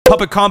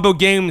puppet combo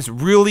games,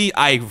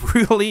 I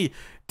really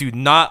do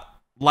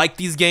not like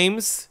these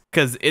games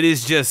because it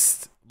is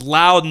just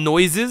loud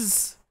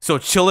noises. So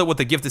chill it with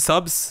the gifted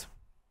subs,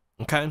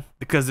 okay?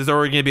 Because there's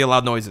already gonna be a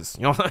loud noises.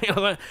 You know what I'm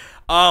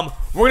saying?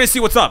 We're gonna see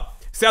what's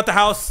up. Stay out the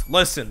house.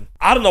 Listen,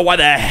 I don't know why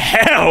the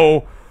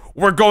hell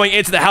we're going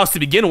into the house to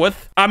begin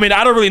with. I mean,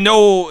 I don't really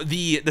know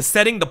the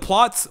setting, the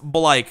plots,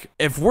 but like,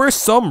 if we're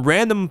some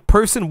random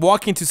person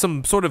walking to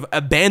some sort of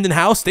abandoned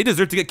house, they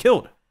deserve to get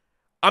killed.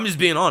 I'm just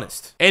being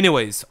honest.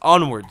 Anyways,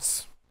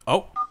 onwards.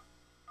 Oh.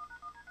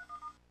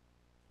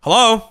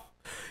 Hello?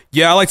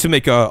 Yeah, I like to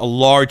make a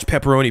large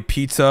pepperoni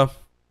pizza.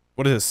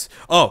 What is this?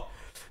 Oh,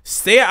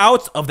 stay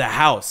out of the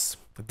house.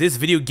 This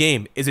video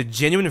game is a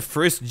genuine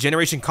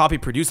first-generation copy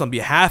produced on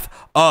behalf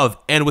of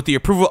and with the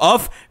approval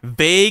of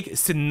Vague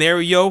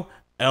Scenario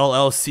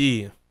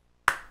LLC.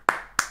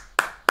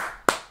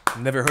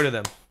 Never heard of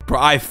them.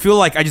 Bro, I feel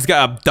like I just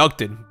got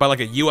abducted by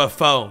like a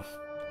UFO.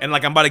 And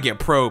like I'm about to get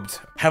probed.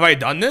 Have I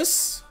done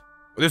this?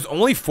 There's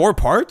only 4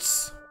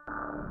 parts?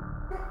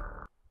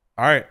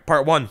 Alright,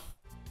 part 1.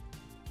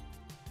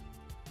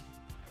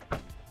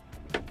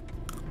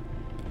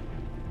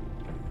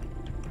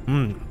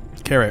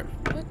 Carrot.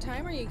 What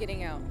time are you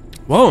getting out?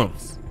 Whoa.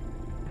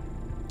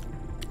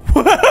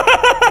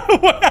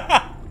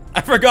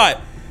 I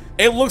forgot.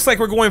 It looks like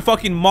we're going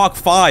fucking Mach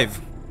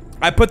 5.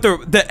 I put the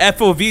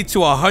FOV to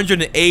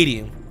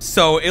 180.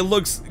 So it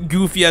looks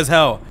goofy as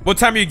hell. What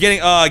time are you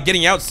getting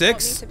out?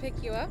 6? Want me to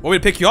pick you up? Want me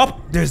to pick you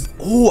up?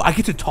 Oh, I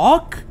get to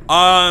talk?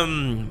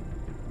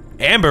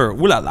 Amber,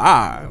 ooh la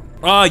la.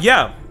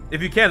 Yeah,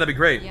 if you can, that'd be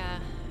great. Yeah,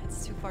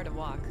 it's too far to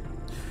walk.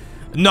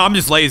 No, I'm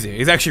just lazy.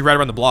 It's actually right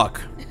around the block.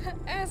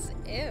 As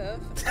if.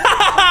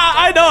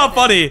 I know, I'm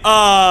funny.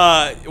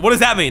 What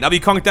does that mean? I'll be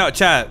conked out,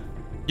 chat.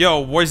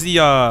 Yo, where's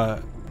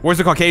the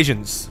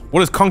Caucasians?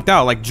 What is conked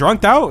out? Like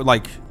drunked out?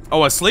 Like,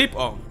 oh, asleep?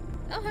 Oh.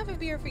 I'll have a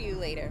beer for you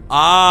later.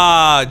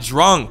 Ah,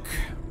 drunk.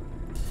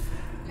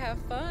 Have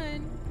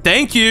fun.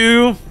 Thank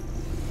you.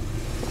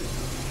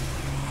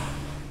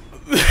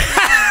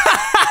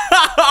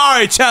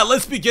 Alright, chat,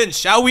 let's begin,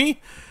 shall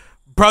we?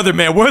 Brother,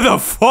 man, where the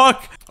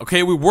fuck?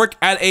 Okay, we work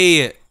at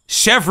a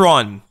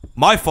Chevron.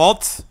 My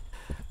fault.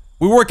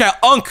 We work at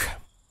Unk.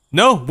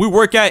 No, we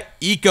work at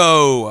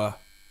Eco.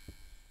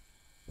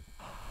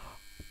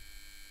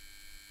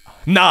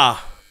 Nah,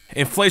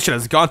 inflation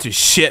has gone to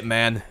shit,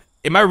 man.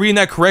 Am I reading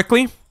that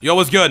correctly? Yo,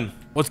 what's good?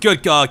 What's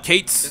good,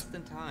 Kate? Just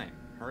in time.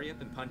 Hurry up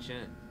and punch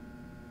in.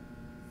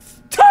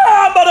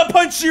 I'm about to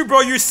punch you,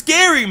 bro. You're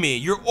scaring me.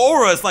 Your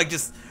aura is like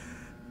just...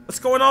 What's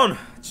going on?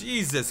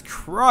 Jesus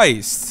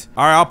Christ.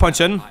 All right, I'll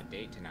punch in. Hot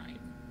date tonight.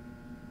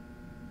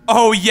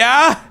 Oh,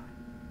 yeah?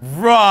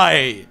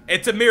 Right.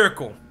 It's a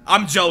miracle.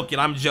 I'm joking.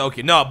 I'm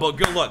joking. No, but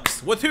good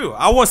looks. With who?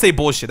 I won't say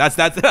bullshit.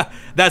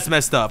 That's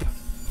messed up.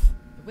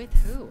 With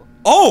who?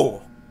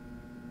 Oh!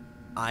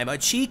 I'm a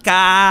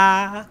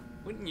chica.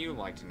 Wouldn't you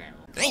like to know?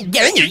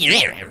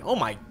 Oh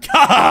my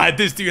god,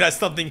 this dude has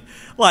something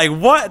like,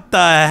 what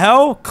the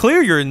hell?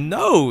 Clear your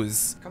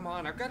nose. Come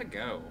on, I've gotta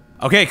go.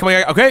 Okay, come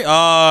here.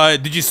 Okay,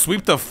 did you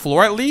sweep the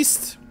floor at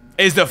least?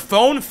 Is the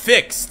phone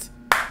fixed?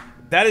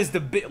 That is the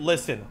bit.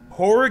 Listen,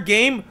 horror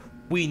game,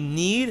 we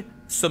need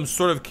some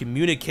sort of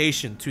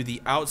communication to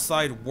the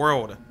outside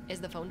world.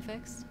 Is the phone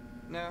fixed?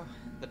 No,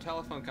 the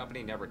telephone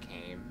company never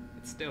came.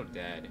 It's still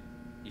dead.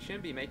 You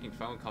shouldn't be making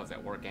phone calls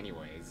at work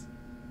anyways.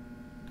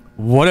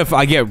 What if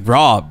I get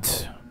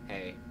robbed?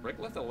 Hey, Rick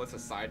left a list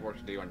of side work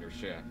to do on your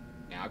shift.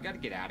 Now I've got to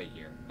get out of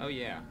here. Oh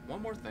yeah, one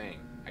more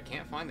thing. I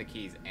can't find the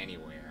keys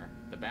anywhere.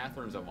 The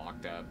bathrooms are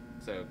locked up,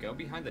 so go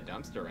behind the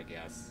dumpster, I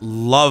guess.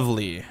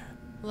 Lovely.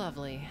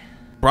 Lovely.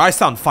 Bro, I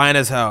sound fine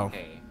as hell.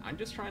 Hey, I'm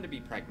just trying to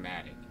be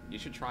pragmatic. You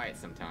should try it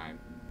sometime.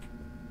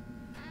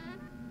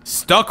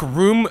 Stuck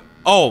room.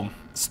 Oh,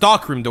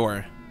 stock room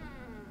door.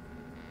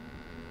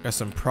 Got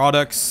some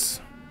products.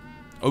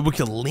 Oh, we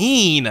can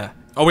lean.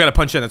 Oh, we gotta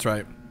punch in. That's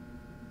right.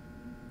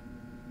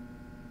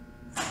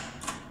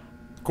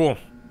 Cool.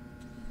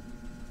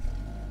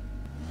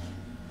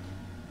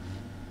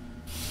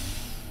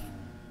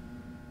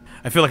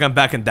 I feel like I'm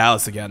back in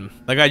Dallas again.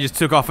 That guy just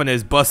took off in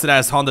his busted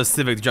ass Honda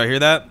Civic. Did y'all hear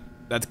that?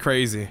 That's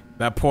crazy.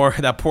 That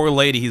poor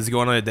lady he's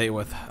going on a date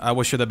with. I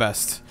wish her the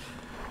best.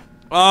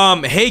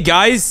 Hey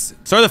guys.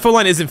 Sorry the phone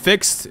line isn't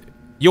fixed.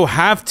 You'll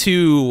have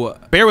to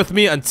bear with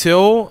me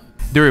until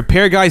the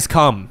repair guys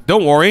come.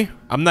 Don't worry.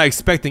 I'm not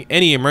expecting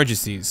any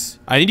emergencies.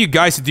 I need you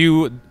guys to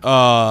do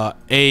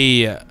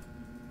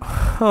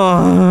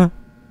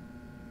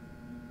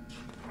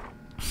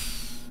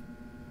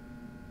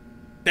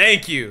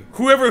Thank you.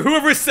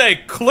 Whoever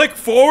said click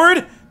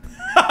forward.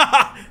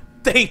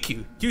 Thank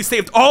you. You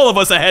saved all of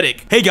us a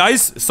headache. Hey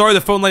guys, sorry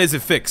the phone line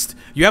isn't fixed.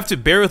 You have to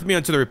bear with me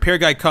until the repair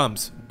guy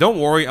comes. Don't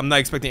worry, I'm not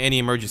expecting any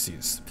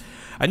emergencies.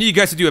 I need you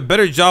guys to do a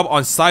better job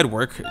on side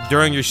work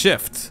during your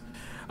shift.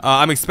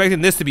 I'm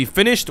expecting this to be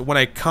finished when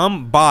I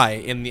come by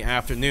in the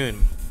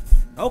afternoon.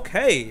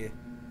 Okay.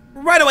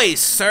 Right away,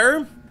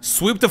 sir.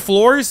 Sweep the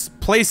floors,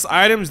 place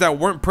items that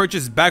weren't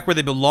purchased back where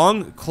they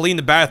belong, clean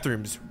the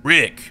bathrooms.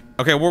 Rick.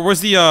 Okay, where's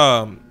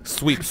the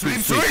sweep?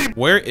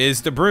 Where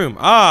is the broom?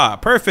 Ah,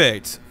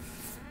 perfect.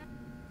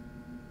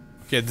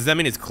 Okay, does that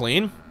mean it's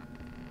clean?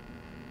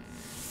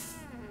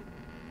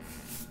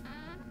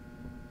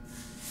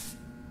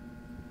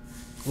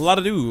 A lot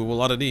of do, a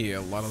lot of D,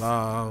 a lot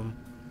of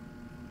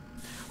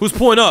Who's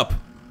pulling up?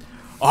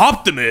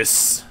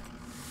 Optimus.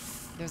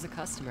 There's a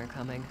customer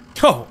coming.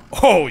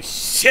 Oh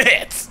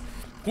shit!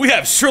 We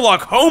have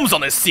Sherlock Holmes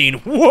on this scene.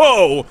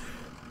 Whoa!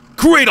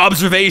 Great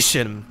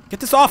observation. Get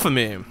this off of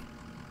me.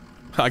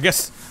 I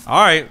guess. All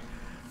right.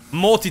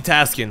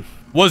 Multitasking.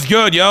 What's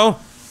good, yo?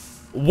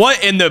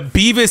 What in the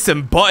Beavis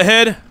and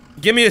Butthead?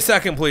 Give me a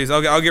second, please.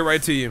 I'll get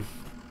right to you.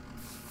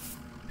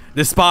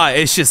 This spot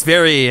is just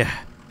very.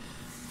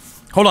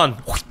 Hold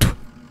on.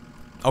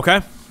 Okay.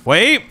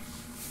 Wait.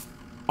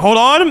 Hold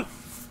on.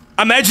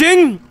 I'm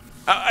edging.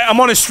 I'm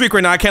on a streak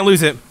right now. I can't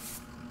lose it.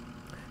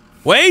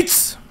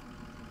 Wait.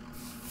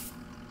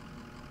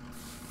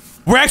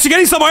 We're actually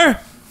getting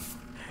somewhere.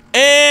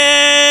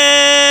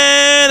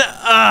 And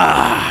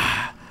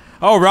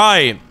all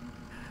right.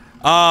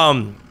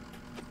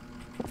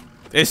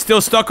 It's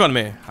still stuck on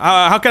me.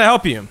 How can I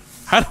help you?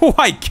 How do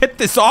I get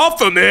this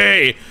off of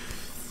me?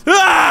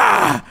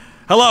 Ah!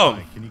 Hello.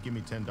 Hi, can you give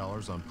me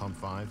 $10 on pump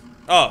 5?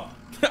 Oh,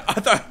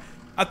 I thought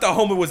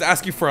homie was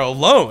asking for a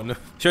loan.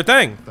 Sure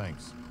thing.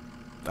 Thanks.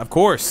 Of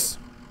course.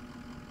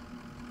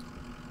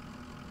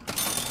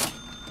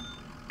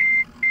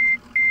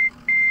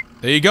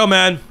 There you go,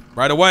 man.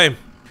 Right away.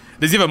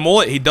 Does he have a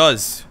mullet? He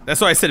does.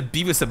 That's why I said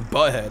Beavis and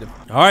Butthead.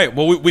 All right.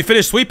 Well, we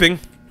finished sweeping,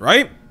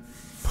 right?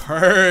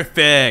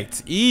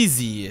 Perfect.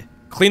 Easy.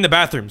 Clean the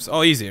bathrooms.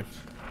 Oh, easy.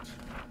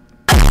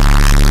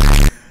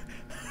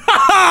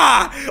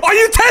 Are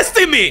you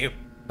testing me?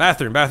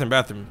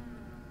 Bathroom.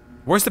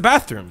 Where's the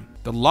bathroom?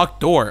 The locked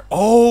door.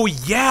 Oh,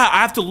 yeah. I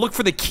have to look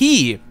for the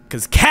key.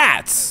 Because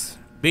cats,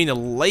 being a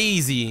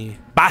lazy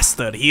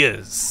bastard he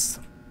is.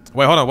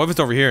 Wait, hold on. What if it's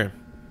over here?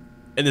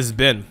 In this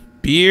bin.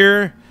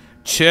 Beer,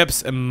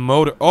 chips, and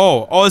motor.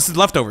 Oh, this is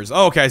leftovers.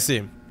 Oh, okay, I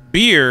see.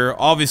 Beer,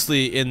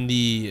 obviously, in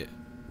the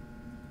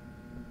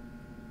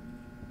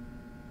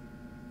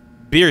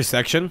beer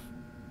section.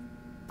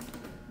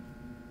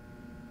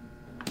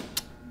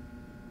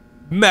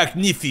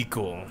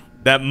 Magnifico.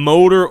 That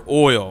motor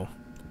oil.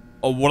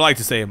 Oh, what I like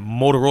to say,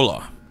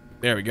 Motorola.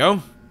 There we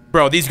go.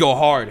 Bro, these go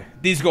hard.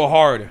 These go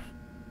hard.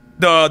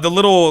 The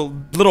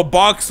little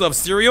box of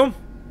cereal.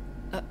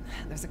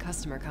 There's a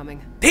customer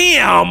coming.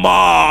 Damn!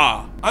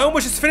 I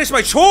almost just finished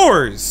my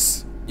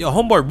chores. Yo,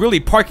 homeboy really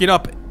parking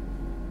up.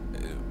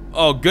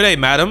 Oh, good day,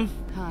 madam.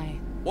 Hi.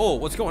 Whoa,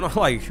 what's going on?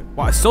 Like,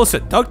 wow, it's so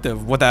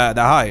seductive with that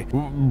hi.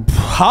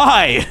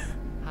 Hi.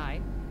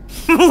 Hi.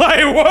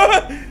 Like,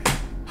 what?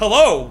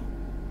 Hello.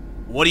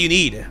 What do you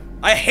need?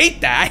 I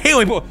hate that. I hate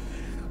when people.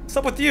 What's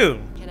up with you?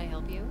 Can I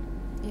help you?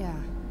 Yeah,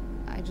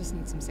 I just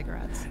need some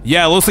cigarettes.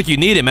 Yeah, it looks like you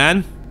need it,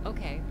 man.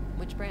 Okay.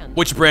 Which brand?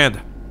 Which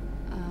brand?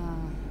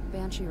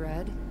 Banshee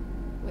Red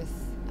with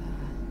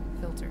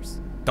filters.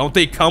 Don't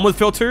they come with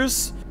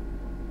filters?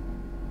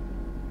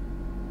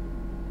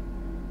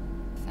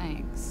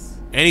 Thanks.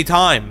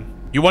 Anytime.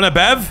 You want a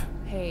bev?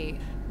 Hey,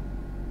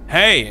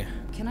 Hey.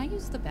 can I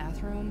use the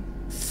bathroom?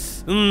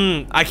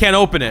 I can't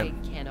open I it.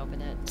 can't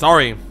open it.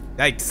 Sorry.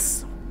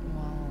 Yikes.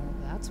 Well,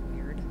 that's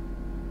weird.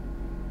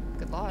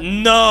 Good luck.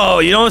 No,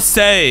 you don't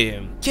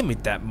say. Give me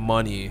that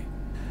money.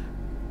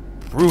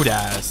 Rude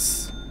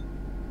ass.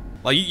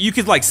 Like, you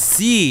could, like,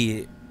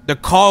 see the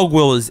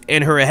cogwheels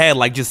in her head,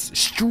 like, just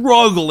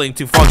struggling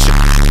to function.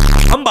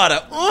 I'm about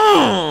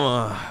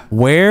to.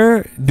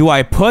 Where do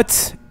I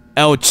put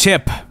El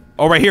Chip?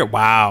 Oh, right here.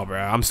 Wow, bro.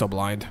 I'm so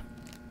blind.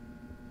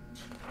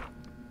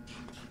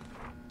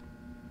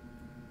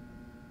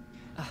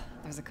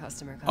 There's a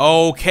customer coming.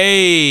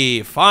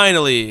 Okay,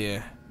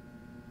 finally.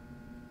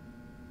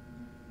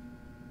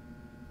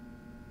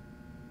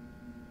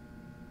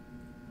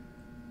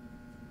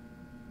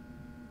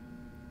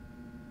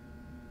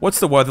 What's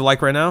the weather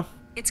like right now?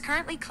 It's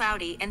currently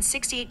cloudy and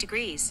 68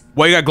 degrees.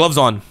 Why you got gloves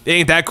on? It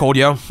ain't that cold,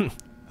 yo.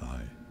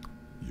 Hi.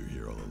 You're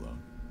here all alone.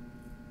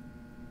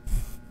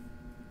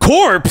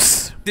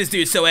 Corpse! This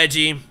dude's so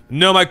edgy.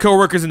 No, my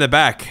coworker's in the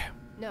back.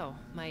 No,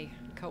 my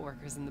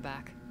coworker's in the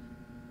back.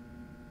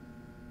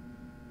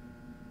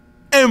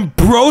 And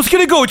bro's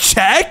gonna go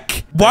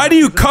check? Why do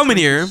you come in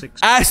here,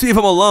 ask me if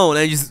I'm alone,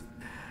 and just,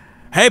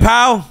 hey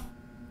pal,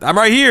 I'm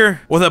right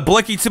here with a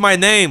blicky to my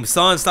name.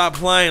 Son, stop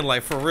playing,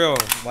 like, for real.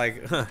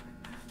 Like, huh.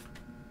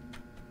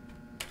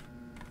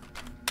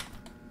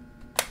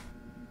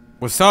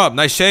 What's up?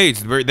 Nice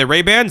shades. The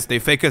Ray-Bans, they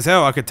fake as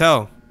hell, I could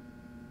tell.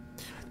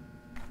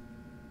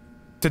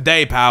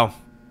 Today, pal.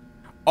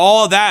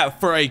 All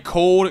that for a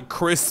cold,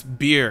 crisp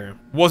beer.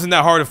 Wasn't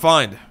that hard to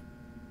find.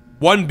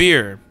 One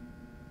beer.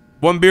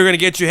 One beer gonna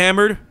get you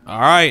hammered?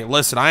 Alright,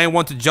 listen, I ain't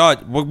want to judge.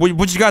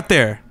 What you got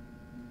there?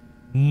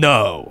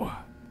 No.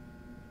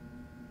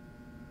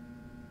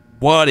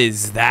 What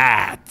is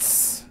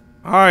that?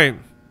 Alright.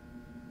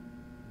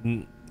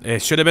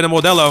 It should have been a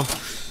Modelo.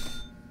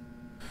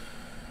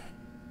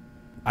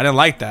 I didn't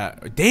like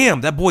that.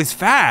 Damn, that boy's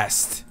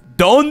fast.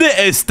 ¿Dónde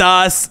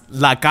estás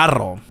la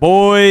carro?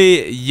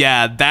 Boy,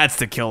 yeah, that's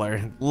the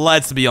killer.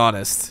 Let's be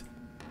honest.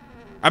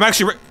 I'm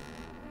actually...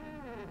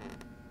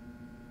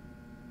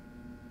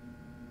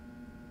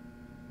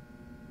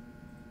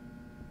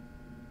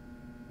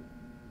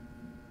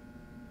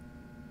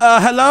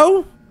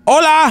 hello?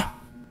 Hola!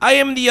 I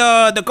am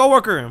the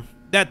coworker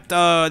that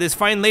this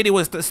fine lady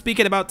was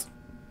speaking about.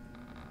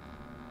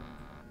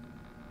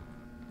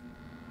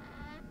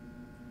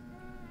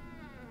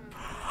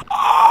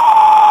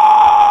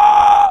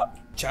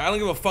 Chat, I don't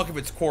give a fuck if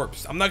it's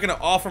corpse. I'm not gonna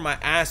offer my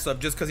ass up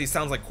just because he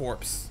sounds like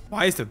corpse.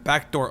 Why is the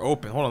back door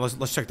open? Hold on,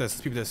 let's check this.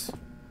 Let's peep this.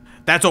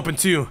 That's open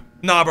too.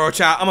 Nah, bro,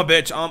 chat. I'm a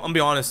bitch. I'm gonna be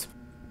honest.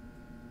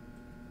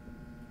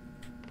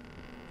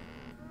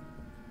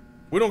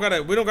 We don't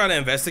gotta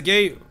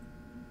investigate.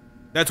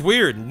 That's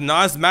weird.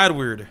 Nah, it's mad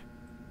weird.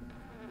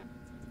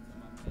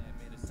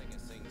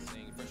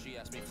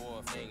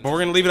 But we're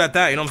gonna leave it at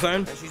that. You know what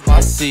I'm saying? I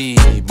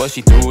see, but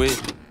she threw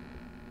it.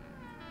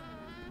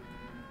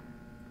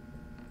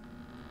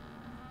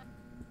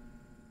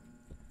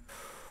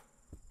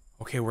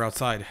 Okay, we're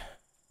outside.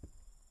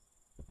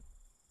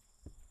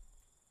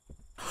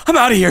 I'm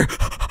out of here.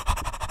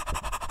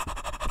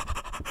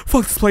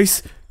 Fuck this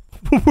place.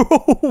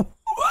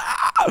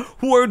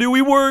 Where do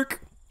we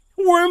work?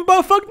 We're in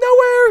buttfuck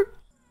nowhere.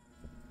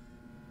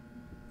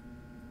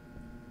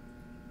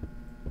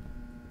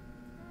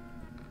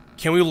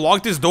 Can we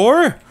lock this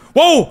door?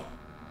 Whoa!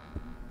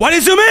 Why did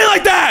it zoom in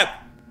like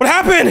that? What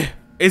happened?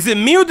 Is it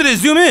me or did it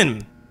zoom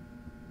in?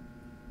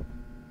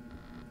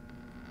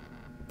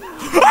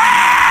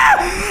 Ah!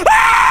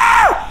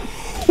 Ah!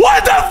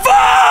 What the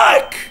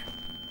fuck?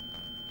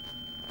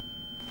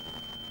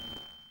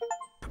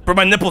 Bro,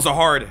 my nipples are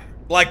hard.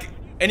 Like,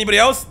 anybody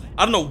else?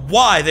 I don't know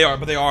why they are,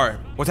 but they are.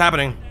 What's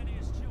happening?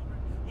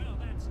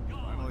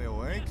 Finally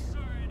awake?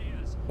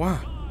 What?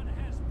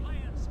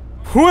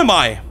 Who am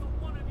I?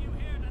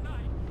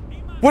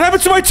 What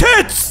happened to my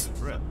tits?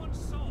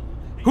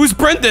 Who's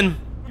Brendan?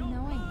 You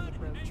know I hate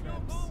road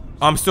trips.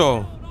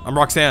 I'm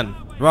Roxanne.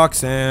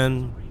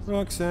 Roxanne.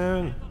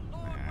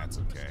 That's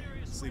okay.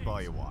 Sleep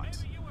all you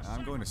want.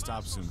 I'm going to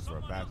stop soon for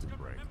a bathroom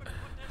break.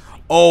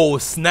 Oh,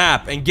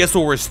 snap. And guess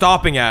what we're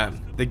stopping at?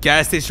 The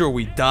gas station where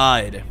we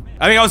died.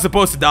 I think I was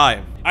supposed to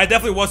die. I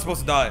definitely was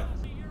supposed to die.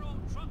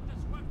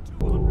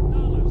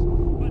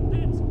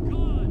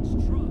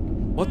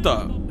 What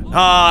the?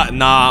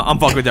 Nah, I'm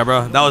fucking with that,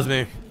 bro. That was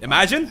me.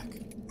 Imagine?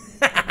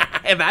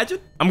 Imagine?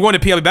 I'm going to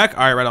pee. I'll be back.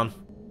 All right, right on.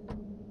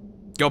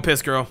 Go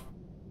piss, girl.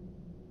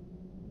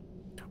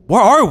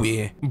 Where are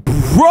we?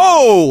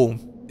 Bro!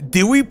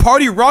 Did we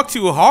party rock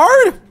too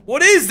hard?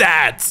 What is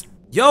that?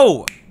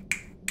 Yo.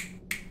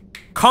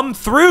 Come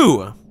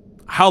through.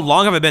 How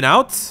long have I been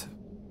out?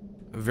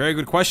 Very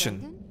good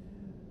question.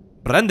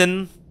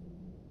 Brendan.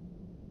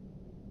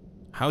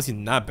 How is he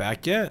not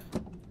back yet?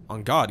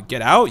 On God,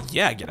 get out?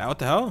 Yeah, get out. What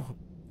the hell?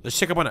 Let's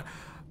check up on it.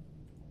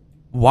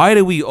 Why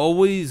do we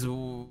always...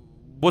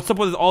 What's up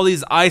with all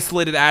these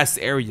isolated ass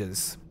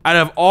areas? Out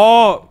of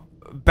all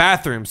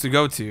bathrooms to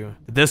go to,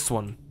 this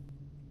one.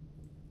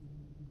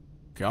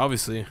 Okay,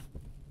 obviously.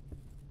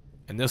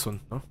 And this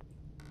one, huh?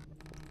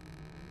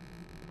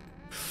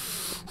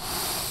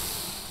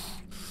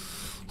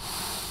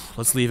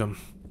 Let's leave him.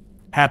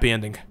 Happy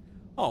ending.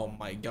 Oh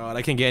my God,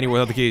 I can't get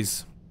anywhere without the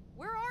keys.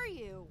 Where are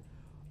you?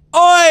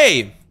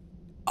 Oi!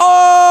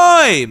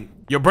 Oi!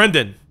 Yo,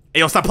 Brendan.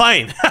 Hey, yo, stop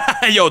playing.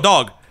 Yo,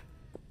 dog.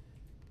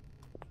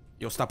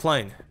 Yo, stop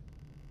playing.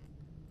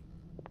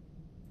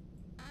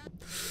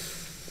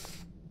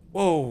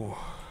 Whoa.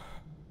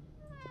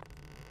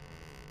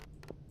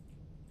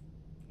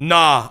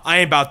 Nah, I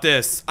ain't about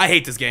this. I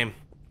hate this game.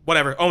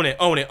 Whatever. Own it,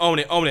 own it, own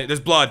it, own it.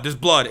 There's blood. There's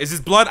blood. Is this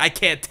blood? I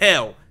can't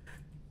tell.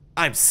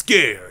 I'm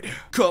scared.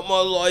 Cut my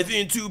life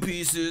into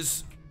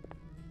pieces.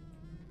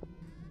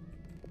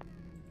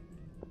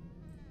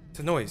 It's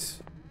a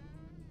noise.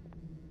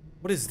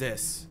 What is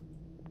this?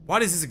 Why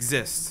does this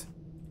exist?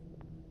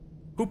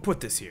 Who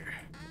put this here?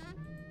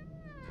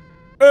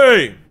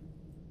 A.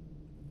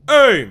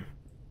 A.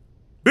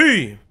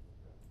 B.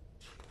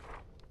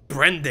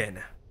 Brendan.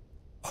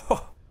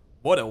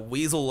 What a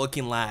weasel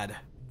looking lad.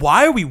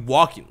 Why are we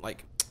walking?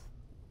 Like,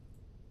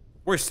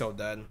 we're so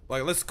dead.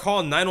 Like, let's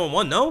call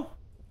 911, no?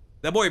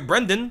 That boy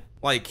Brendan,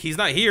 like, he's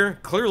not here,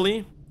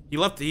 clearly. He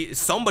left,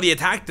 somebody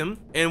attacked him,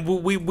 and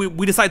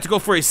we decided to go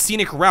for a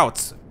scenic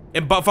route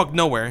in buttfuck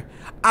nowhere.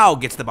 I'll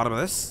get to the bottom of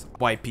this.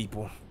 White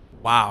people.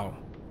 Wow.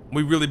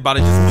 We really about to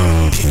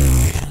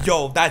just...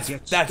 Yo, that's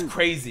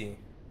crazy.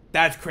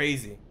 That's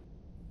crazy.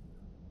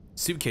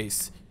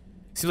 Suitcase.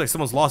 Seems like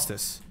someone's lost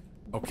this.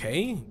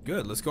 Okay,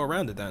 good. Let's go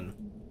around it then.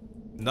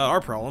 Not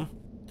our problem.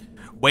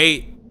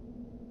 Wait.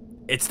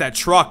 It's that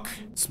truck.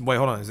 Wait,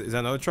 hold on. Is that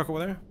another truck over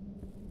there?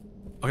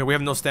 Okay, we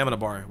have no stamina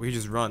bar. We can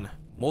just run.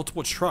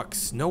 Multiple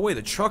trucks. No way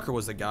the trucker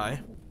was the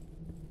guy.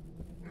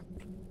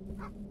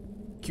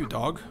 Cute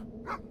dog.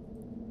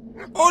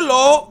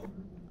 Hola.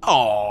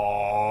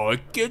 Oh,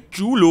 que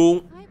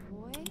chulo. Hi,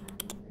 boy.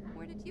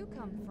 Where did you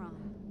come from?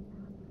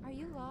 Are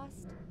you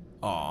lost?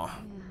 Aw. Yeah,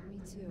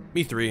 me too.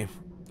 Me three.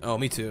 Oh,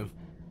 me too.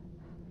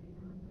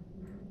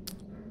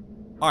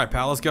 All right,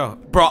 pal, let's go.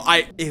 Bro,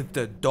 if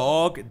the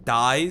dog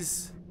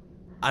dies,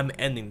 I'm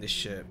ending this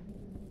shit.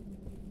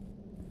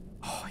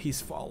 Oh, he's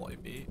following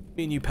me.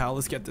 Me and you, pal,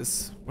 let's get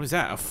this. What is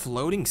that? A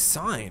floating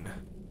sign.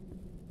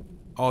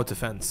 Oh, it's a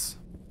fence.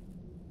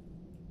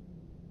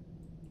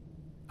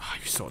 Oh,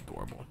 you're so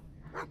adorable.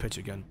 Pitch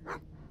again.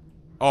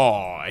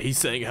 Oh, he's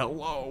saying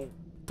hello.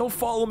 Don't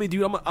follow me,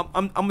 dude.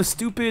 I'm a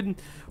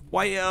stupid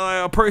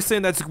a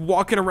person that's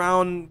walking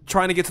around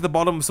trying to get to the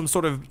bottom of some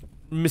sort of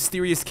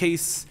mysterious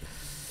case.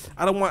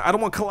 I don't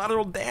want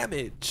collateral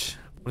damage.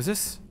 What is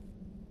this?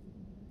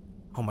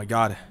 Oh my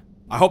god.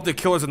 I hope the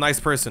killer's a nice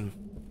person.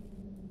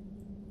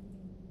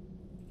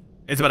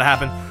 It's about to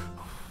happen.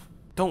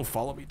 Don't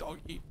follow me,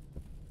 doggy.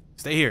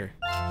 Stay here.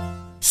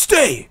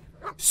 Stay!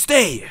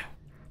 Stay!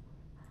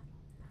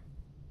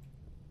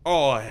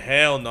 Oh,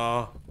 hell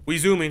no. We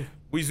zooming.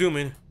 We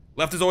zooming.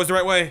 Left is always the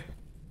right way.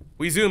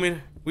 We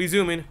zooming. We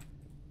zooming.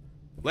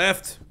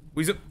 Left.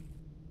 We zoom.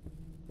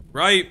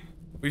 Right.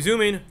 We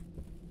zooming.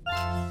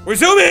 We're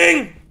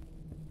zooming!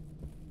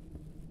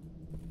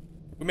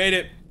 We made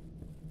it.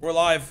 We're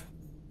alive.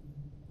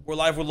 We're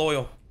alive. We're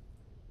loyal.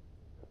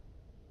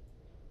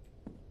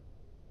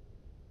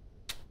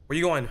 Where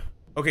you going?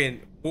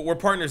 Okay, we're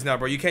partners now,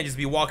 bro. You can't just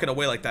be walking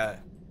away like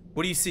that.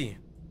 What do you see?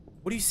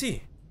 What do you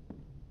see?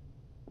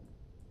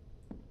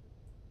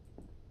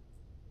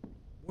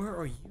 Where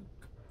are you?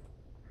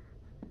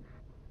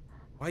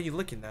 Why are you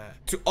looking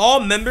at? To all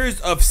members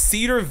of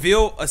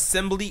Cedarville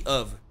Assembly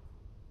of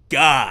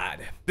God.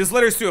 This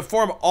letter is to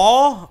inform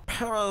all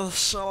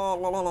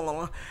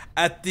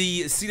at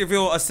the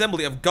Cedarville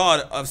Assembly of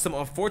God of some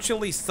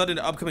unfortunately sudden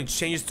upcoming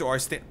changes to our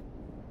state.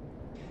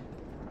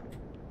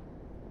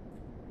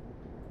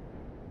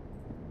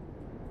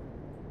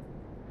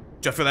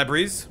 Did you feel that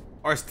breeze?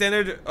 Our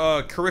standard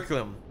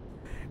curriculum.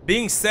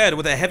 Being said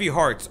with a heavy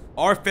heart,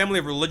 our family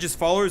of religious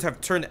followers have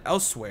turned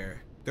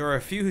elsewhere. There are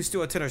a few who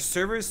still attend our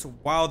service,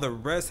 while the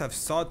rest have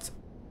sought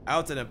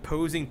out an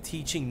opposing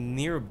teaching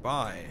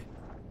nearby.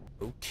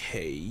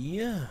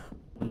 Okay.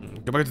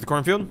 Go back to the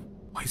cornfield?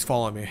 Oh, he's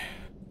following me.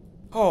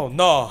 Oh,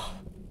 no.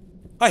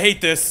 I hate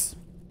this.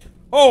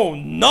 Oh,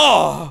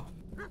 no.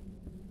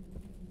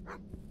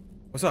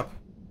 What's up?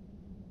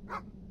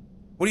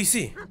 What do you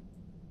see?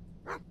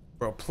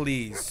 Bro,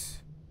 please.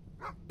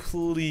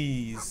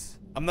 Please.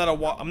 I'm not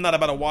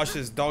about to watch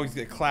this dog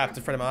get clapped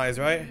in front of my eyes,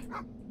 right?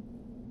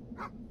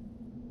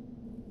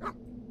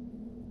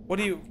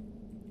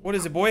 What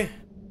is it, boy?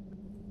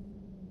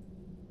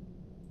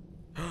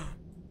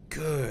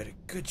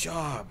 Good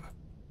job.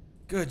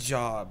 Good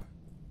job.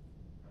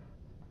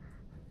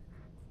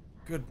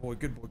 Good boy,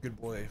 good boy, good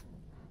boy.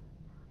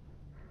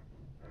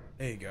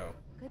 There you go.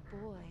 Good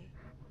boy.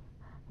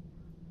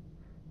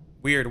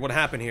 Weird, what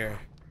happened here?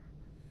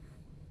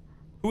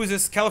 Who is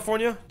this?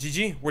 California?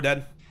 GG, we're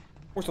dead.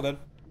 We're still dead.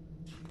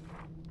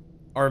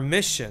 Our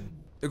mission.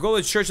 The goal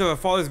of the Church of our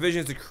Father's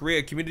vision is to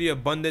create a community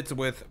abundant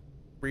with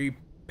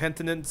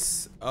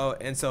repentance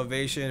and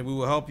salvation. We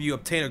will help you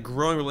obtain a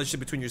growing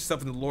relationship between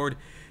yourself and the Lord,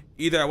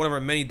 either at one of our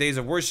many days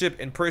of worship,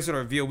 in person,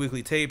 or via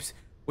weekly tapes,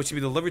 which will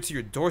be delivered to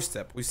your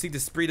doorstep. We seek to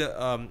spread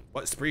the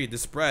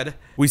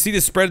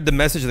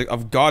message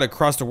of God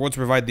across the world to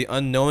provide the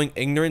unknowing,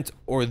 ignorant,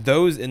 or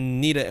those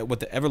in need with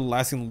the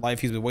everlasting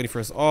life He's been waiting for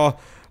us all.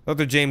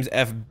 Dr. James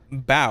F.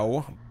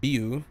 Bow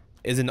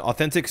is an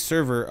authentic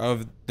server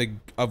of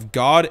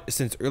God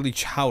since early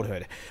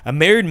childhood. A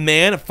married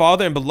man,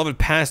 father, and beloved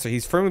pastor, he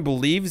firmly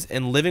believes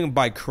in living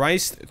by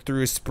Christ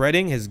through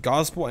spreading His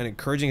gospel and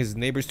encouraging his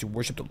neighbors to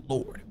worship the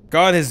Lord.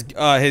 God,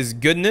 His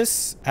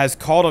goodness has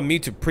called on me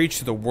to preach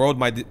to the world.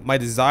 My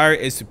desire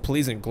is to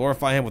please and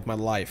glorify Him with my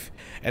life,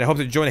 and I hope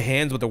to join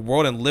hands with the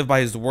world and live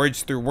by His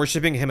words through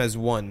worshiping Him as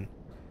one.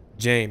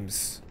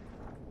 James.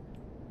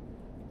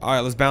 All right,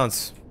 let's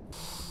bounce.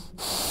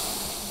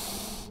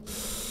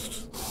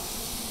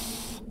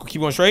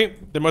 Keep going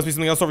straight. There must be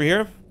something else over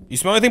here. You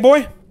smell anything,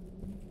 boy?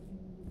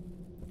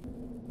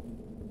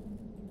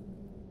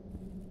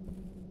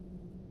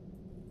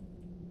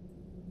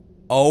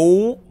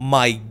 Oh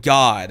my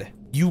god.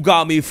 You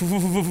got me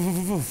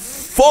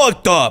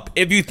fucked up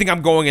if you think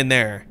I'm going in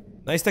there.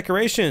 Nice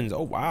decorations.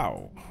 Oh,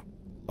 wow.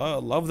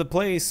 Love the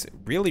place.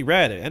 Really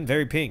red and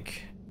very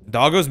pink.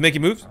 Doggos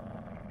making moves.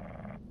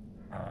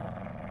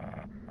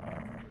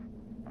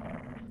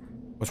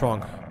 What's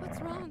wrong?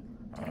 What's wrong?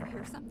 Do you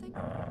hear something?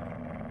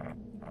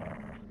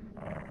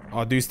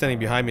 Oh, dude's standing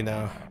behind me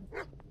now.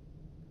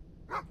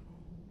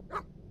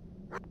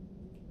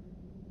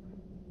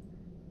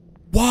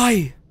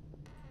 Why?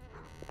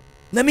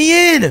 Let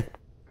me in!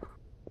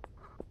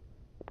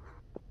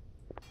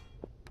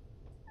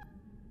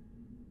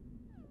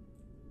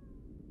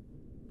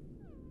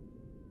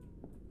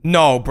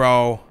 No,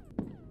 bro.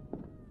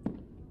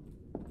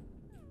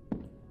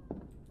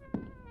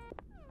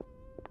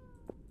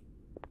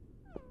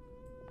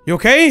 You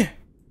okay?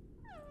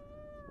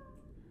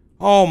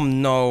 Oh,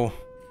 no.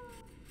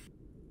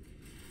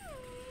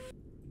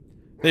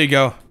 There you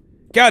go.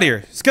 Get out of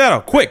here.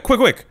 Skedaddle. Quick, quick,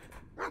 quick.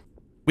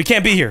 We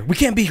can't be here. We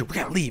can't be here. We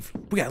gotta leave.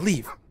 We gotta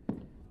leave.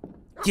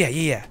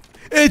 Yeah.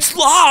 It's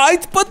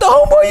locked, but the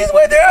homeboy is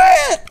with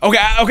it.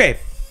 Okay, okay.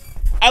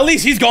 At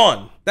least he's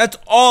gone. That's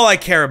all I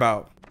care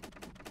about.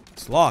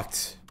 It's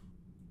locked.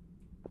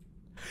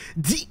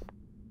 It's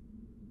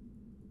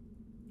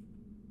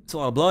a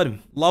lot of blood.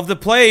 Love the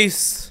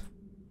place.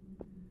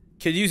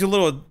 Could use a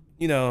little,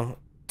 you know,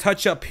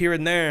 touch up here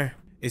and there.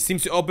 It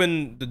seems to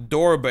open the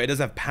door, but it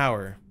doesn't have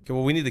power. Okay,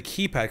 well, we need the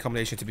keypad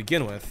combination to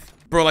begin with.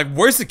 Bro, like,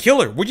 where's the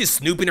killer? We're just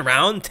snooping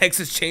around,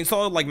 Texas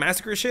Chainsaw, like,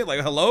 massacre shit?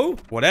 Like, hello?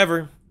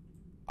 Whatever.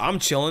 I'm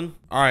chilling.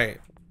 All right.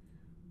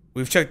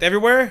 We've checked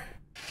everywhere.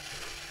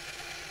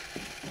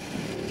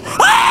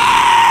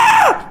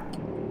 Ah!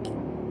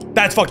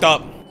 That's fucked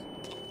up.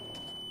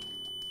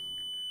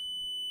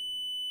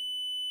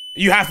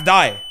 You have to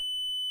die.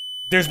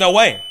 There's no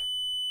way.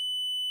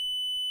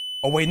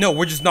 Oh, wait, no.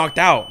 We're just knocked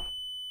out.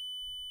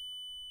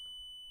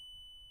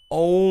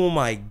 Oh,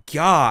 my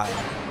God.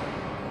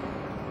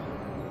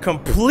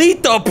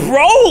 Complete the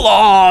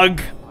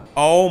prologue.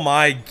 Oh,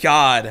 my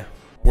God.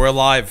 We're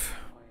alive.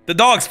 The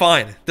dog's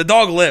fine. The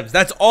dog lives.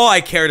 That's all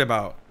I cared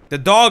about. The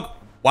dog...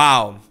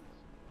 Wow.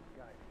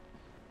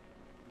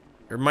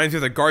 It reminds me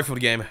of the Garfield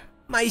game.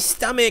 My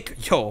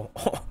stomach. Yo,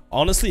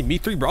 honestly, me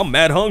three, bro. I'm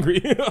mad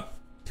hungry.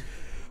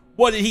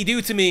 What did he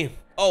do to me?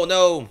 Oh,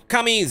 no.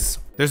 Commies.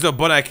 There's no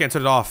button. I can't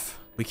turn it off.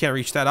 We can't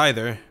reach that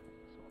either.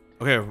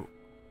 Okay.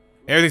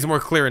 Everything's more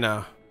clear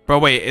now. Bro,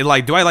 wait. It,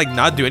 like, do I, like,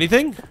 not do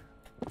anything?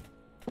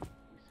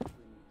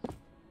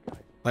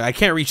 Like, I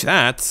can't reach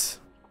that.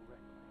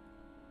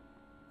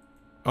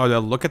 Oh,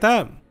 look at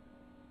that.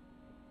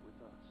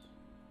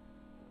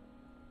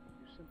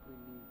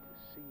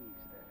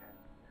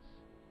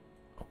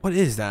 What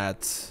is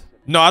that?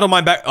 No, I don't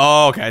mind back.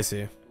 Oh, okay, I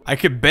see. I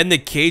could bend the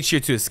cage here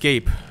to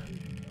escape.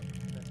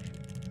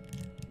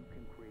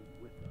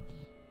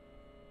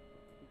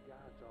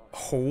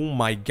 Oh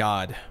my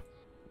God.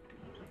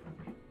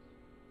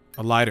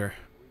 A lighter.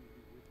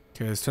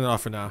 Okay, let's turn it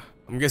off for now.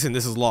 I'm guessing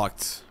this is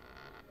locked.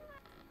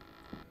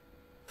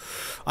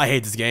 I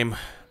hate this game.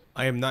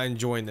 I am not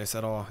enjoying this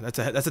at all. That's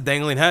a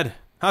dangling head.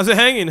 How's it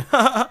hanging?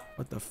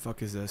 What the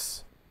fuck is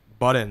this?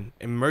 Button.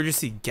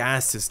 Emergency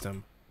gas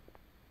system.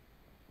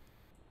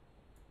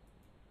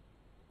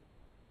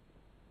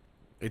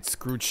 It's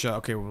screwed shut.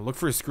 Okay, we'll look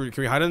for a screw.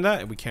 Can we hide in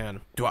that? We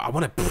can. Do I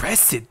want to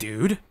press it,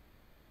 dude?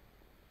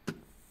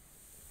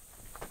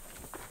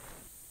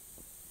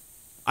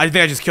 I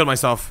think I just killed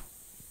myself.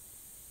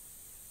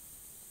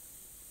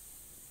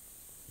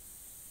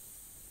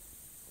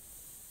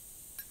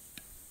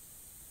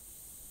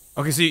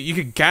 Okay, so you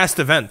could gas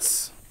the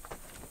vents.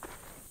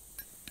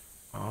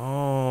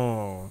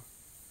 Oh.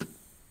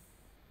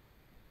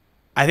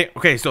 I think,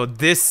 okay, so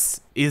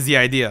this is the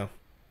idea.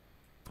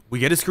 We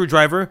get a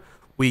screwdriver.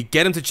 We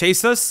get him to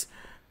chase us.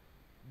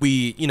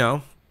 We, you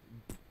know,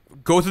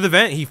 go through the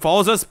vent. He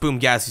follows us. Boom,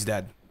 gas, he's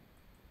dead.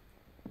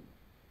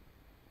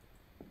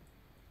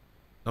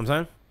 Know what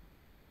I'm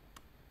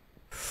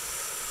saying?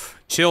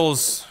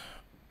 Chills.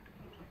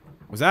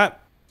 Was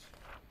that?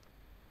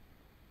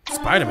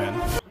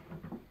 Spider-Man.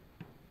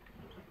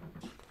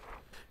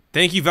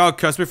 Thank you, valid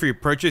customer, for your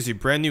purchase. Your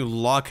brand new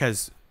lock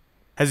has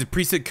a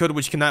preset code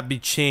which cannot be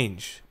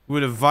changed. We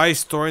would advise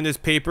storing this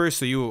paper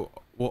so you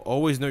will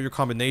always know your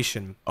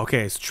combination.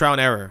 Okay, it's trial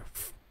and error.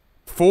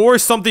 4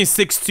 something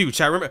 62.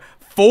 Chat, remember?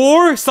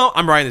 4 some.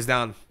 I'm writing this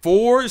down.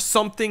 4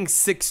 something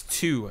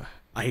 62.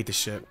 I hate this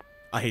shit.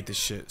 I hate this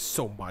shit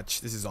so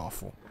much. This is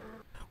awful.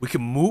 We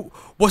can move.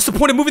 What's the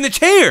point of moving the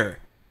chair?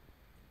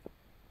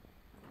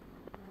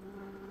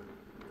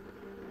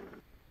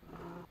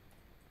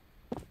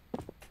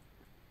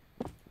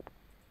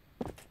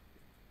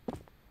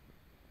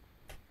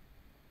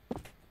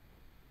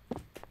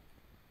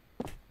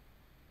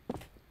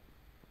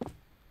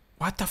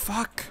 What the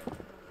fuck?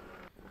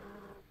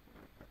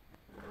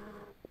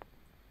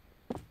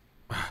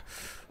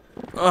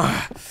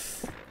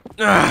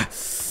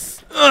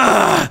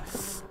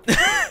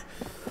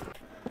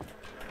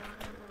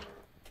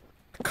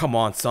 Come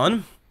on,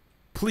 son.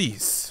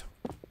 Please.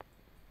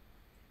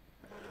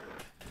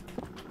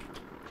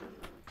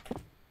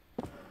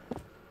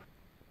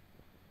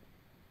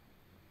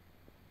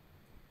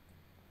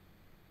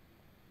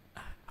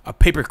 A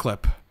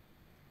paperclip.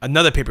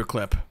 Another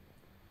paperclip.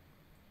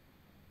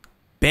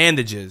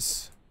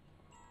 Bandages.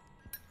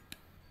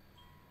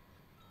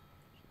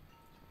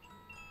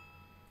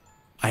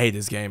 I hate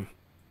this game.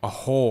 A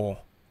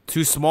hole.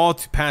 Too small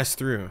to pass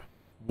through.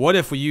 What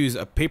if we use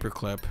a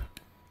paperclip?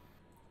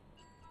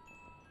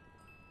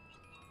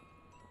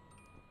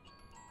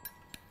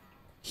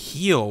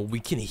 Heal. We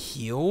can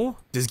heal?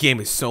 This game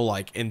is so,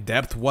 like,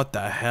 in-depth. What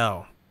the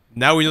hell?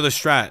 Now we know the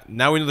strat.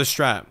 Now we know the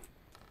strat.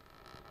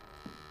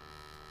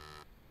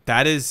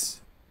 That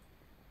is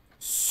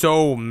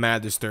so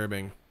mad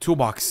disturbing.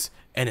 Toolbox.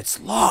 And it's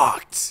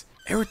locked.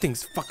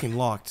 Everything's fucking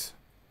locked.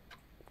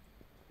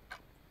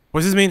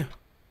 What does this mean?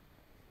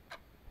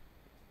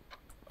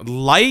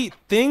 Light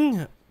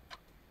thing?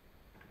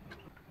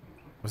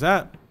 What's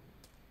that?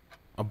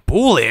 A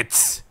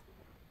bullet?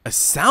 A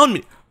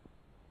sound?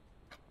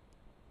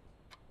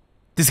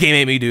 This game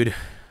ain't me, dude.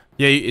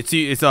 Yeah,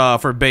 it's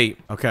for bait.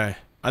 Okay.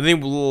 I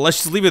think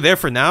let's just leave it there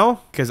for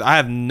now because I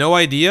have no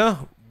idea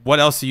what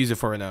else to use it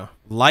for right now.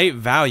 Light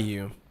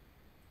value.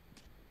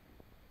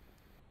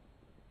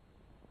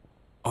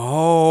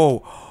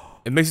 Oh,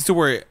 it makes it to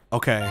where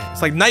okay,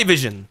 it's like night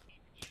vision.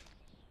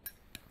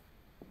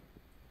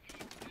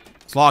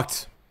 It's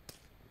locked.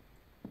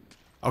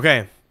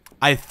 Okay,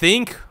 I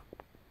think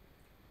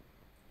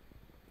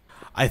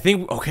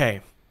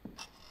okay.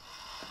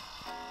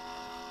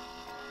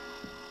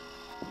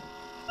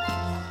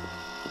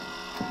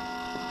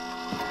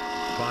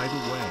 By the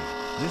way,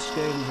 this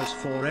game has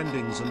 4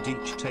 endings and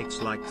each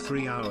takes like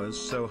 3 hours,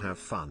 so have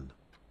fun.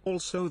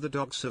 Also the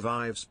dog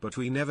survives but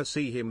we never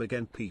see him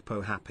again.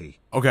 Peepo happy.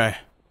 Okay.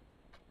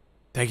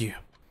 Thank you.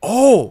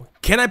 Oh,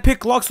 can I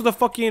pick locks with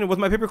with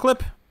my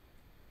paperclip?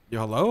 Yo,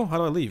 hello? How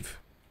do I leave?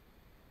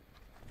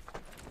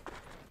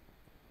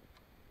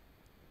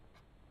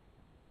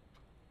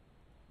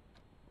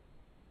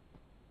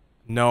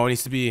 No, it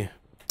needs to be.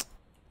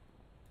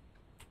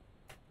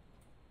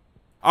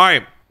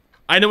 Alright.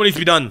 I know what needs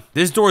to be done.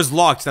 This door is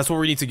locked. That's where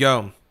we need to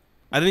go.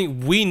 I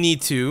think we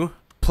need to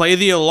play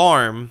the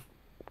alarm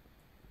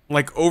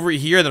like over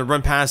here and then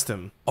run past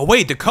him. Oh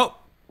wait, the code.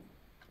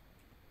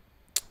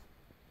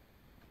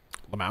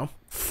 Lamau.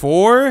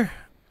 4.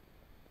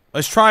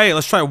 Let's try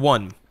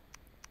 1.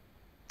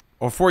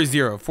 Or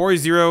 4-0.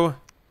 4-0.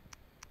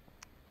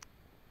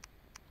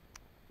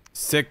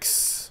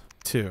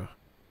 6-2.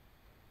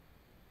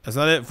 That's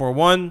not it.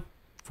 4-1.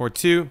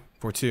 4-2.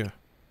 4-2.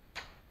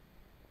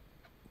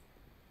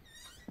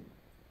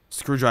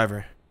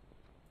 Screwdriver.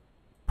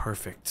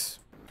 Perfect.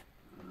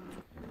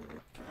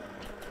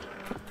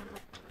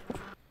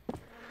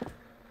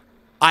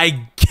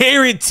 I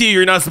guarantee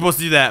you're not supposed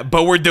to do that,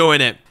 but we're doing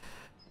it.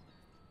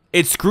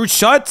 It's screwed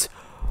shut.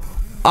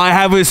 I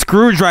have a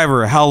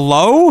screwdriver.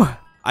 Hello?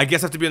 I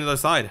guess I have to be on the other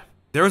side.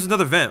 There was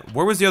another vent.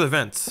 Where was the other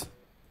vent?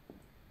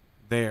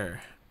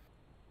 There.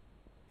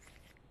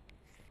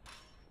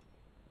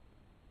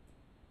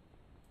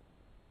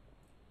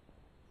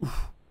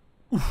 Oof.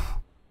 Oof.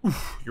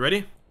 Oof. You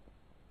ready?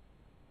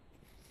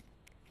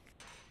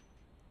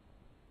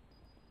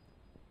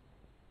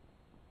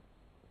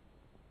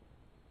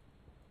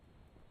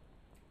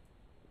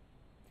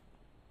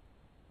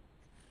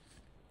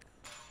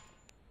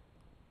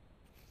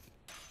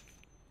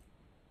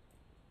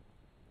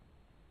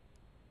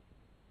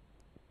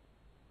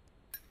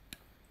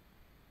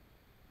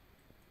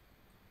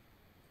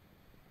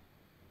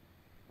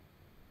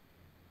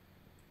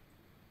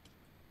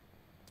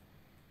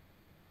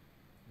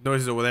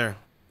 Noise is over there.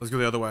 Let's go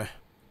the other way.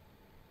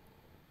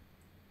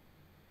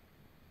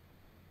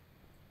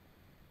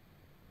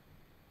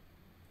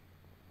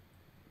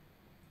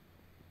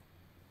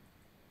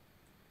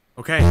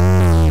 Okay.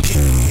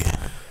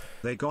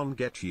 They gon'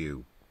 get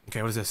you.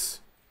 Okay, what is this?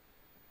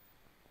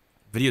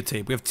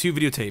 Videotape. We have 2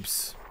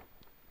 videotapes.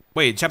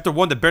 Wait, chapter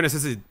 1, the bare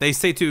necessity. They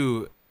say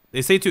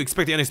to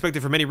expect the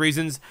unexpected for many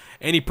reasons.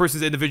 Any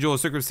person's individual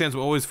circumstance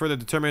will always further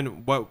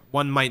determine what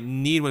one might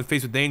need when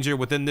faced with danger.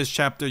 Within this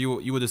chapter, you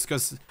will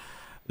discuss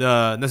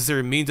the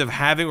necessary means of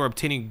having or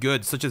obtaining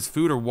goods, such as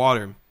food or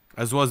water,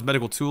 as well as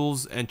medical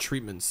tools and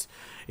treatments.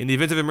 In the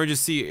event of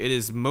emergency, it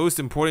is most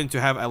important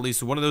to have at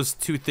least one of those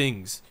 2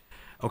 things.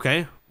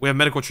 Okay? We have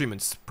medical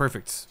treatments.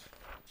 Perfect.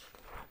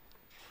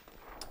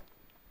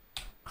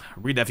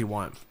 Read that if you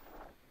want.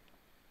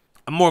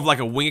 I'm more of like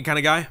a wing it kind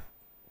of guy.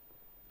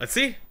 Let's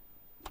see.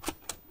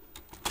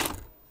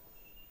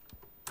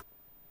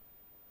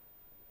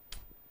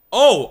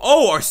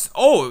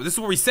 Oh, this is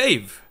where we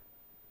save.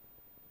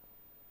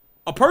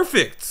 Oh,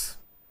 perfect.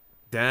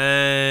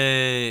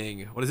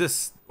 Dang. What is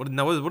this?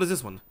 What is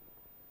this one?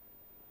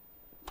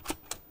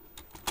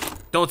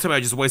 Don't tell me I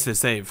just wasted a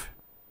save.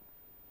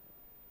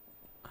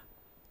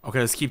 Okay,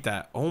 let's keep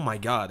that. Oh my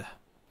god.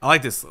 I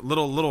like this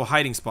little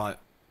hiding spot.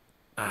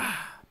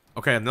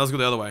 Okay, now let's go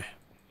the other way.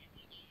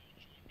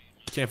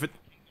 Can't fit.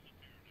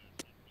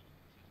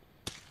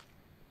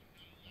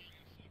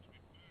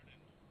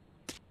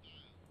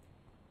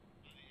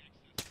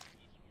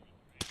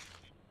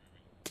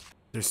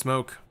 There's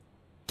smoke.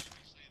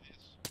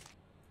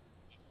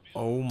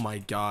 Oh my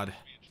god.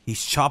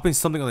 He's chopping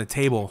something on the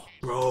table.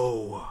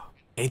 Bro.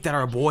 Ain't that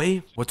our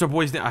boy? What's our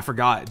boy's name? I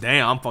forgot.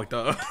 Damn, I'm fucked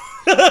up.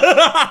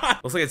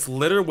 Looks like it's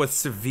littered with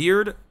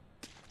severed.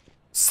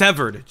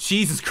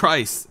 Jesus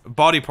Christ.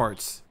 Body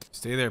parts.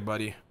 Stay there,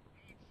 buddy.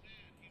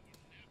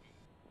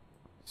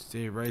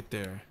 Stay right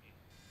there.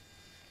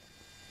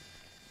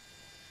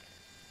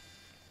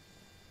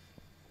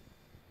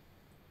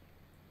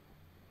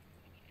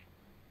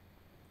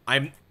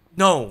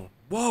 No.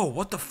 Whoa,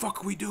 what the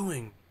fuck are we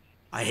doing?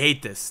 I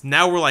hate this.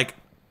 Now we're like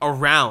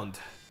around.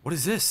 What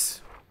is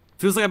this?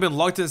 Feels like I've been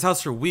locked in this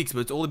house for weeks,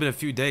 but it's only been a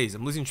few days.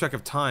 I'm losing track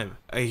of time.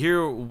 I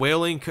hear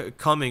wailing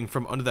coming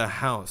from under the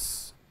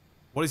house.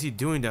 What is he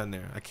doing down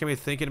there? I can't be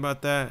thinking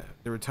about that.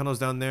 There were tunnels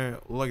down there.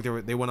 Look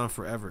like they went on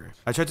forever.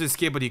 I tried to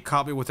escape, but he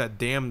caught me with that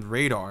damned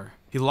radar.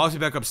 He locked me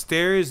back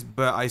upstairs,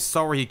 but I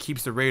saw where he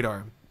keeps the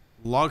radar.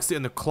 Locks it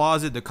in the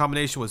closet. The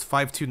combination was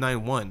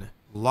 5291.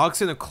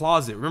 Locks in a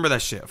closet. Remember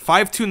that shit.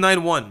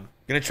 5291.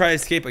 Gonna try to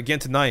escape again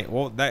tonight.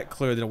 Well, that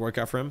clearly didn't work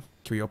out for him.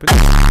 Can we open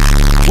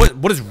it?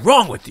 What is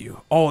wrong with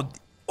you? Oh.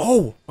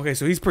 Okay,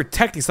 so he's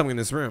protecting something in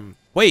this room.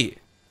 Wait.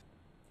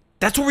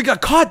 That's where we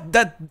got caught.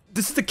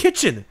 This is the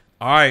kitchen.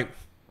 All right.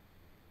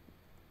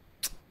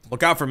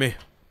 Look out for me.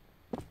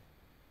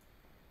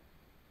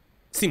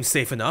 Seems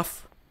safe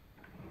enough.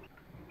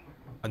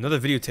 Another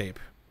videotape.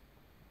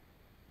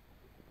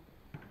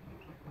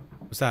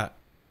 What's that?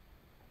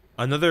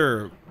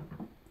 Another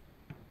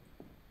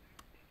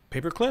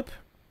paperclip?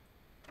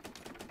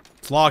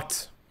 It's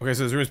locked. Okay,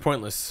 so this room is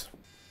pointless.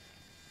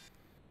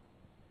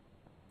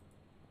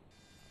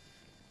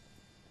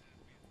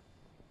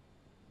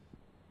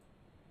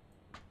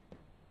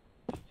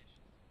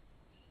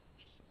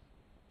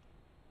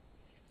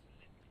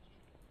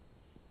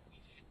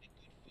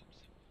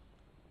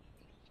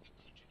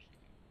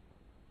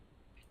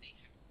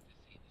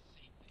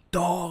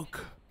 Dog.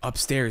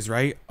 Upstairs,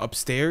 right?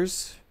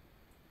 Upstairs?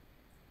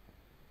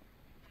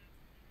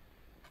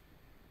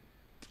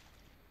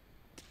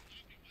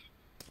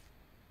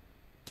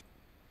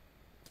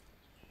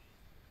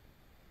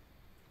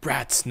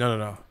 Brats.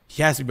 No.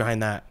 He has to be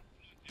behind that.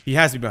 He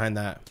has to be behind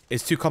that.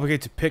 It's too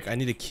complicated to pick. I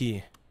need a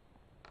key.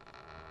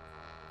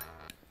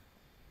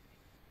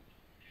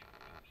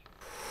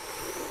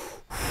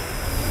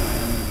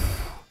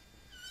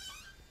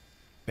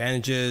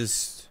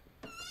 Bandages.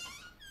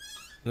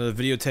 Another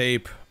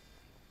videotape.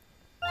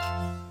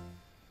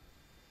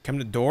 Come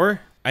to the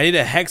door. I need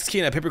a hex key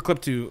and a paperclip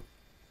to...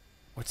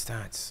 What's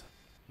that?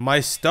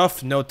 My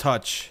stuff, no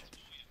touch.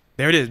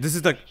 There it is. This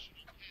is the...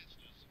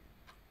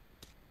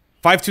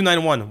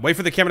 5291. Wait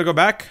for the camera to go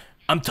back.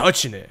 I'm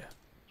touching it.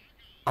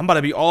 I'm about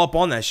to be all up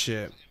on that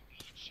shit.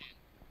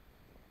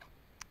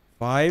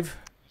 5,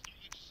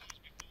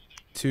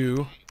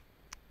 2,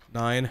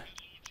 9,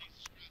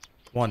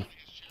 1.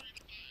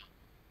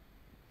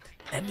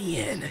 Let me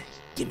in.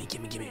 Gimme.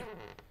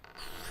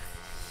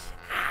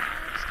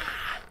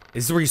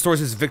 This is where he stores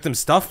his victim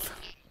stuff.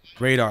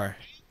 Radar.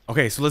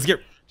 Okay, so let's get...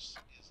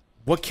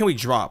 What can we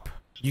drop?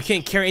 You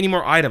can't carry any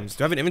more items.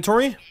 Do I have an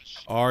inventory?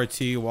 R,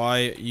 T,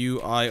 Y,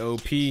 U, I, O,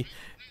 P,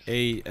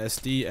 A, S,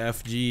 D,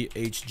 F, G,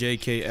 H, J,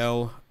 K,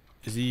 L,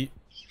 Z.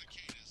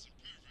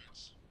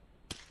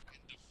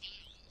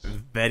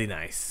 Very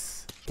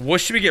nice. What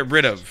should we get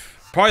rid of?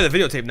 Probably the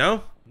videotape,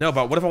 no? No,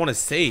 but what if I want to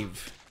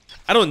save?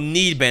 I don't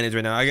need bandage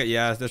right now.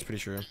 Yeah, that's pretty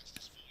sure.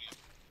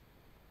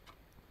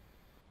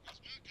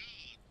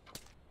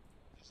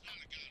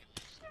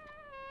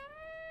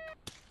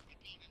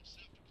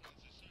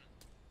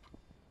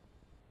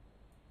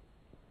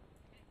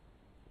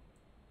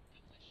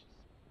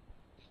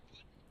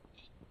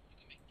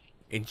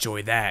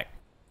 Enjoy that,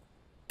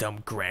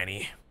 dumb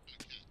granny.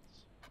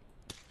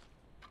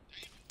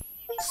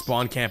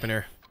 Spawn camping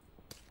her.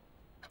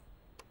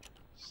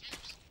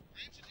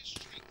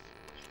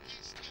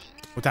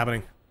 What's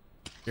happening?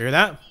 You hear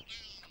that?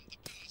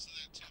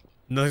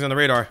 Nothing's on the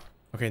radar.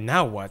 Okay,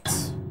 now what?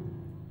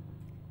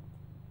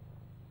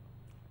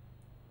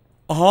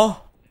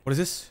 What is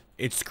this?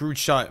 It's screwed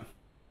shut.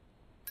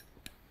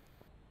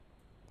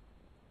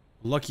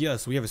 Lucky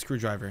us, we have a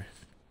screwdriver.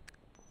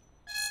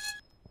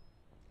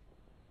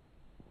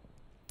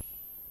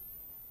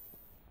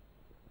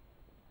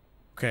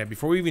 Okay,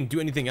 before we even do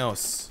anything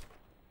else,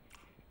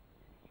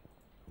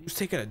 who's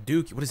taking a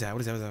dookie? What is that?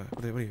 What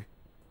are you?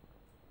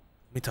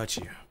 Let me touch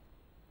you.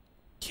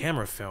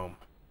 Camera film.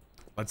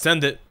 Let's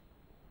send it.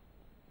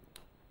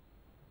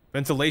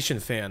 Ventilation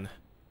fan.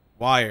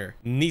 Wire.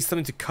 Need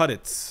something to cut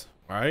it.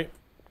 Alright.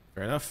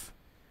 Fair enough.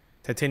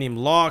 Titanium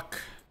lock.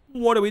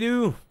 What do we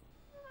do?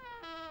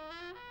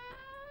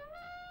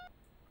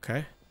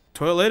 Okay.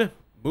 Toilet lid.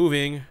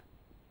 Moving.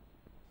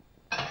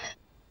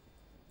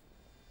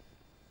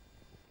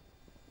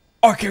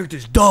 Our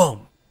character's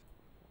dumb.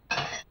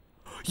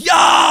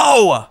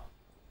 Yo!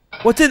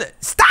 What's in it?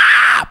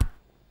 Stop!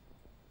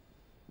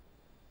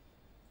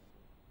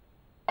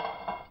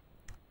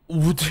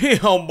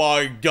 Oh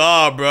my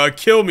god, bro.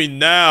 Kill me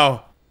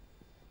now.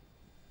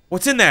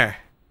 What's in there?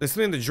 There's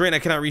something in the drain. I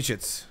cannot reach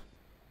it.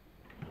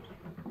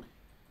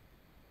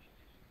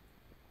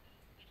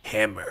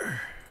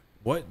 Hammer.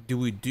 What do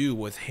we do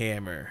with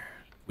hammer?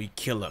 We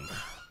kill him.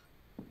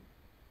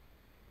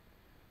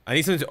 I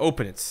need something to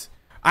open it.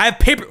 I have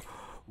paper.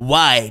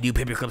 Why do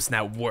paper clips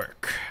not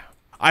work?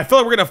 I feel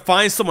like we're gonna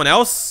find someone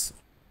else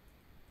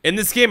in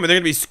this game, and they're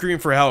gonna be screaming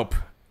for help.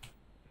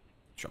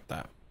 Drop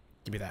that.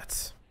 Give me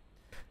that.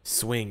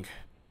 Swing.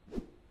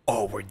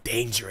 Oh, we're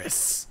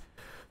dangerous.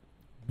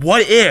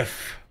 What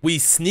if we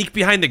sneak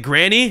behind the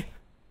granny?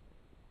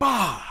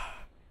 Bah.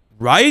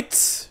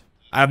 Right?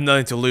 I have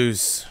nothing to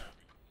lose.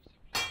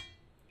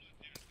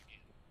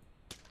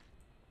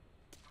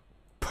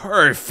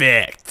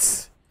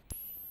 Perfect.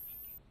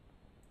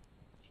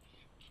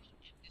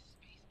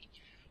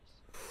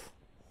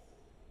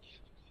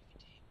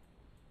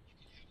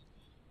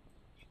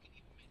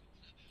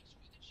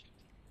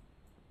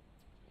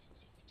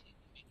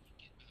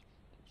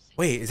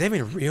 Wait, is that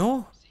even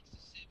real?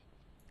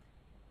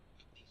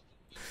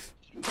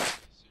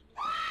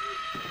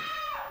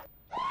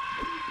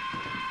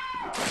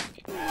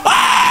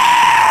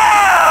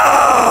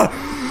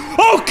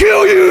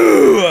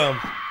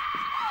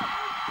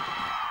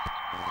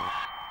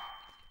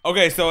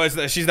 Okay, so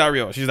she's not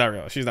real. She's not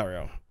real. She's not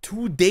real.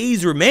 2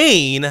 days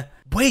remain.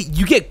 Wait,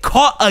 you get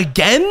caught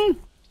again?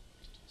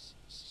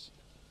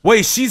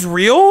 Wait, she's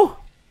real?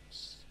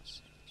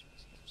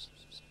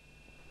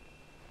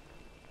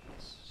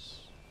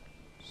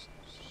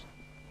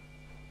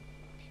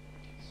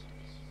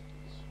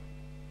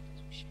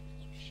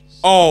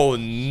 Oh,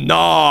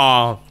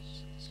 nah.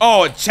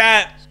 Oh,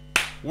 chat.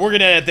 We're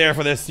gonna end it there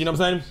for this. You know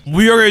what I'm saying?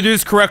 We are gonna do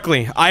this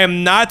correctly. I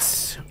am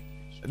not.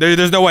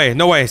 There's no way.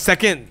 No way.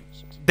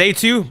 Day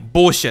 2,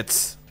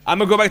 bullshits. I'm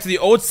gonna go back to the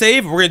old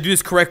save. We're gonna do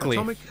this correctly.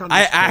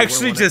 I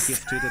actually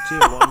just.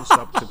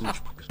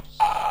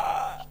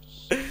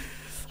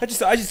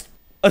 I just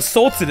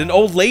assaulted an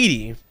old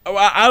lady.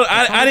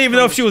 I didn't even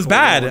know if she was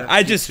bad.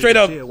 I just straight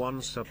up.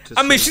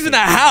 I mean, she's in a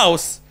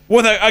house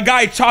with a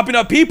guy chopping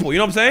up people. You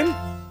know what I'm saying?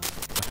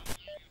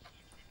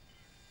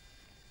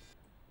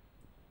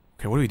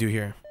 Okay, what do we do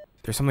here?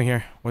 There's something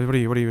here. What do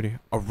you do?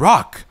 A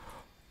rock.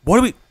 What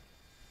do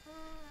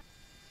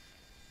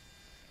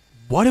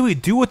we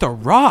do with a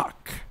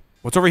rock?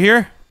 What's over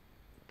here?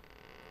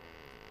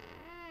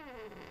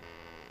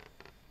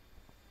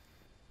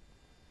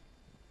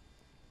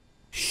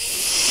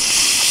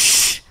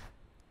 Shh.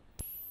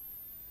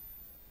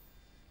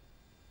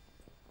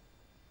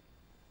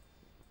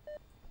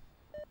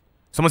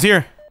 Someone's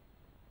here.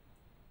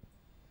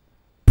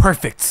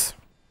 Perfect.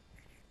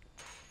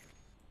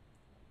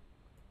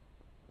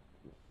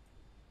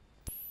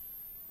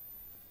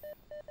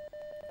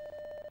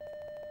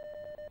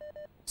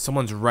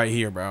 Someone's right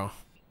here, bro.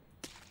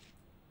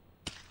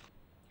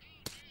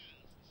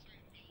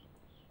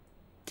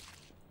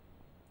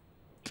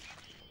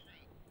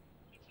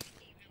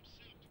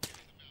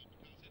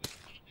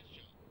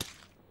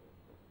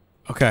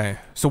 Okay,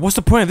 so what's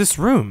the point of this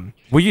room?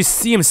 Where you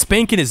see him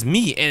spanking his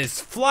meat and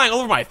it's flying all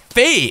over my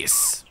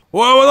face.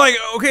 Well, like,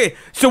 okay,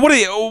 so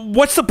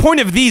what's the point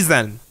of these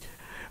then?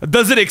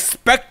 Does it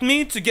expect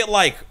me to get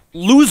like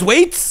lose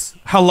weights?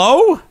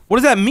 Hello? What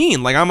does that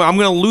mean? Like I'm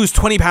gonna lose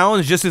 20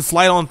 pounds just to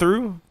slide on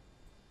through?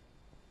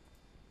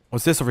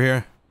 What's this over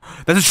here?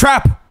 That's a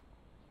trap!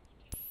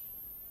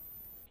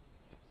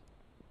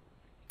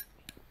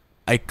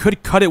 I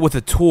could cut it with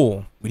a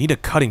tool. We need a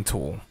cutting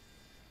tool.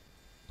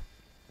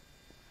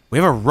 We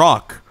have a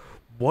rock.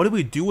 What do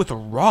we do with a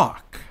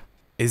rock?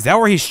 Is that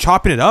where he's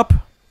chopping it up?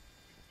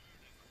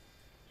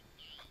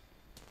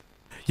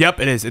 Yep,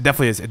 it is. It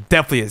definitely is. It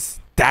definitely is.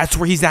 That's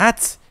where he's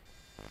at?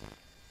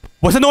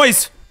 What's the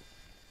noise?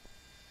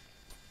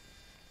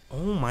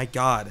 Oh my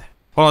god.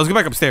 Hold on, let's go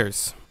back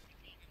upstairs.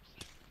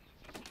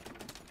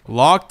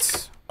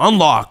 Locked.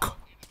 Unlock.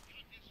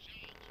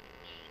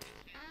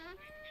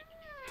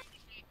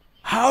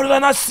 How did I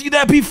not see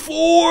that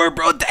before,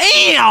 bro?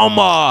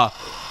 Damn!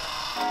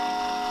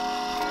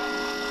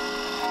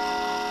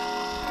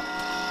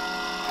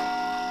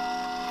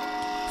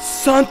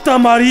 Santa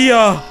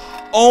Maria!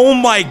 Oh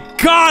my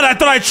god, I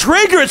thought I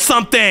triggered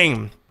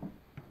something!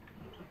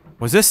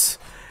 What's this?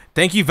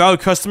 Thank you,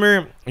 valued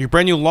customer. Your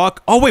brand new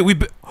lock. Oh wait,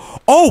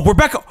 we're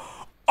back.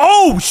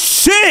 Oh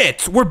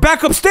shit! We're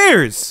back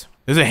upstairs.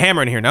 There's a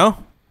hammer in here,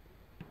 no?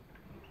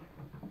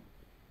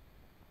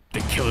 The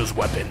killer's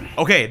weapon.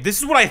 Okay, this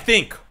is what I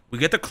think. We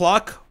get the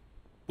clock.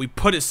 We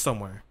put it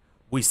somewhere.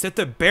 We set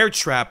the bear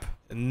trap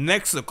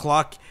next to the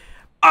clock.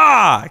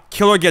 Ah!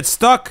 Killer gets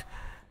stuck.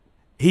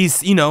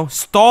 He's, you know,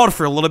 stalled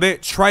for a little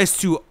bit. Tries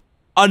to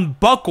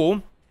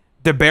unbuckle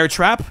the bear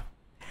trap.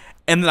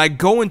 And then I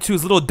go into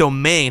his little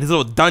domain, his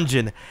little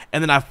dungeon,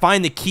 and then I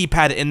find the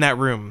keypad in that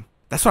room.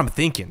 That's what I'm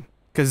thinking.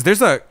 Because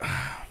there's a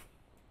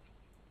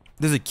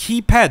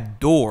keypad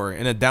door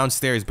in a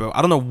downstairs, but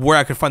I don't know where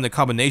I could find the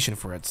combination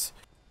for it.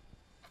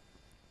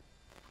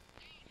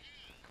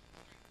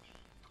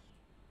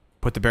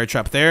 Put the bear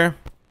trap there.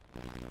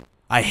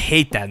 I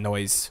hate that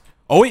noise.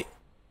 Oh wait.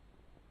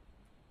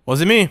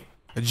 Was it me?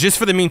 Just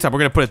for the meantime, we're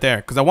going to put it there.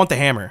 Because I want the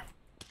hammer.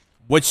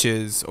 Which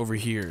is over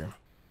here.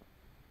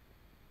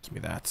 Give me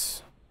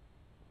that.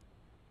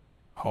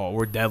 Oh,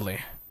 we're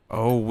deadly.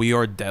 Oh, we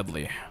are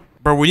deadly.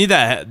 Bro, we need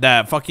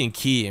that fucking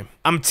key.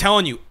 I'm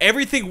telling you,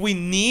 everything we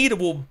need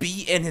will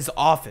be in his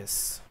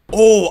office.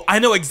 Oh, I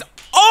know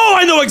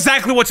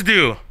exactly what to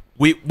do.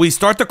 We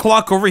start the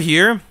clock over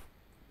here.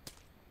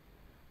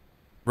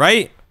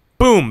 Right?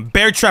 Boom,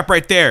 bear trap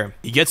right there.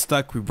 He gets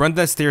stuck. We run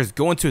downstairs,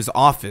 go into his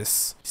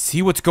office,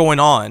 see what's going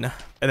on,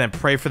 and then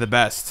pray for the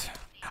best.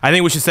 I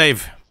think we should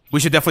save. We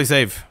should definitely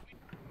save.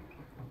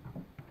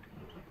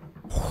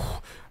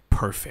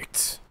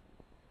 Perfect.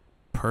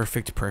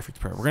 Perfect.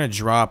 We're gonna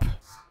drop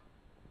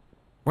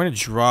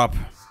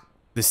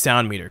the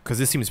sound meter because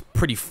this seems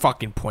pretty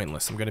fucking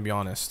pointless. I'm gonna be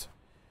honest.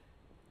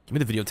 Give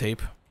me the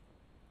videotape.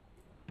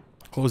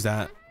 Close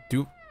that.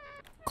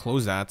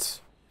 Close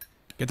that.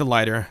 Get the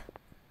lighter.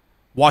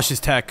 Wash his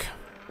tech.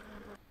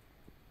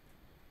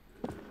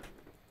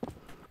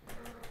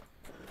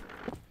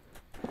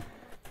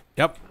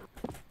 Yep.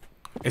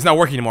 It's not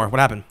working anymore. What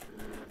happened?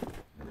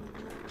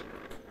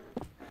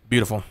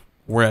 Beautiful.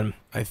 We're in.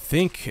 I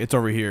think it's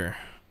over here.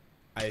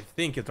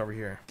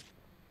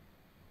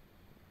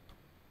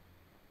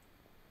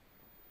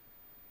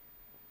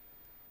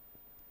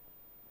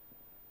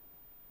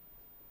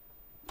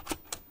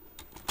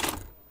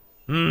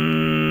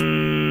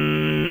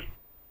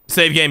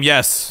 Save game,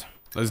 yes.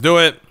 Let's do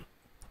it.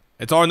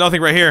 It's all or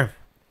nothing right here.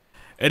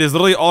 It is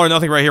literally all or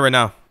nothing right here, right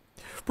now.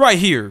 Right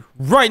here,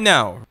 right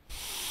now.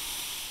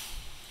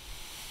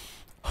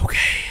 Okay.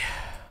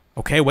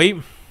 Okay, wait.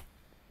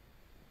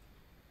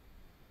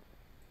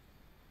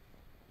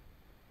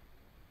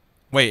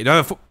 Wait, do I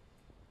have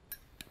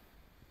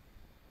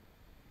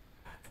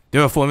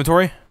a full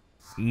inventory?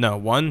 No.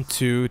 1,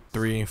 2,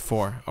 3,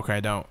 4. Okay, I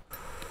don't.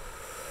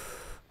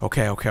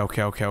 Okay.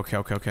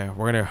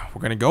 We're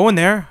gonna go in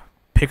there,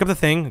 pick up the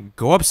thing,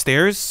 go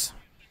upstairs.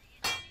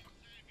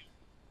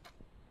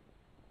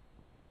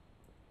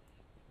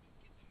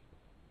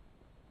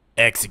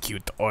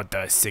 Execute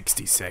order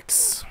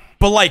 66.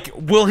 But like,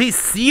 will he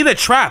see the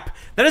trap?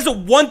 That is the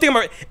one thing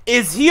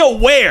is he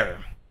aware?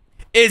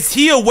 Is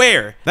he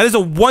aware? That is the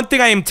one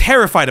thing I am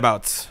terrified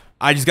about.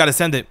 I just gotta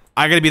send it.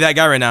 I gotta be that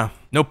guy right now.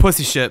 No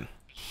pussy shit.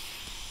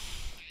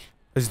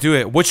 Let's do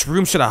it. Which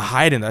room should I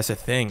hide in? That's a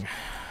thing.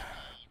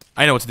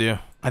 I know what to do.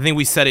 I think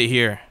we set it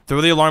here. Throw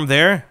the alarm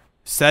there,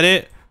 set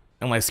it,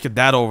 and like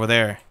skedaddle over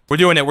there. We're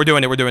doing it. We're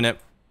doing it. We're doing it.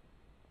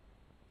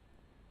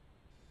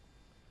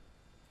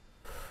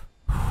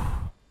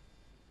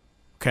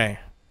 Okay.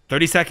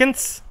 30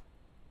 seconds?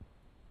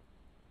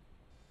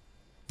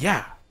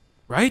 Yeah.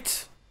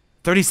 Right?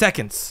 30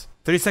 seconds.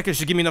 30 seconds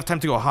should give me enough time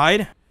to go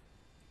hide.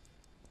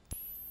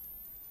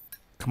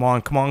 Come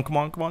on, come on, come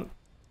on, come on.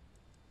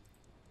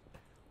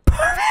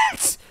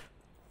 Perfect!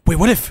 Wait,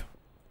 what if...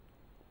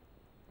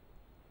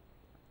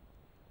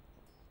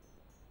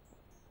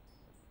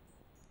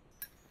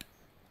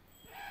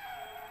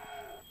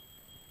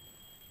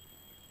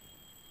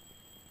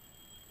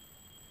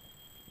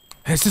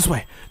 It's this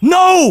way.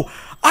 No!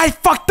 I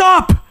fucked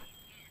up!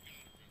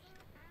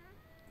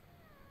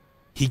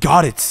 He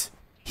got it.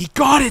 He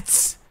got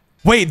it!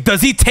 Wait,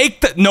 does he take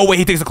the... No, wait,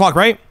 he takes the clock,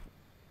 right?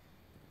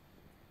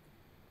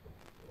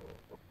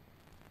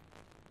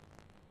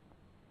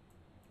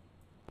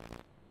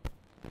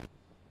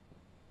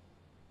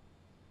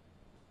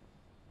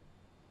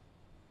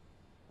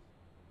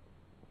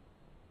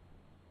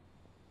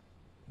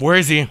 Where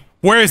is he?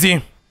 Where is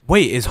he?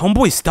 Wait, is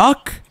homeboy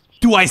stuck?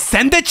 Do I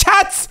send it,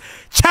 chats?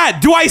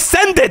 Chat, do I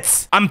send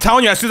it? I'm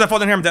telling you, as soon as I fall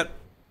down here, I'm dead.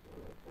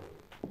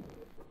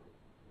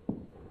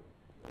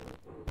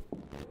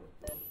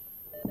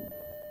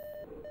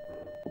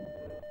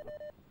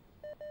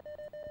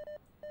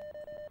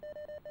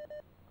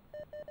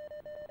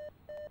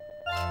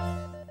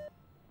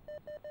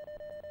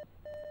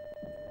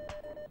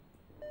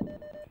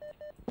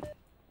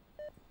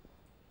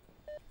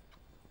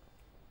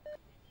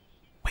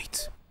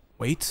 Wait.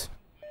 Wait.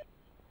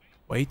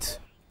 Wait.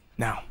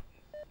 Now.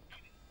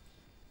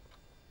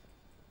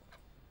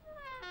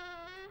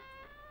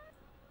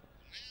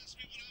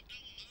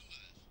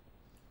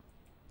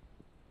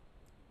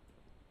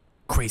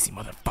 Crazy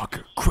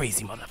motherfucker.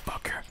 Crazy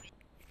motherfucker.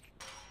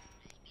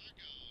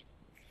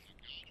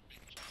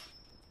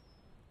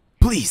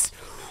 Please.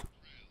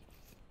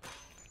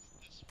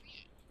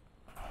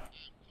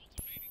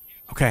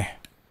 Okay.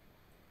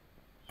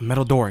 A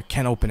metal door.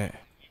 Can't open it.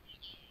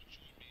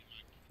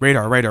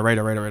 Radar.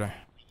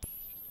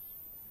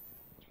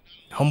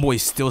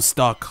 Homeboy's still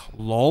stuck.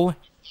 Lol.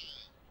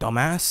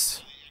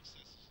 Dumbass.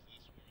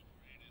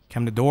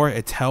 Came the door.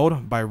 It's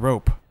held by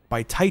rope.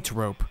 By tight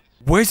rope.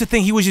 Where's the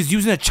thing he was just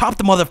using to chop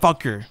the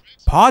motherfucker?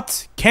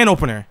 Pot? Can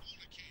opener.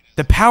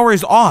 The power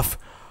is off.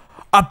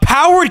 A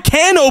powered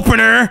can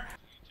opener?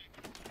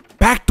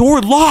 Back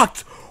door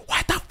locked.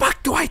 What the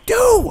fuck do I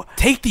do?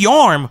 Take the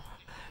arm?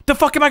 The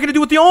fuck am I gonna do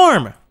with the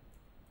arm?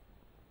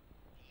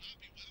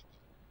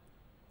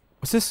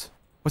 What's this?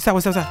 What's that?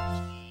 What's that? What's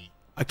that?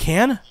 A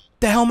can?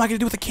 The hell am I gonna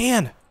do with a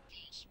can?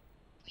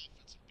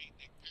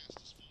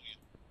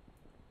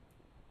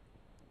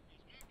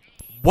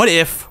 What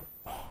if...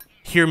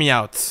 Hear me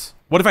out.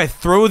 What if I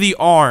throw the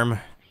arm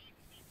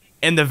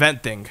in the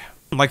vent thing?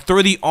 Like,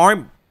 throw the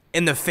arm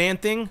in the fan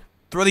thing?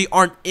 Throw the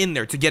arm in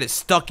there to get it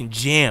stuck and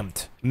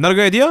jammed. Not a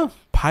good idea?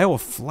 Pile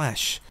of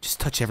flesh.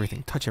 Just touch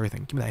everything. Touch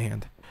everything. Give me that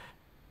hand.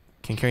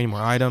 Can't carry any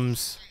more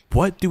items.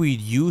 What do we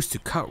use to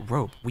cut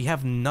rope? We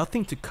have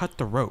nothing to cut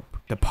the rope.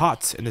 The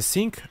pots in the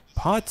sink.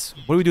 Pots?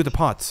 What do we do with the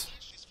pots?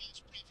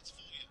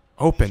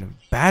 Open.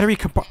 Battery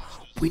compartment.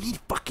 We need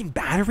fucking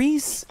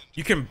batteries?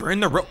 You can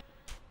burn the rope.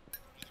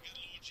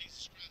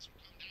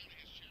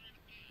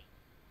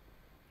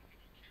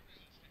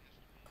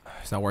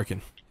 It's not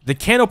working. The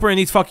can opener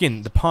needs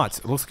fucking the pots.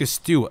 It looks like a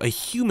stew. A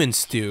human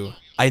stew.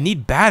 I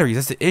need batteries.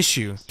 That's the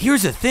issue.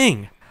 Here's the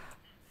thing.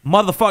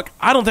 Motherfucker.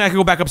 I don't think I can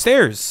go back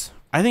upstairs.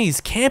 I think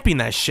he's camping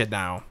that shit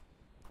now.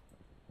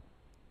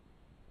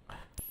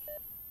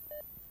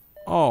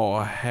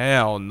 Oh,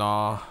 hell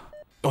nah.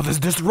 Oh, there's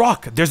the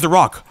rock. There's the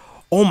rock.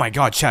 Oh my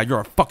god, Chad. You're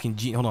a fucking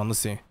genius. Hold on. Let's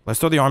see. Let's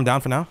throw the arm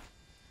down for now.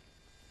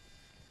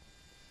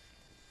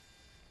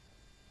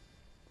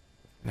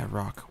 That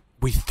rock.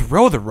 We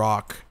throw the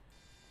rock.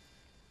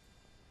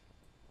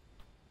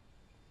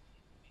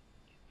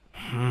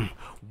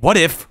 What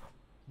if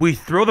we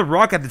throw the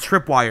rock at the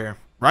tripwire,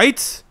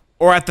 right?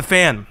 Or at the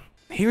fan?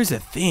 Here's the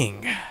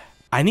thing.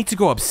 I need to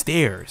go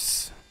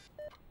upstairs.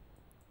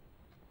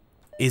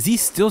 Is he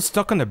still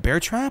stuck on the bear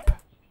trap?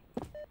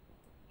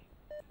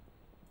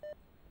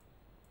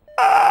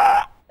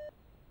 Ah!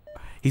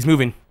 He's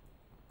moving.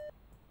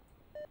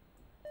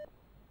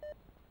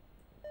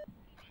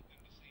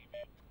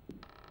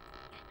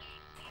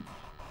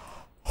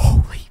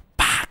 Holy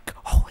fuck.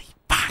 Holy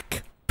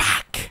fuck.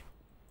 Fuck.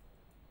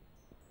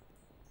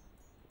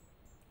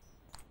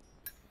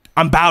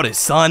 I'm bout it,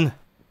 son.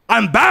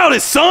 I'm bout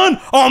it,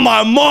 son. On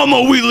my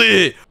mama, we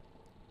lit.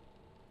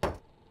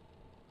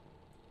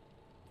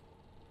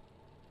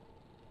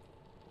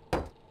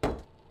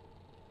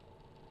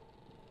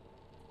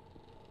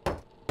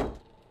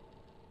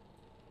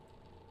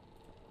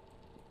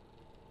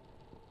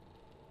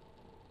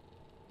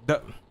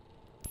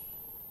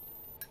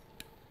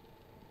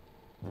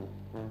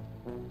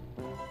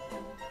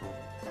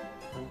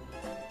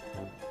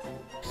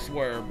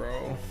 Swear,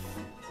 bro.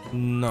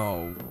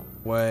 No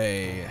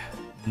way.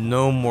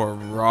 No more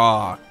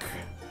rock.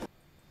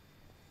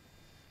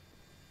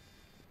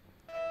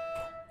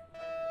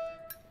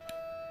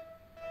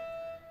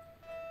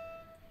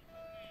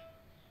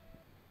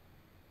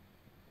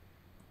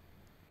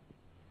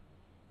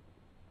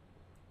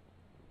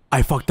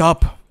 I fucked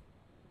up.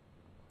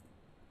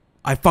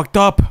 I fucked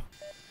up.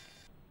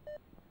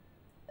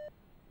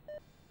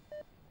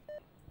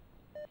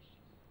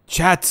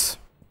 Chat.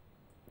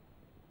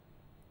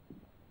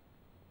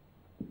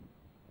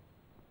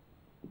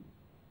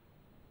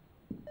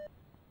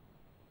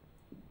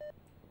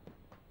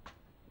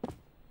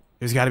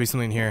 There's gotta be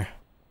something here.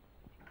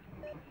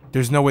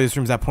 There's no way this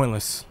room's that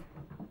pointless.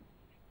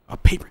 A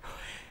paper.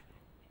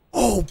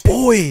 Oh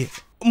boy!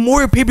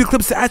 More paper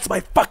clips to add to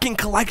my fucking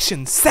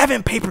collection.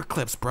 7 paper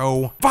clips,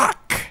 bro.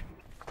 Fuck!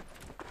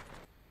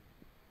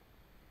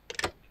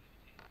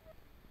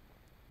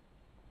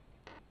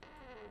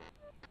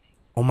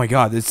 Oh my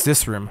god, it's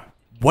this room.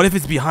 What if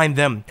it's behind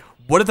them?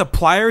 What if the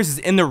pliers is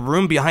in the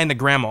room behind the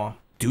grandma?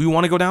 Do we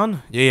want to go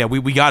down? Yeah,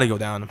 we gotta go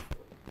down.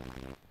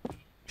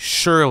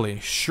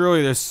 Surely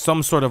there's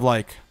some sort of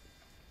like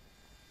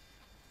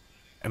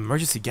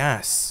emergency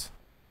gas.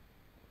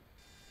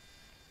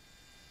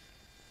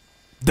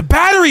 The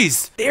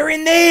batteries! They're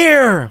in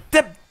there!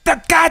 The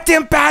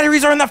goddamn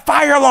batteries are in the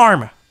fire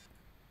alarm!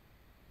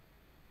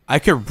 I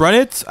could run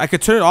it, I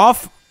could turn it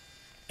off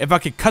if I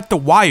could cut the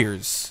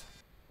wires.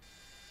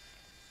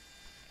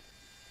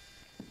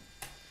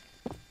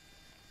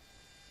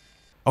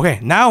 Okay,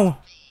 now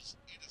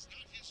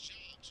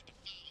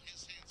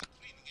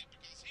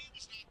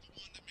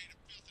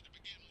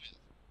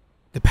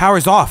the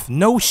power's off.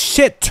 No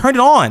shit, turn it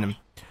on.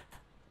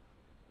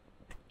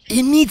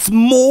 It needs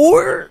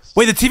more?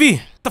 Wait, the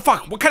TV. The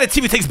fuck? What kind of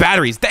TV takes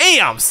batteries?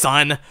 Damn,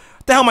 son. What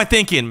the hell am I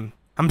thinking?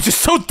 I'm just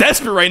so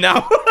desperate right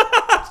now.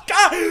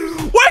 God,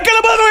 what kind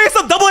of motherfucker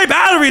some AA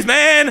batteries,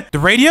 man? The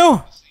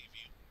radio?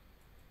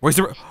 Where's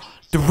the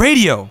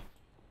radio?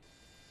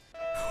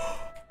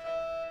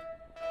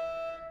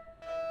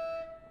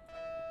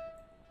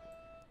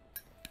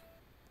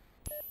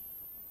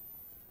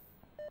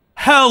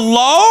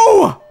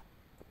 Hello?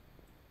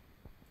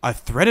 A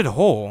threaded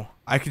hole.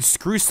 I could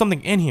screw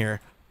something in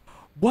here.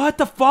 What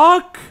the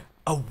fuck?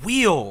 A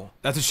wheel.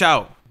 That's a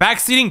shout.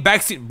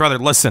 Backseating. Brother,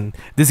 listen.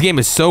 This game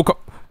is so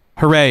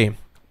hooray.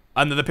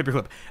 Another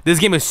paperclip. This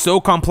game is so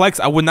complex,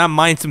 I would not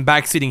mind some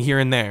backseating here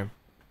and there.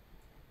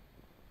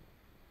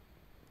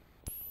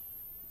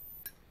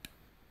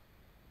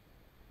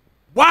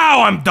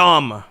 Wow, I'm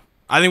dumb.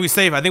 I think we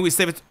save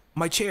it.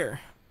 My chair.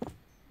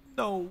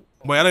 No.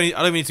 Wait, I don't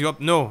even need to go up.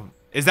 No.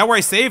 Is that where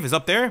I save? Is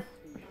up there?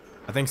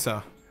 I think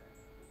so.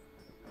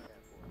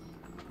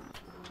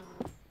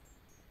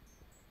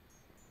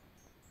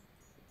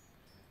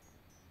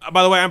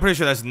 By the way, I'm pretty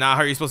sure that's not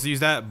how you're supposed to use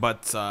that,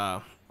 but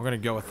we're gonna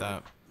go with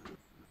that.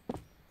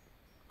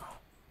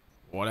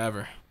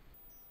 Whatever.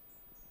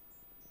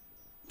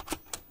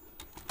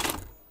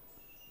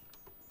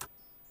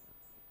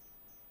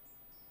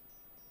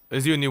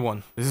 Let's do a new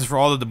one. This is for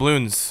all the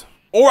doubloons.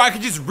 Or I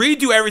could just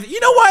redo everything. You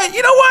know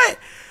what?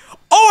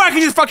 Or I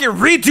could just fucking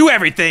redo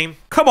everything.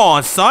 Come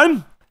on,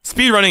 son.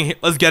 Speed running.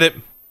 Let's get it.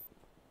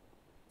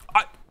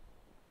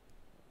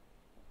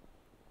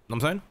 Know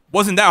what I'm saying?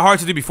 Wasn't that hard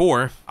to do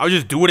before. I would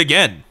just do it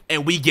again.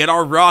 And we get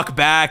our rock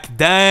back.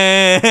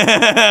 Damn.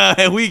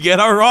 And we get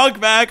our rock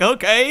back.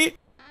 Okay.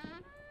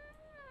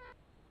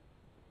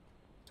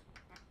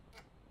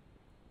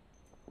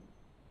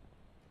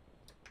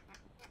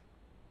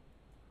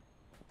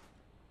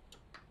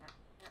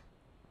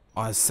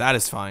 Oh, it's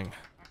satisfying.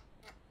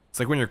 It's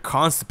like when you're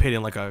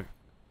constipating, like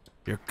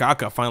your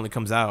caca finally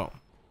comes out.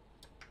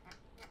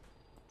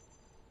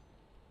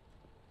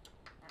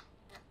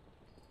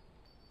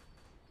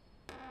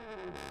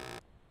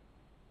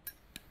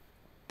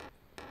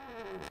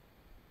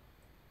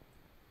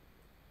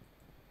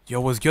 Yo,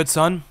 what's good,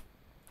 son?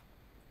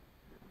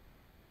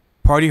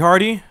 Party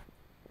hardy?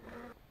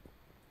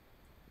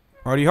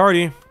 Party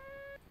hardy.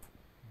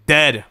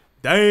 Dead.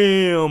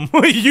 Damn.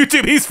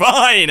 YouTube, he's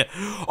fine.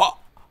 Oh.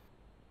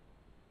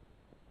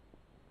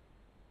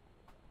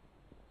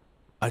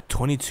 A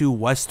 22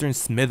 Western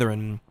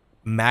Smitherin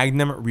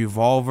Magnum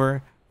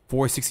Revolver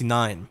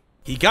 469.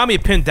 He got me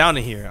pinned down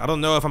in here. I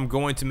don't know if I'm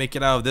going to make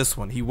it out of this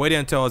one. He waited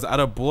until I was out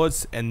of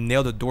bullets and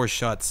nailed the door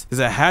shut. There's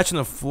a hatch on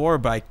the floor,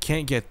 but I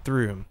can't get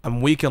through. I'm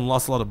weak and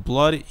lost a lot of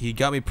blood. He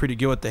got me pretty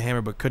good with the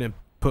hammer, but couldn't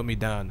put me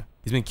down.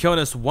 He's been killing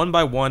us one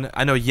by one.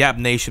 I know Yap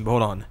Nation, but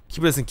hold on.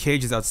 Keeping us in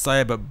cages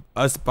outside, but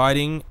us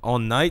biting all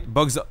night.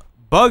 Bugs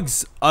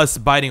us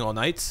biting all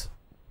night.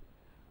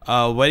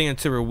 Waiting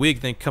until we're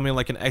weak, then coming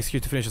like an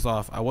executor to finish us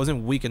off. I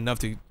wasn't weak enough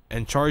to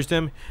and charged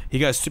him. He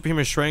got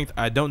superhuman strength.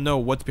 I don't know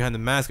what's behind the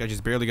mask. I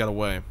just barely got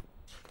away.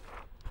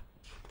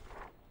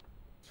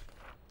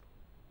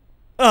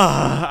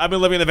 I've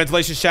been living in the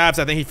ventilation shafts.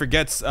 I think he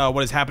forgets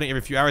what is happening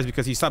every few hours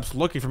because he stops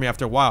looking for me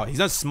after a while. He's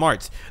not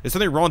smart. There's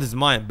something wrong with his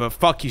mind, but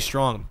fuck, he's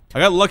strong. I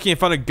got lucky and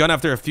found a gun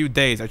after a few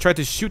days. I tried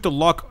to shoot the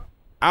lock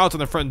out on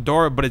the front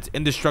door, but it's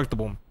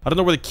indestructible. I don't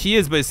know where the key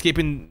is, but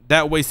escaping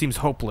that way seems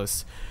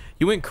hopeless.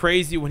 He went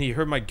crazy when he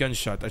heard my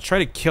gunshot. I tried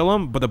to kill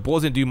him, but the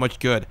bullets didn't do much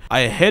good.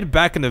 I hid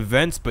back in the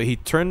vents, but he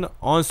turned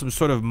on some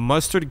sort of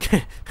mustard.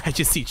 I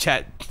just see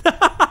chat.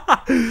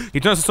 He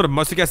turned on some sort of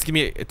mustard gas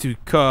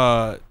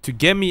to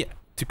get me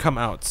to come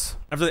out.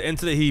 After the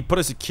incident, he put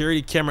a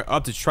security camera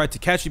up to try to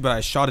catch me, but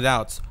I shot it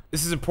out.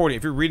 This is important.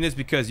 If you're reading this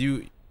because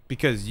you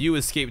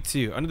escaped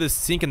too. Under the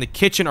sink in the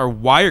kitchen are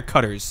wire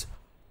cutters.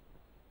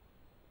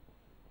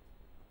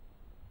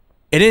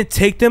 I didn't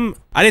take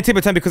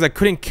my time because I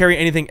couldn't carry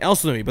anything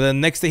else with me. But the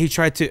next day he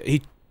tied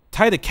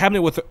the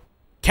cabinet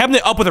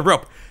up with a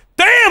rope.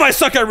 Damn, I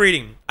suck at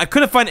reading. I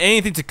couldn't find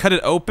anything to cut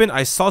it open.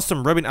 I saw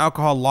some rubbing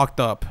alcohol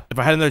locked up. If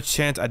I had another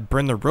chance, I'd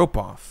burn the rope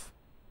off.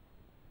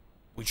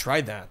 We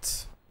tried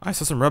that. I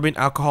saw some rubbing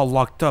alcohol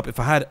locked up. If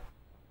I had,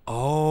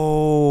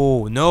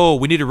 oh no,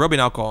 we needed rubbing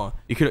alcohol.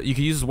 You could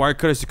use wire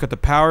cutters to cut the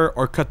power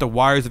or cut the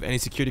wires of any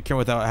security camera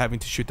without having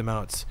to shoot them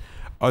out.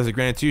 Oh, there's a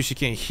granny too. She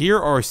can't hear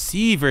or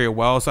see very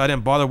well, so I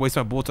didn't bother wasting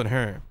my bullets on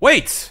her.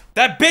 Wait,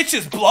 that bitch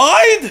is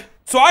blind?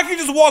 So I can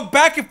just walk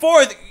back and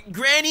forth.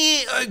 Granny,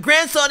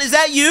 grandson, is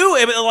that you?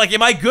 Like,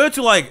 am I good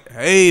to like,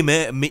 hey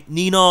man,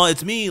 Nina,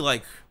 it's me.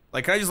 Like,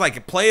 can I just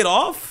like play it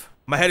off?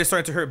 My head is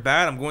starting to hurt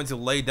bad. I'm going to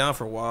lay down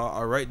for a while.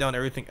 I'll write down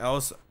everything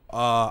else.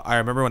 I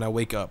remember when I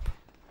wake up.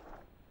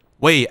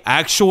 Wait,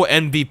 actual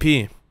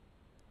MVP.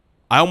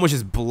 I almost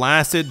just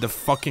blasted the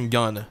fucking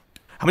gun.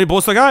 How many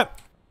bullets I got?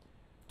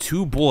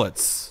 2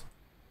 bullets.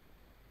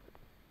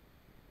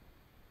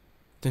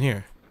 It's in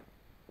here.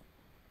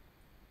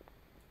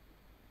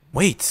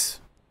 Wait.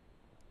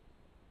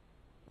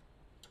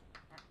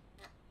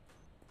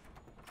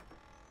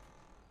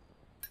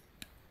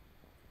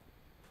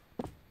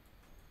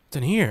 It's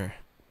in here.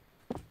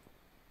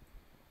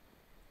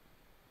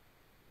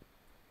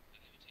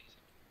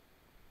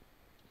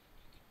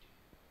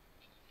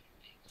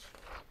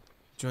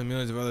 Join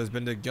millions of others,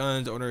 bend the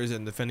guns, owners,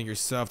 and defending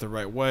yourself the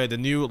right way. The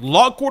new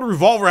Lockwood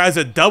revolver has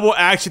a double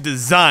action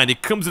design.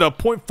 It comes in a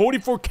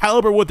 .44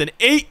 caliber with an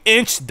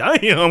 8-inch,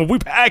 damn, we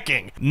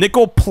packing,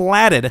 nickel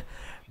plated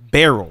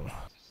barrel.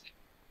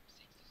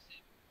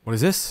 What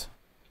is this?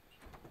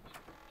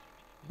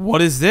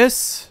 What is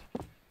this?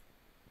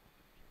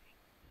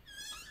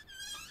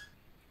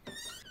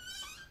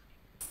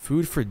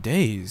 Food for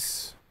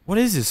days. What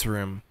is this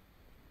room?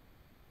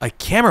 A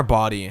camera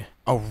body.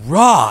 A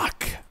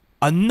rock.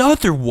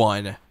 Another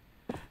one.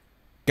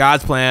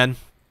 God's plan.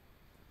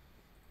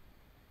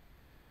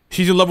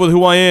 She's in love with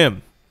who I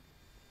am.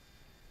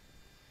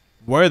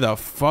 Where the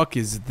fuck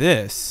is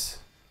this?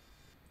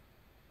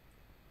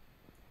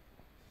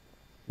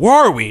 Where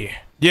are we?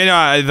 Yeah,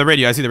 no, the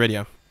radio. I see the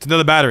radio. It's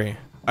another battery.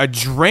 A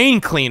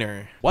drain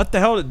cleaner. What the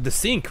hell? The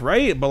sink,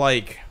 right? But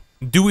like,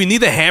 do we need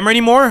the hammer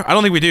anymore? I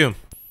don't think we do.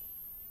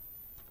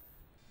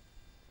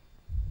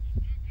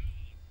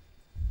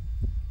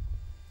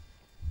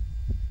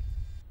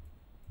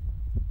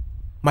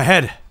 My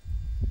head.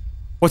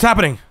 What's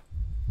happening?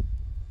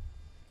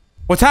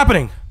 What's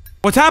happening?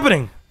 What's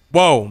happening?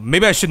 Whoa,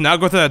 maybe I should not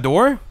go through that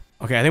door?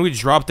 Okay, I think we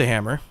dropped the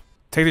hammer.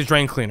 Take this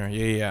drain cleaner.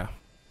 Yeah.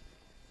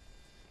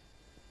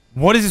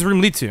 What does this room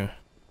lead to?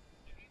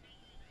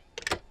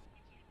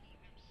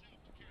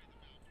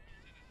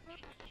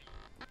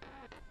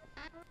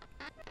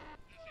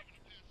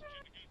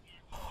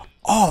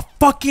 Oh,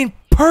 fucking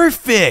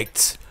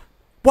perfect!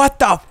 What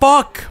the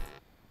fuck?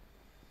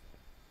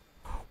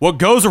 What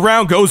goes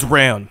around goes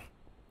around.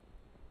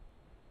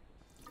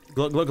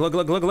 Look.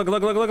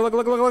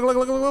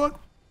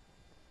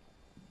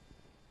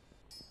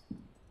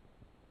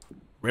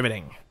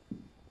 Riveting.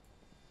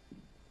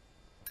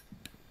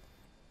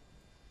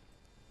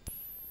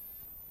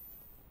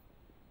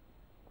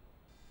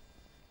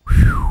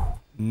 Whew.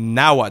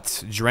 Now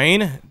what?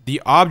 Drain.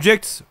 The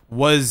object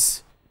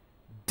was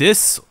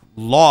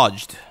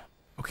dislodged.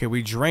 Okay,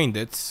 we drained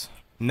it.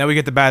 Now we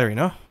get the battery,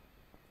 no?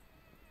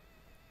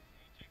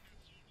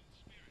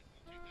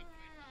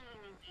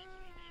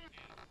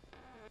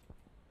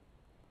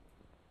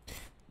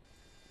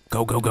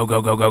 Go.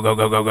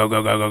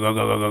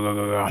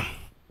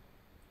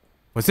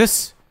 What's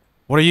this?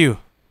 What are you?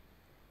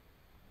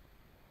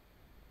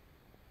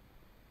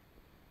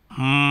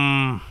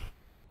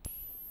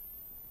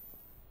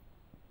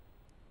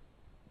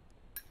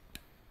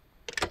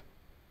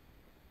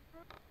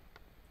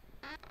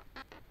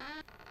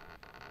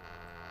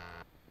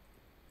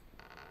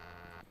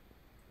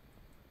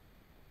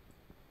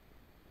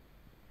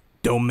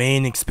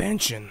 Domain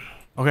expansion.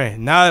 Okay,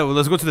 now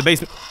let's go to the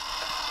basement.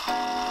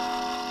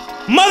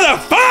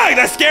 Motherfuck!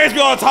 That scares me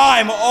all the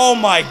time! Oh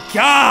my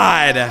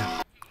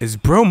god! Is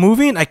bro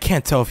moving? I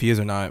can't tell if he is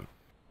or not.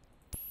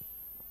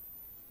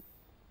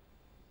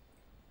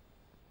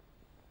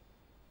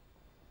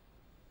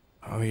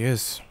 Oh, he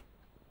is.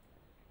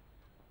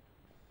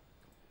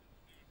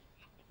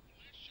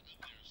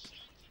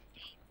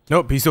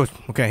 Nope, he's still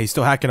okay. He's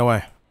still hacking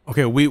away.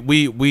 Okay,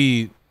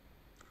 we.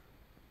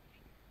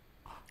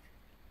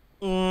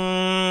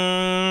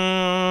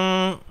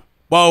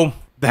 Whoa,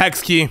 the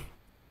hex key.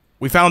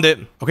 We found it.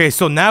 Okay,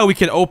 so now we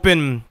can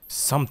open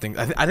something.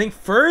 I think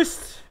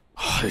first.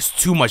 Oh, there's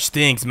too much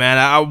things,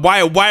 man.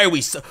 Why are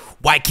we so?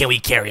 Why can't we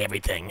carry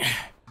everything?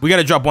 We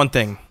gotta drop one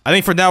thing. I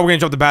think for now we're gonna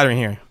drop the battery in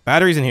here.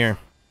 Battery's in here.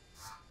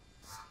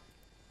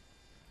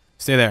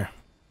 Stay there.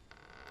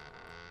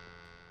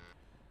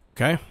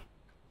 Okay.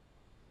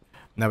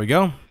 There we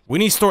go. We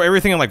need to store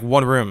everything in like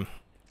one room.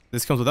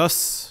 This comes with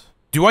us.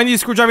 Do I need a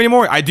screwdriver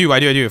anymore? I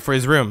do. For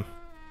his room.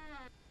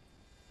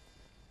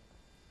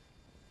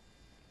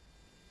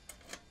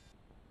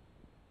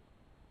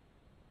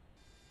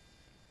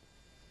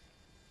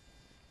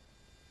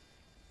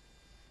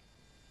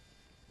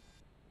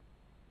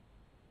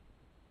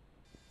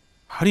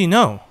 How do you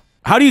know?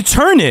 How do you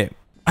turn it?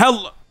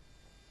 How?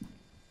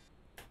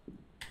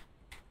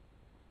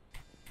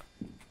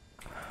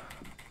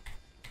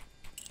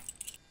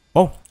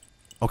 Oh,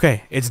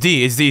 okay. It's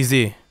D. It's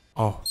D.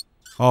 Oh.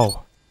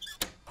 Oh,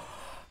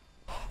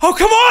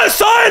 come on,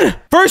 son!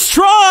 First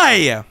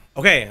try!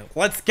 Okay,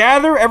 let's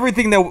gather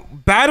everything. The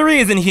battery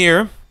is in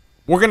here.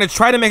 We're gonna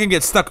try to make it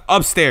get stuck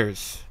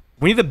upstairs.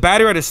 We need the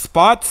battery at a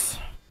spot.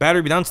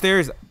 Battery be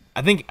downstairs.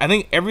 I think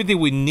everything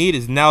we need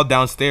is now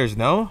downstairs,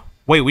 no?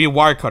 Wait, we need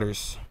wire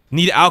cutters.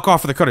 Need alcohol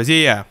for the cutters.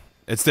 Yeah.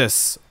 It's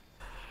this.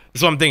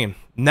 That's what I'm thinking.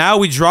 Now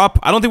we drop.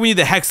 I don't think we need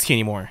the hex key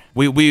anymore.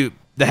 The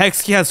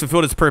hex key has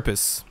fulfilled its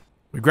purpose.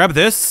 We grab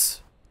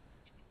this.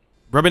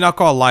 Rubbing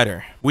alcohol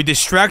lighter. We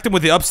distract him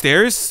with the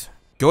upstairs.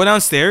 Go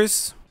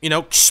downstairs. You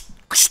know,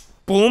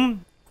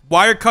 boom.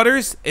 Wire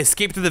cutters.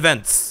 Escape to the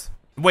vents.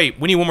 Wait,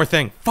 we need one more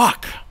thing.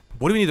 Fuck.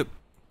 What do we need to...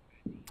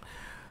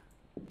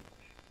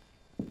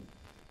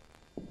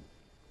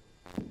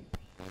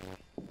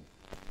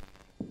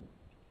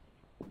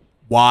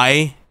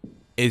 Why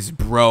is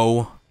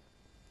bro...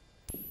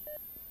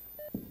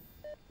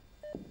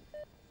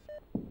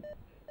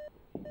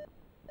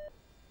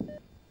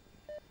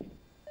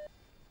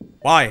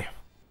 Why?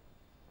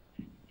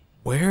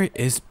 Where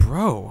is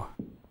bro?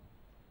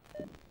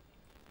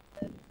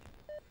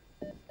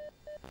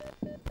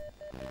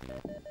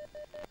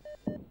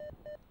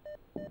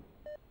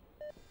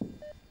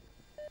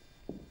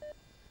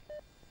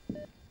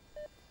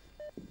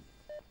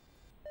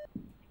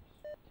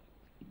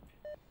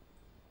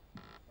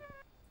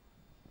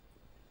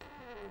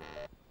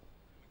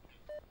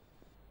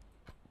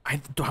 I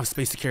don't have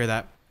space to carry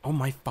that. Oh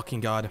my fucking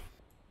god.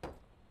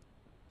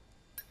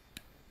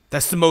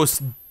 That's the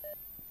most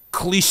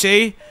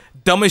cliche,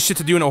 dumbest shit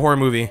to do in a horror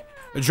movie.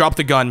 Drop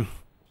the gun.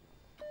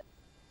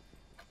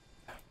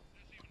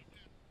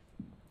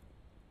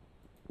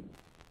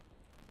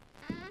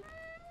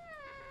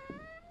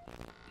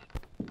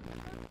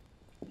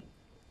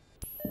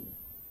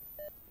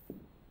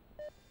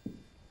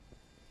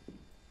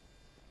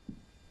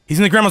 He's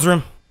in the grandma's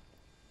room.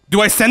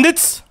 Do I send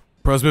it?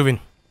 Bro's moving.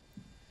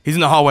 He's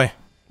in the hallway.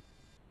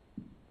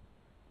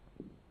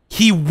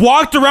 He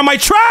walked around my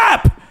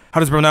trap! How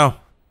does bro know?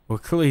 Well,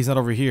 clearly he's not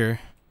over here.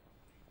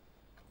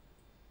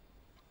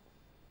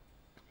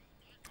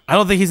 I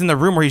don't think he's in the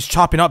room where he's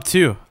chopping up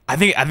too. I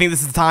think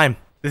this is the time.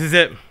 This is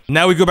it.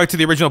 Now we go back to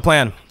the original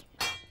plan.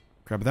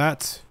 Grab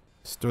that.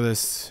 Store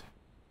this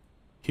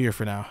here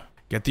for now.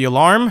 Get the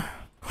alarm.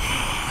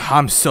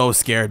 I'm so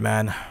scared,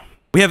 man.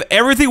 We have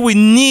everything we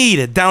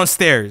need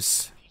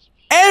downstairs.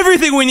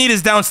 Everything we need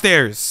is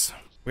downstairs.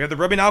 We have the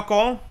rubbing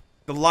alcohol,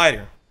 the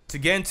lighter to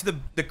get into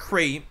the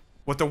crate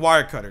with the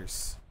wire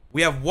cutters.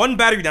 We have one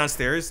battery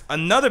downstairs.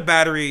 Another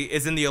battery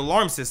is in the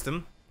alarm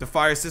system, the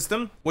fire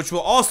system, which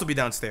will also be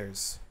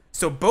downstairs.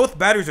 So both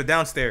batteries are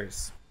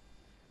downstairs.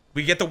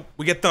 We get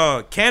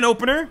the can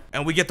opener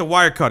and we get the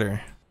wire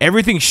cutter.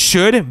 Everything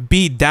should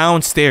be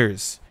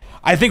downstairs.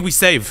 I think we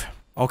save.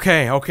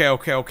 Okay.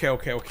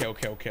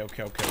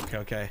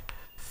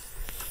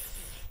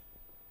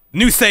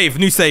 New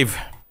save.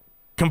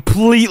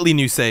 Completely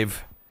new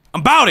save.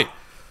 I'm about it.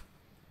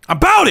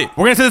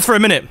 We're gonna say this for a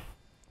minute.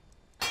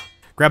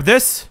 Grab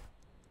this.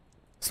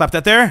 Slap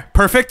that there.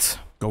 Perfect.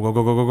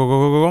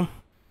 Go.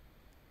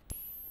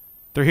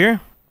 They're here.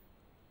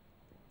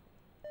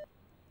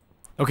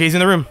 Okay, he's in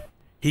the room.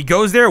 He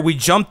goes there. We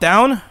jump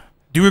down.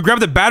 Do we grab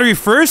the battery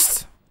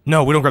first?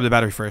 No, we don't grab the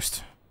battery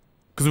first.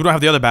 Because we don't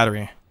have the other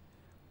battery.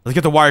 Let's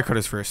get the wire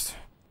cutters first.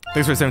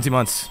 Thanks for 17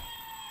 months.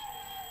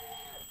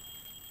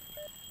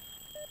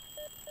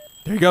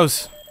 There he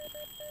goes.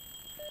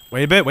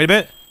 Wait a bit, wait a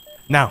bit.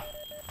 Now.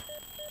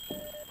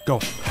 Go.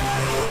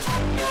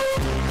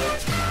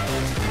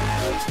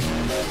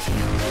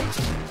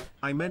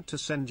 I meant to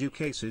send you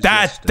cases.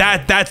 That's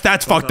but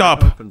fucked I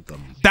up. opened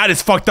them. That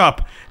is fucked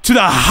up. To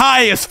the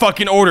highest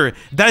fucking order.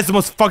 That is the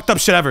most fucked up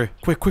shit ever.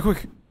 Quick, quick,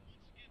 quick.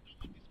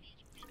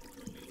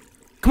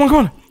 Come on, come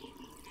on.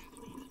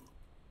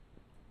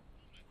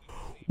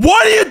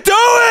 What are you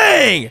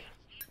doing?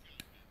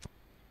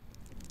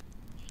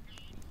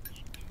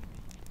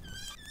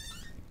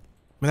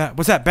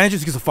 What's that?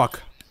 Bandages gives a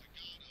fuck.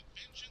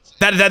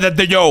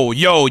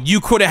 Yo,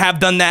 you could have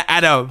done that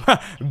at a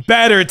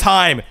better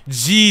time.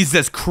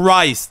 Jesus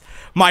Christ.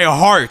 My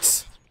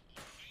heart.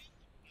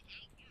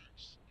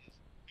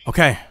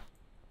 Okay.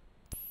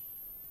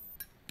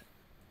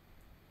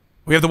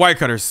 We have the wire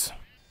cutters.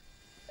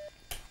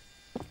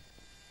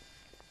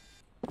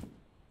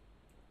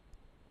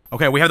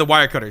 Okay, we have the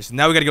wire cutters.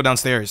 Now we gotta go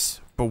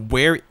downstairs. But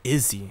where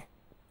is he?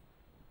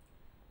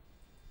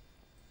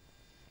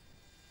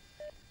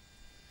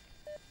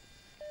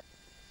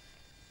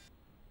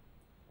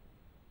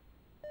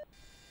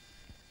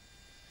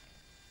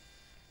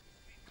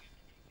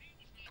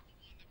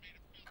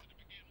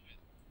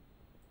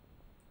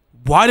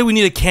 Why do we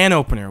need a can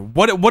opener?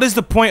 What is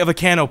the point of a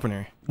can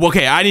opener? Well,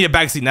 okay, I need a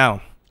backseat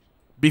now.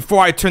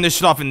 Before I turn this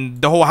shit off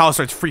and the whole house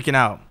starts freaking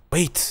out.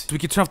 Wait, we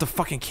can turn off the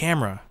fucking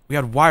camera. We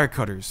had wire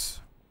cutters.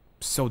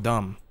 So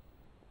dumb.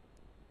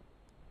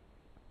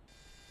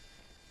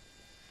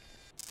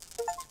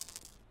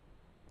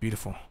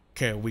 Beautiful.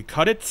 Okay, we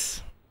cut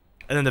it.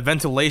 And then the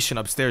ventilation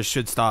upstairs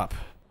should stop.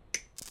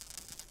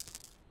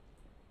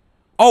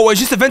 Oh, it's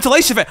just a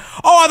ventilation fan.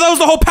 Oh, that was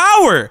the whole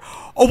power.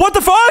 Oh, what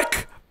the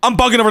fuck? I'm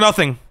bugging over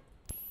nothing.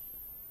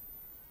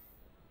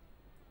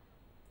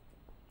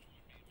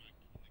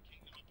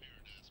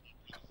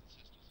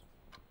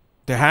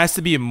 There has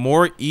to be a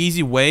more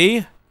easy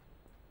way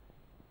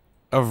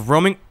of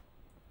roaming.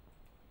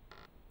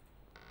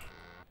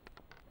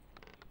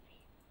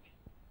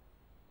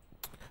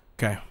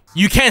 Okay.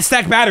 You can't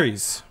stack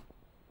batteries.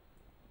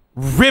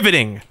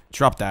 Riveting.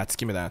 Drop that.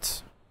 Give me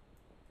that.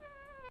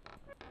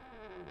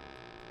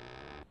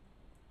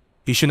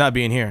 He should not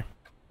be in here.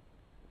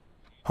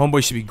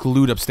 Homeboy should be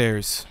glued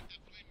upstairs.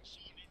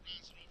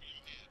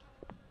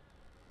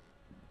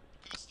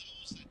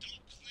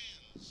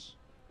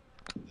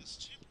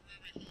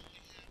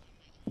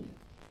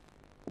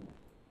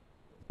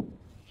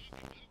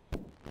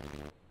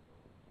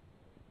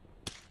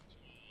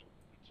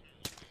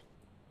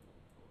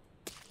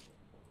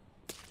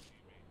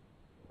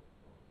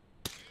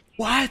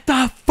 What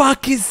the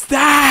fuck is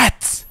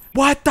that?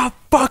 What the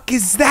fuck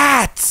is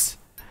that?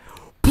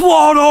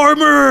 Plot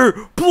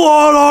armor!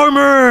 Plot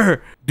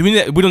armor! We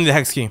don't need the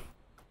hex key.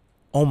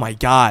 Oh my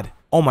god.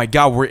 Oh my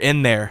god, we're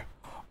in there.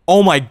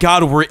 Oh my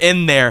god, we're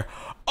in there.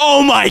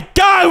 Oh my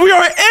god, we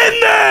are in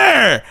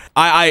there!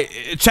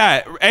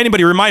 Chat,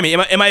 anybody remind me,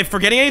 am I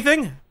forgetting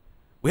anything?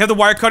 We have the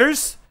wire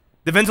cutters.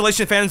 The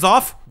ventilation fan is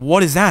off.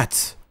 What is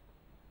that?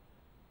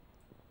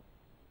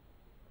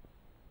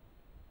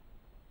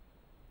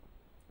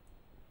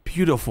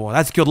 Beautiful.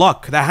 That's good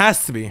luck. That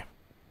has to be.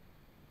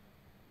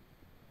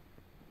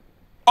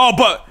 Oh,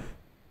 but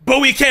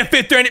we can't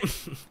fit through any.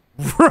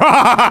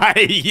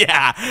 Right?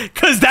 Yeah.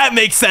 Cause that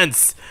makes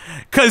sense.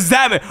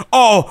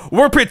 Oh,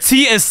 we're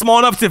petite and small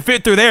enough to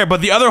fit through there,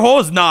 but the other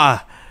holes, nah.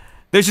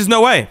 There's just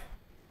no way.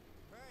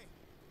 Hey,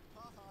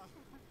 haha,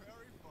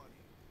 very funny.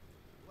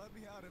 Let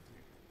me out of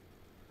here.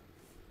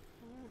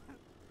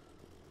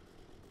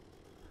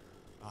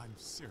 I'm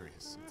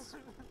serious. It's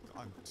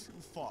gone too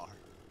far.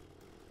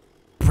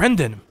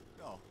 Brendan.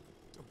 No,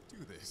 don't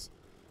do this.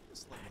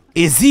 Just let me,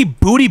 Is he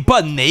booty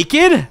butt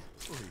naked?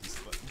 please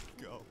let me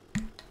go.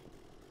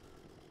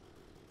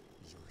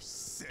 You're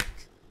sick.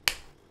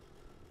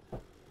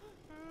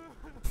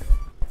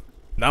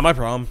 Not my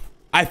problem.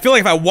 I feel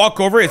like if I walk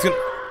over, it's gonna.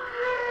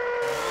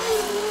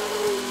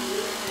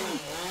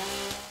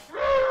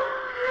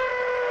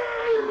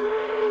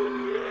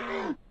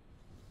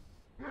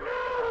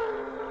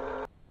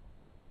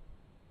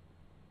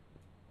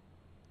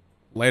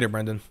 Later,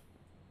 Brendan.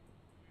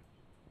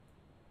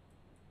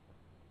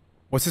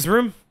 What's this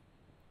room?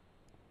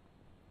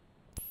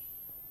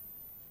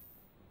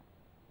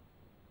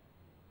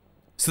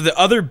 So the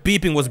other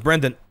beeping was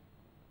Brendan.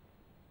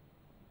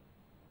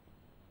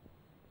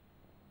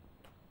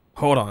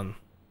 Hold on.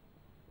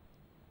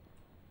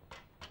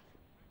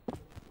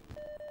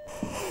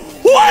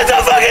 What the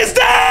fuck is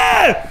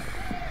that?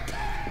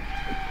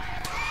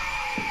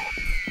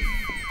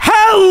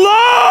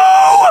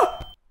 Hello?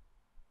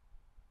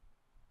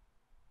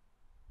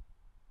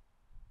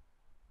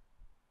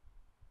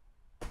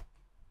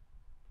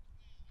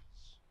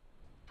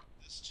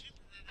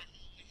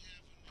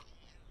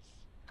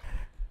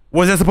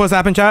 Was that supposed to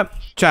happen, chat?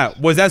 Chat,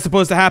 was that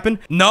supposed to happen?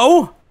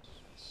 No?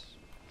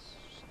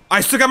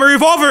 I still got my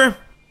revolver!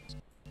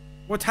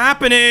 What's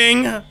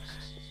happening?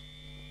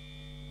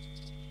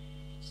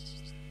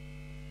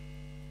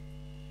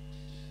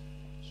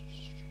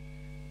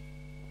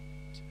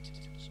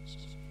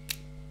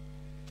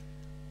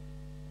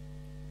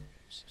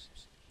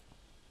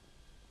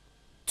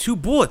 2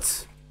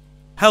 bullets.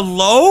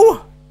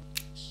 Hello?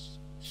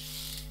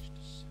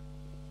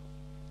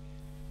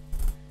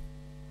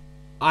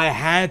 I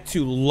had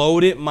to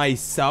load it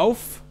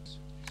myself.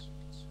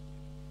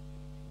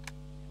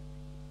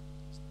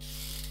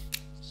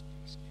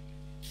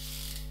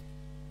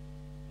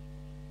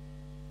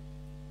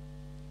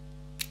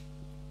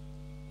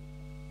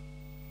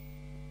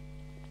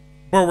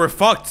 Bro, we're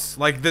fucked.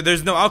 Like,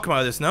 there's no outcome out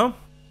of this, no?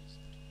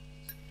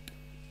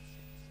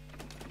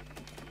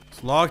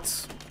 It's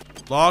locked.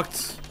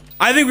 Locked.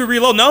 I think we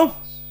reload, no? Oh,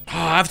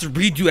 I have to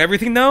redo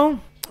everything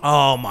now?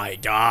 Oh my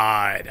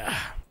god.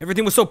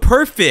 Everything was so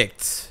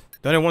perfect.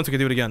 Then I want to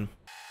do it again.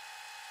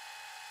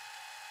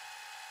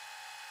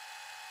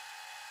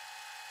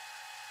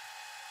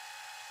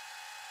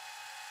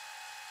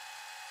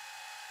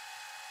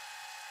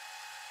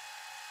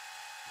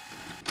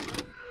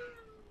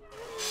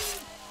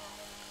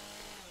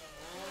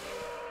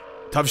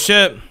 Tough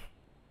shit.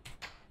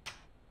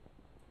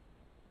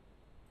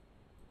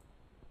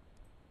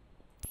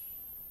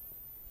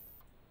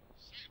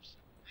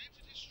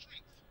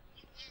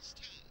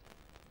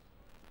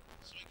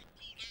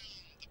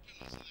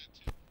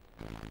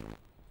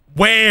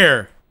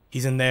 Where?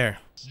 He's in there.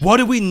 What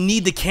do we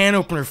need the can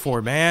opener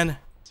for, man?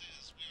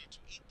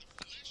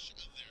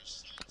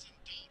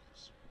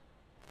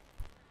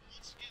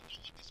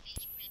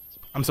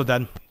 I'm so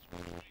dead.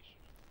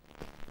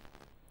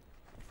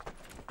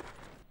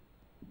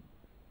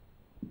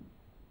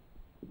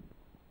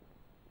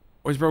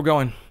 Where's bro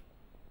going?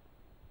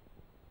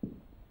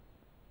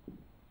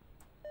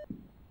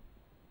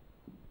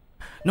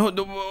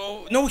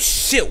 No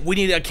shit. We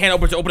need a can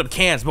opener to open up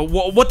cans. But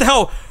what the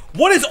hell?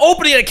 What is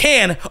opening a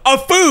can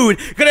of food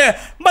gonna,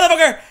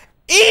 motherfucker?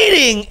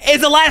 Eating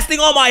is the last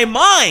thing on my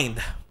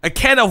mind. A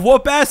can of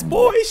whoop ass,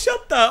 boy.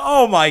 Shut the.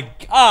 Oh my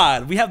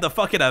god. We have the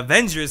fucking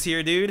Avengers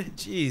here, dude.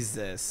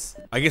 Jesus.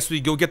 I guess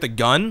we go get the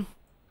gun.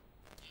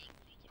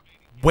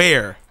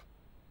 Where?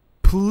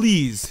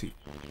 Please.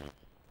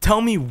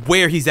 Tell me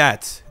where he's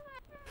at.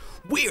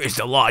 Where is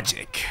the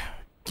logic?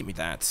 Give me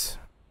that.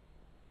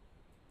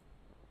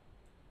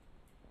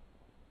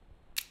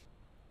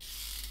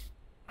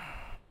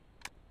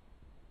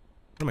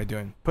 What am I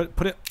doing?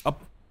 Put it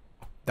up.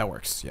 That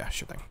works. Yeah,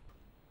 sure thing.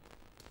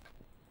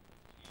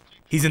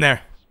 He's in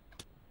there.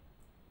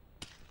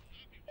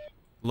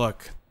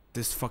 Look,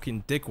 this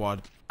fucking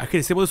dickwad. I could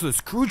disable this with a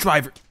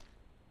screwdriver.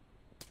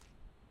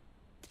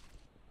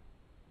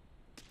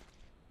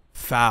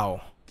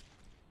 Foul.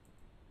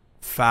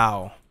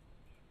 Foul.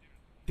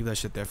 Leave that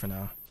shit there for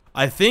now.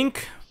 I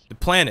think the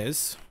plan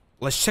is,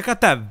 let's check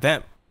out that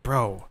vent.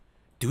 Bro,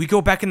 do we go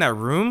back in that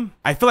room?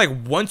 I feel like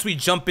once we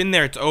jump in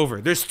there, it's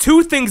over. There's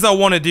 2 things I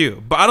want to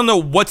do, but I don't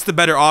know what's the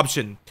better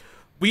option.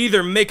 We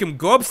either make him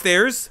go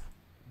upstairs,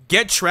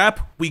 get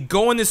trapped, we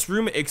go in this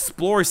room,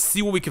 explore,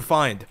 see what we can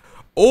find.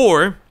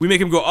 Or we make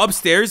him go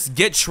upstairs,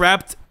 get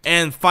trapped,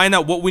 and find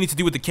out what we need to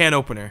do with the can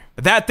opener.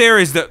 That there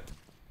is the...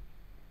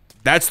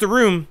 That's the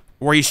room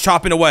where he's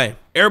chopping away.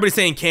 Everybody's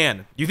saying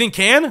can. You think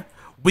can?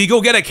 We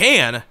go get a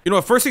can. You know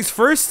what, first things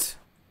first?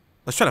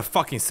 Let's try to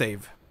fucking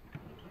save.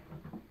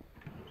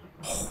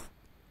 Oh.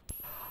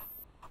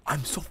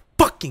 I'm so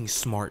fucking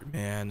smart,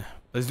 man.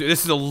 Let's do.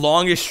 This is the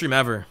longest stream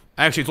ever.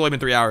 Actually, it's only been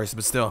 3 hours,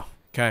 but still.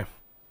 Okay.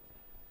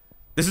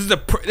 This is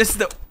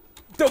the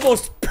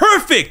most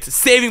perfect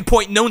saving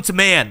point known to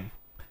man.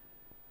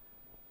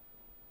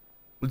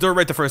 Let's do it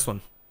right the first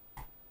one.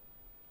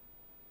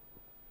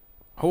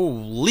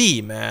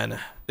 Holy man,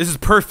 this is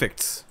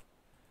perfect.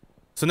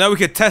 So now we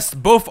can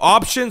test both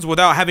options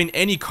without having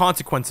any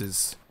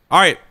consequences. All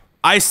right,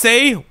 I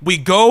say we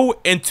go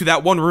into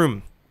that one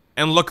room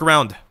and look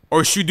around,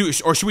 or should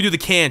we do the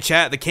can,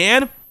 chat? The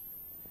can?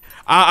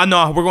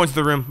 No, we're going to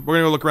the room. We're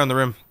gonna go look around the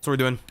room. That's what we're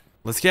doing.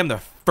 Let's get him the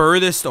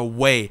furthest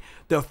away.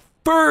 The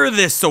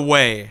furthest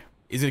away.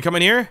 He's gonna come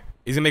in here.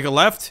 He's gonna make a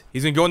left.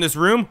 He's gonna go in this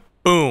room.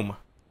 Boom.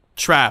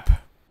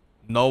 Trap.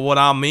 Know what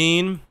I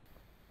mean?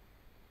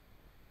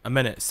 A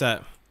minute.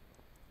 Set.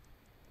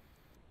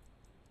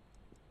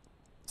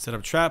 Set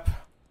up trap.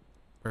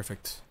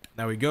 Perfect.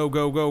 Now we go.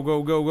 Go.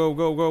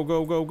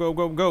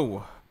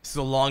 This is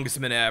the longest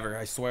minute ever,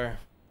 I swear.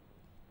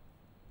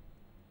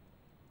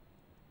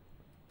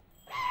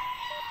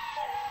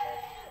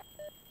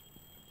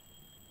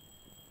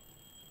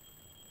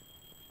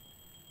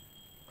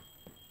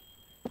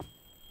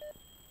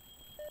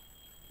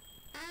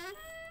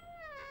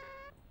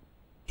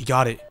 He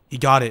got it. He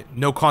got it.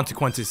 No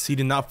consequences. He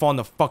did not fall in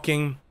the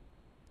fucking...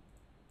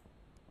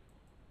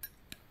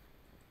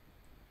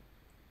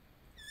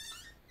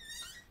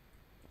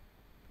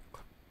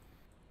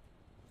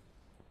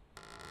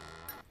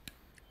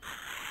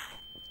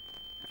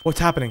 What's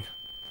happening?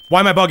 Why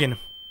am I bugging?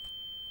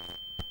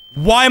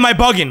 Why am I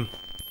bugging?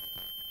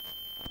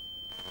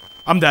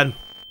 I'm dead.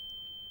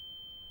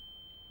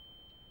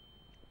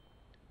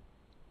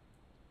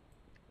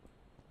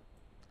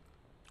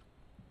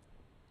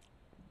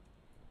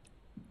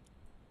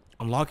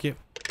 Unlock it.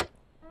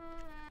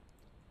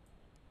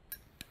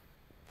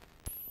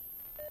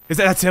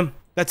 That's him.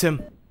 That's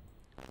him.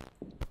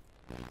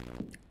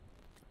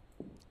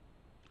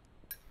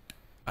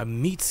 A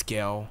meat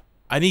scale.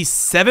 I need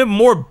 7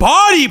 more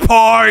body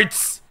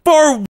parts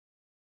for.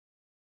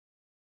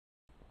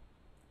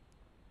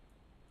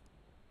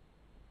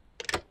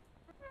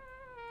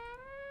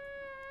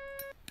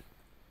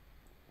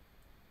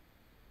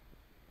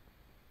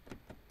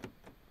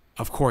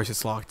 Of course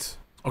it's locked.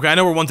 Okay, I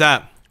know where one's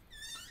at.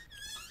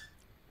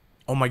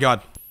 Oh my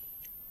god.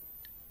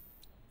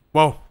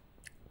 Whoa.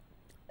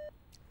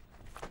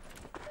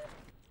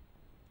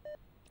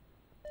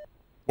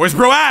 Where's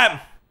bro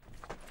at?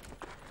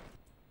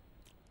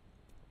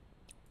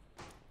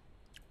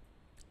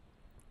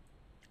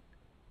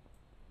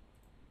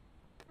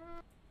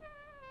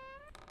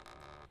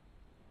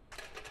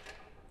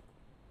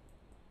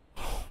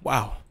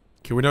 Wow.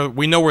 Okay,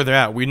 we know where they're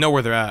at. We know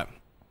where they're at.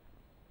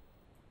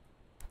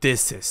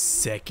 This is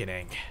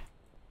sickening.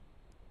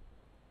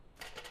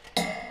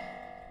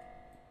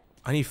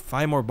 I need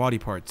 5 more body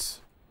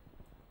parts.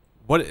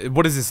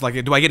 What is this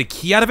like? Do I get a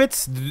key out of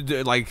it?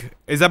 Like,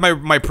 is that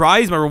my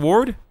prize, my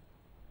reward?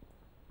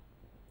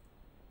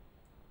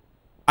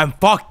 I'm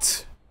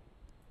fucked.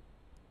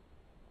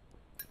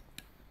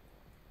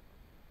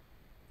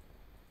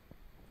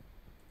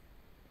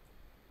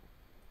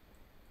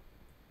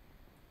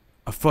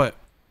 A foot.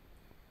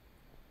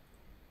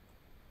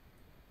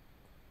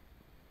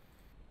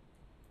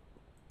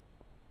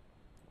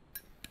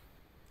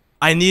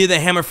 I needed a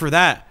hammer for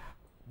that.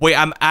 Wait,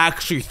 I'm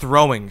actually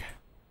throwing.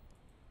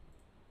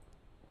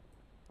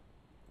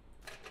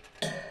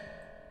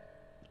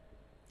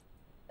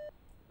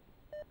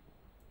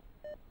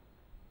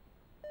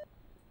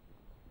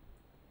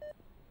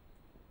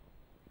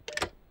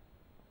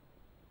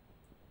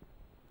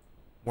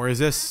 Where is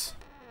this?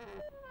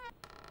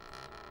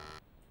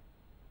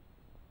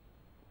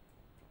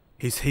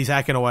 He's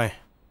hacking away.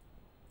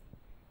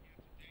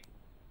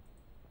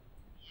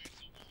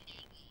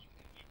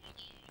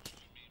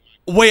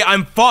 Wait,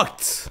 I'm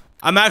fucked.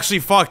 I'm actually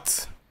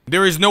fucked.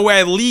 There is no way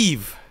I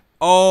leave.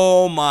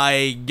 Oh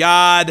my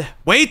god.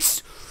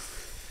 Wait.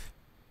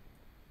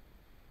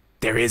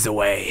 There is a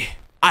way.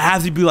 I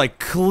have to be like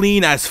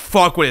clean as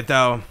fuck with it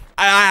though.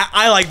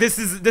 I like this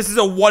is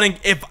a one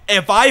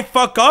if I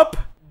fuck up,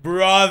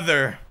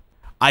 brother.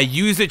 I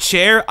use a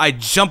chair, I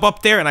jump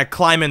up there and I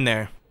climb in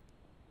there.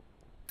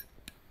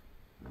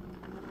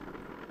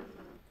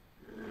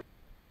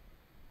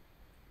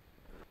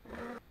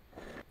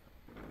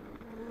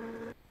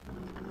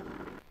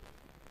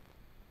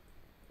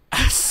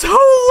 So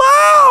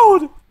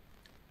loud!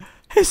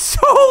 It's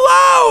so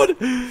loud!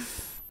 And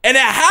it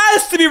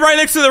has to be right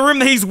next to the room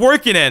that he's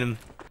working in.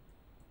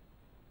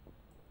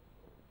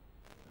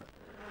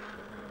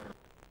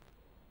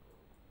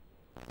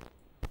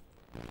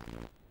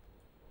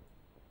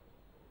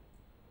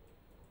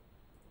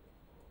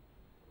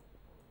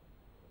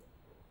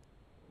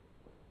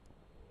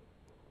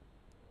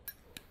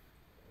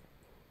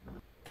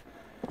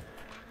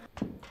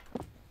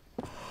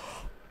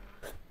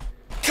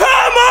 Come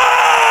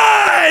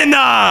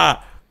on!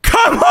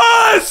 Come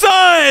on,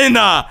 son!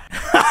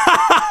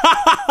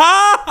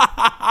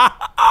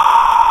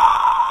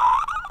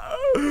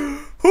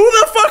 Who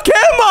the fuck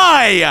am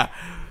I?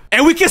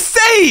 And we can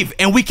save!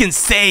 And we can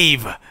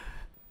save!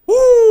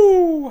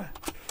 Woo!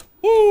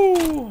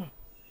 Woo!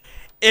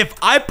 If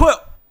I put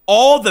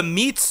all the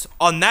meats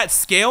on that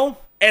scale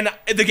and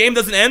the game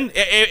doesn't end,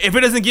 if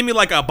it doesn't give me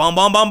like a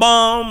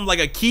bomb, like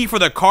a key for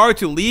the car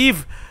to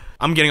leave,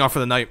 I'm getting off for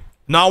the night.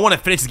 No, I want to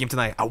finish this game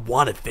tonight. I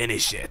want to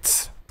finish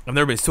it. I've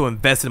never been so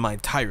invested in my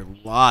entire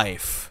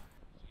life.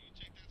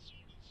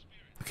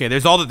 Okay,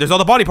 there's all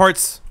the body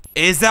parts.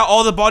 Is that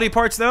all the body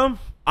parts though?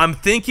 I'm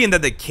thinking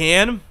that the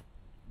can,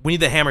 we need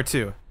the hammer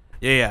too.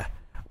 Yeah.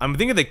 I'm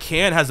thinking the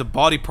can has a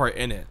body part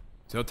in it.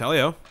 So I'll tell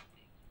you.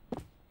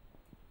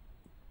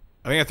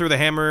 I think I threw the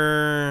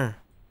hammer.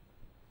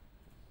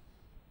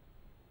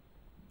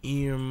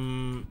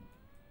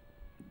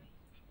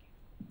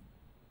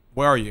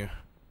 Where are you?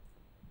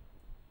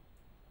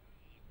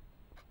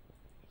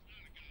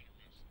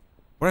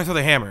 Where did I throw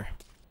the hammer?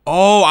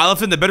 Oh, I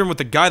left it in the bedroom with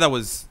the guy that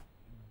was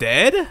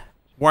dead?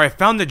 Where I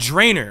found the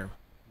drainer,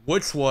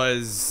 which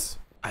was,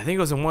 I think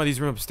it was in one of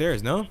these rooms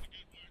upstairs, no?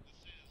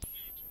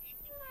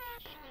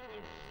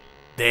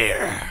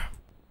 There.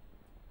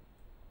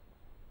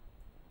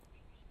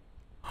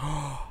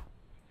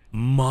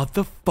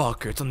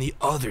 Motherfucker, it's on the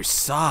other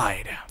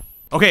side.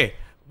 Okay,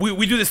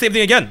 we do the same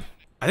thing again.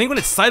 I think when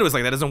it's sideways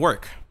like that, it doesn't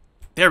work.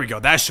 There we go,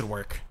 that should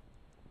work.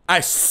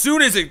 As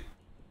soon as it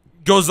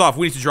goes off,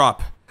 we need to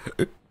drop.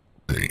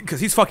 Because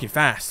he's fucking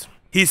fast.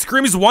 He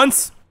screams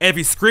once, and if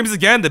he screams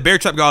again, the bear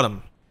trap got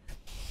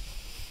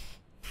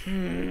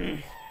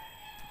him.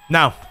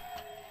 Now.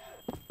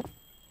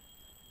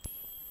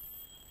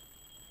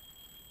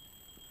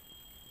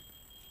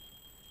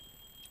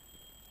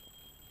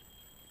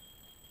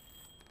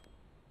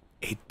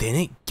 It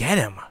didn't get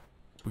him.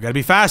 We gotta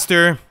be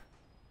faster.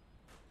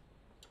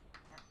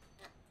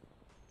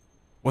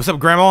 What's up,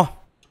 Grandma?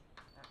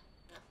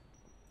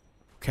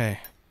 Okay,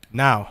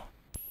 now.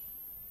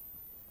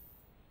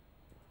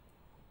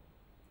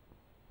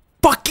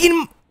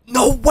 Fucking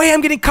no way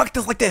I'm getting cucked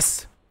like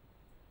this.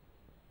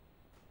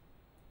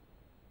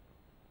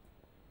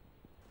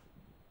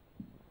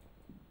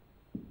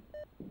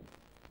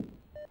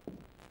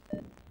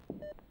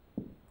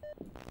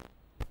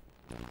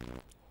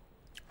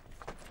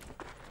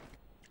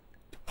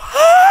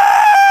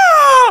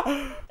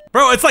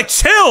 Bro, it's like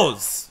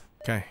chills.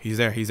 Okay, he's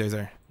there. He's there. He's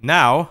there.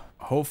 Now,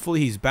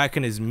 hopefully he's back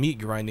in his meat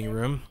grinding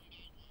room.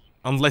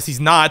 Unless he's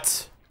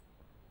not.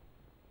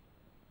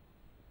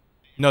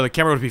 No, the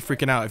camera would be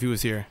freaking out if he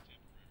was here.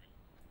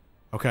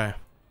 Okay.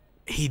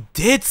 He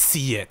did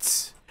see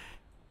it.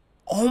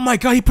 Oh my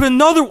god, he put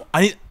another.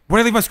 Where did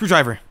I leave my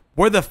screwdriver?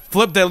 Where the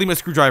flip did I leave my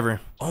screwdriver?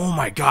 Oh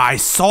my god, I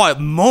saw it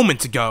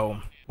moments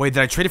ago. Wait,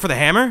 did I trade it for the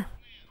hammer?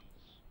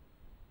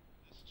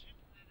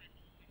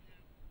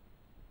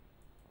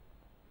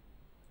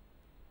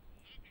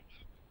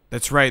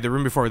 That's right, the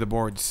room before the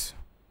boards.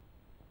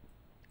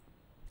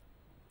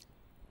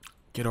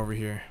 Get over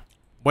here.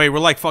 Wait, we're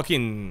like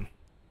fucking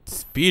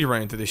speed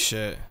running through this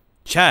shit.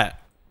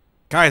 Chat.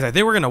 Guys, I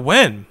think we're gonna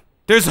win.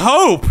 There's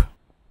hope!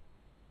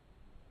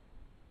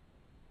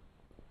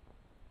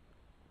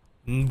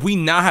 We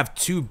now have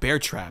 2 bear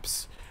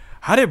traps.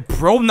 How did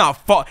bro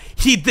not fall?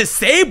 He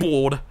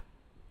disabled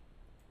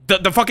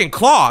the fucking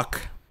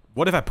clock.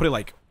 What if I put it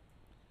like...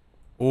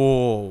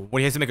 Oh,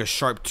 when he has to make a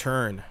sharp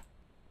turn.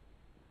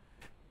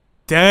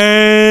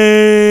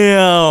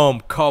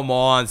 Damn! Come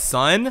on,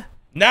 son.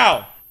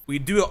 Now, we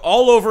do it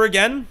all over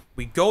again.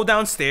 We go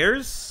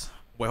downstairs.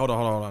 Wait, hold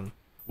on.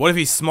 What if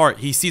he's smart?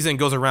 He sees it and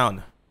goes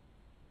around.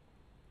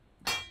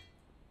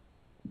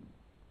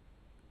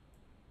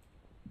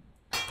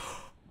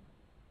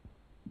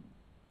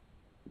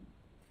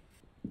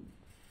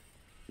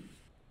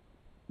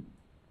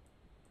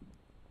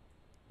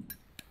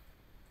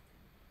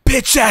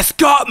 Bitch ass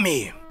got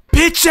me!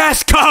 Bitch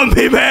ass got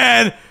me,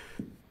 man!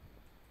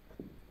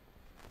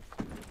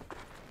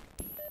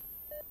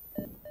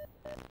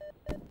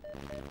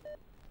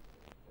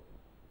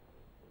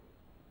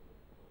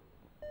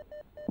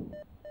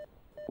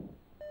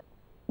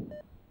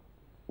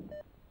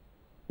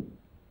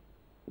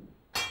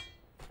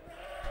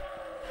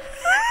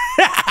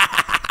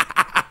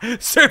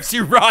 Serves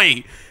you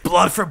right.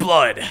 Blood for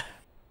blood.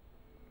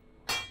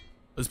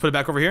 Let's put it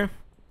back over here.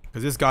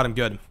 Because this got him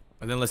good.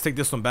 And then let's take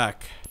this one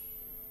back.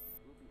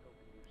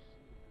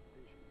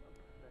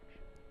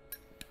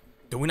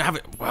 Do we not have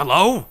it?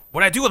 Hello?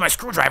 What'd I do with my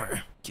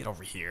screwdriver? Get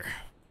over here.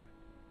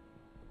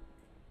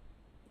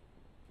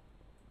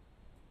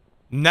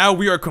 Now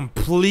we are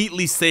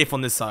completely safe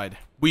on this side.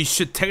 We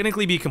should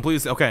technically be completely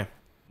safe. Okay.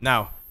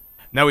 Now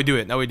we do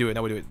it. Now we do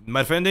it.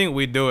 My defending,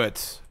 we do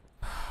it.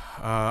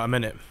 A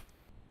minute.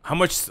 How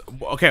much?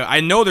 Okay, I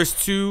know there's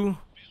 2.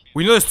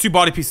 We know there's 2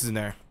 body pieces in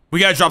there. We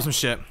gotta drop some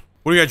shit.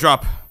 What do we gotta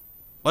drop?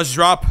 Let's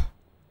drop.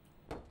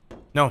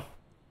 No.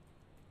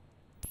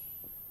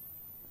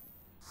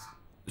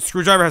 The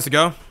screwdriver has to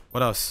go.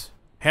 What else?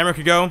 Hammer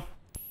could go.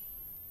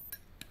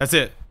 That's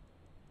it.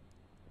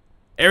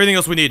 Everything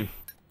else we need.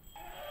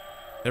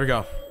 There we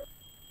go.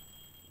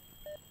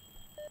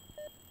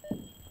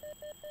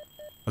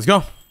 Let's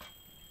go.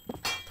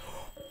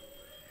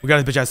 We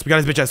got his bitch ass. We got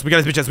his bitch ass. We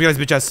got his bitch ass. We got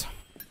his bitch ass.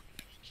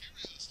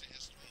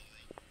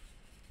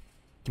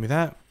 Give me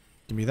that.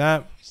 Give me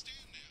that.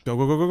 Go,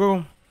 go, go, go,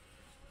 go.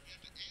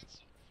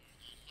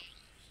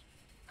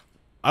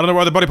 I don't know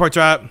where the body parts are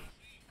at.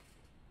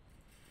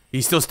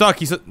 He's still stuck.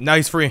 Now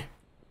he's free.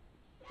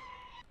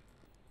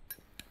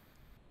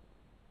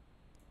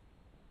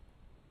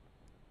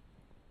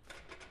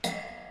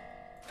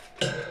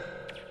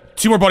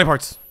 Two more body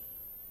parts.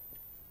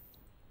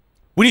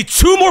 We need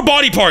 2 more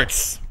body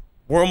parts.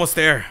 We're almost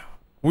there.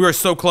 We are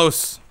so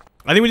close.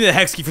 I think we need a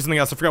hex key for something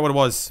else. I forgot what it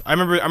was. I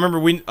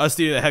remember us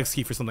needed a hex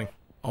key for something.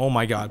 Oh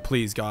my god,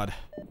 please god.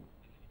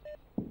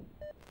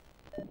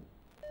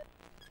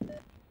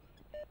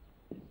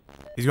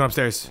 He's going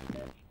upstairs.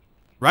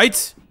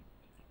 Right?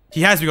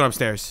 He has to be going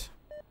upstairs.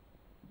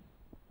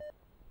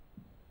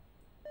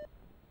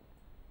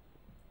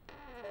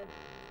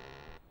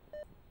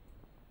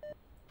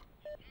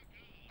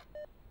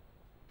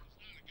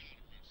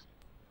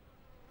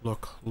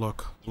 Look,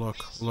 look,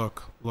 look,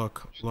 look,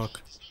 look,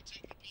 look.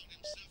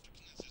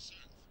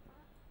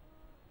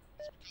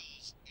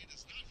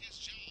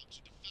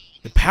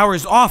 The power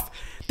is off.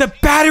 The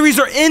batteries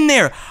are in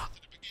there.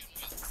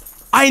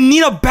 I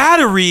need a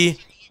battery.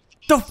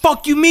 The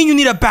fuck you mean you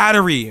need a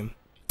battery?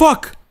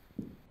 Fuck.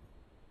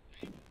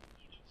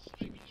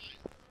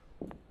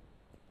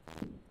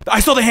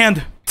 I saw the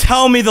hand.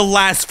 Tell me the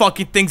last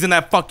fucking things in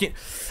that fucking...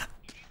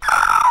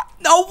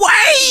 No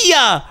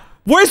way!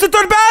 Where's the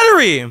 3rd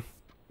battery?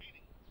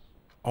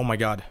 Oh my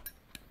god.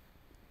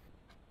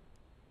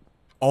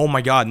 Oh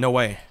my god, no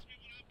way.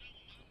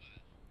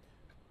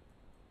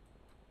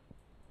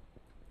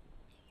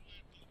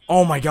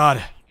 Oh my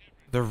god.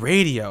 The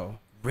radio.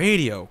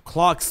 Radio.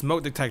 Clock,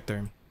 smoke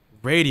detector.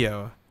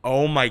 Radio.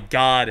 Oh my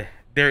god.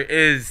 There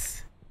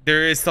is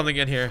something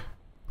in here.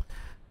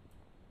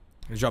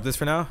 Let's drop this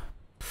for now.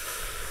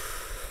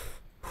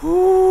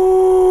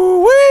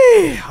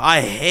 Woo-wee.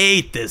 I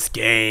hate this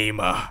game,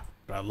 but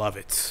I love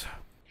it.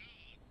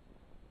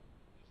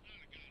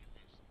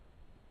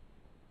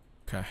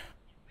 Okay.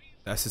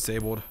 That's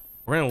disabled.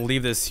 We're gonna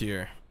leave this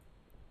here.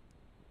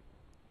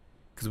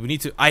 Because we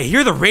need to... I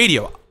hear the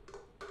radio.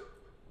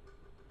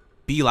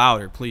 Be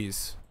louder,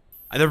 please.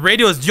 The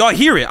radio is, y'all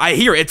hear it? I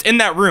hear it. It's in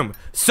that room.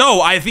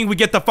 So I think we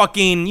get the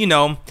fucking, you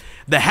know,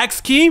 the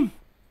hex key.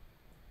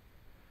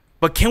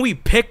 But can we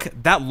pick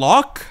that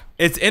lock?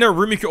 It's in a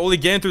room you can only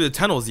get in through the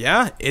tunnels,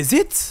 yeah? Is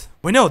it?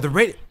 Wait, no, the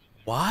radio.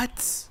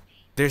 What?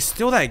 There's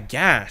still that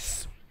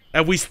gas.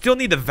 And we still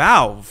need the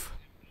valve.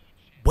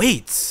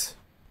 Wait.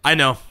 I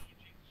know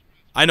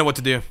what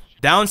to do.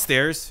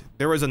 Downstairs,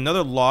 there was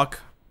another lock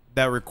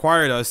that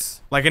required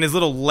us, like in his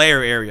little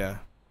lair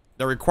area,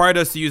 that required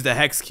us to use the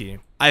hex key.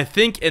 I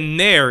think in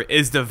there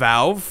is the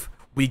valve.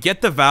 We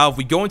get the valve,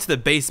 we go into the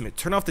basement,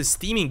 turn off the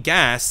steaming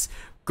gas,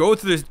 go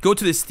to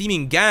the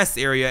steaming gas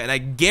area, and I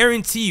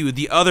guarantee you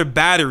the other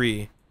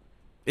battery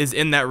is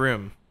in that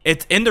room.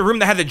 It's in the room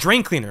that had the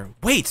drain cleaner.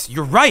 Wait,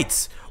 you're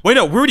right. Wait,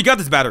 no, we already got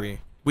this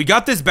battery. We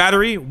got this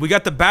battery. We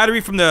got the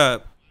battery from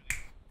the,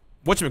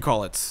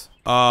 whatchamacallit?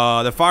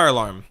 The fire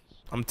alarm.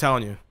 I'm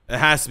telling you, it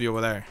has to be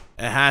over there.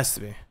 It has to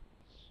be.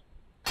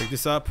 Pick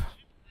this up.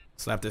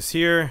 Slap this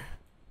here.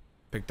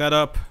 Pick that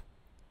up.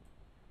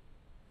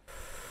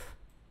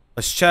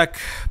 Let's check.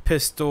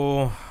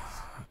 Pistol.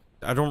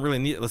 I don't really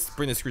need it. Let's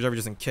bring the screwdriver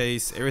just in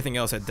case. Everything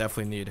else I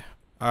definitely need.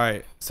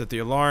 Alright, set the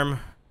alarm.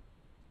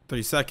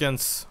 30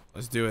 seconds.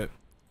 Let's do it.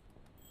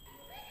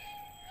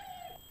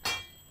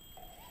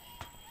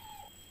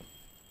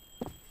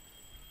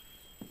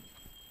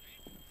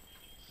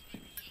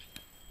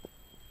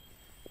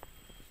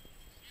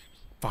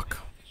 Fuck.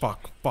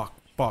 Fuck. Fuck.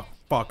 Fuck.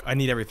 Fuck. I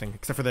need everything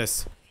except for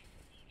this.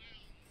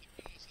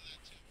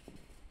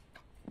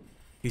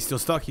 He's still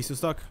stuck. He's still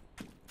stuck.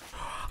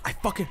 I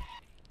fucking...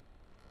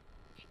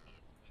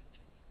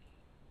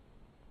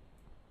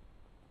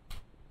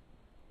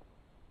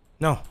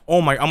 No.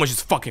 Oh my... I'm gonna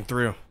just fucking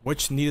through.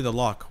 Which needed a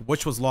lock?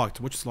 Which was locked?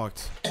 Which was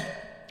locked?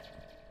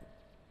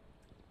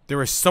 There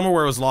was somewhere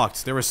where it was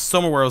locked. There was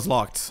somewhere where it was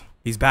locked.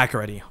 He's back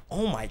already.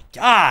 Oh my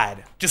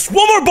god. Just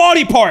one more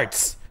body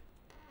parts!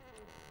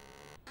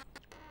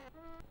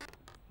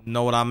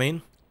 Know what I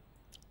mean?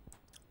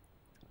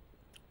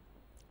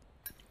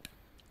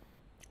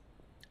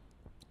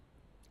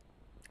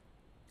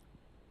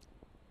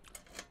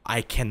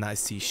 I cannot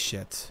see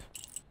shit.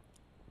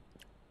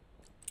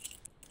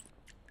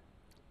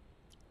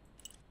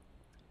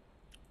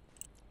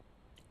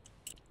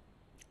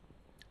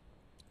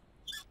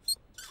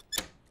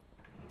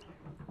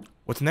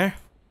 What's in there?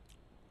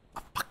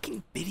 A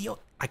fucking video?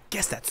 I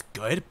guess that's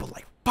good, but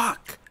like,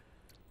 fuck.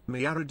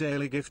 Miara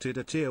Daily gifted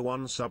a tier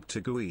 1 sub to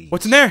Gui.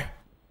 What's in there?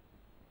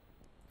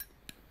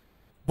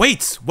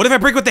 Wait, what if I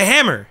break with the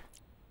hammer?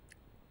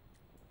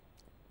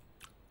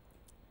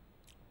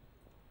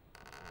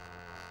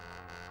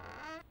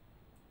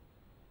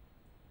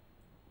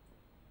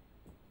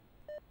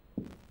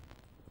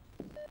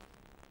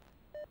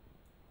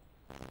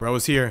 Bro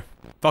is here.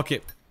 Fuck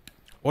it.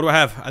 What do I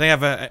have? I think I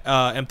have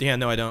a empty hand.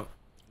 No, I don't.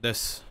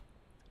 This.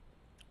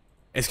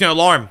 It's gonna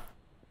alarm.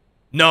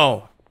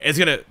 No. It's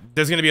gonna,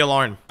 there's gonna be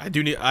alarm.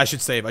 I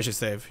should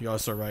save. You're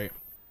also right.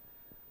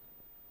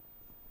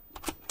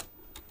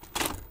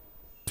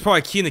 It's probably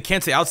a key in the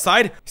can't say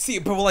outside. See,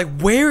 but like,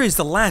 where is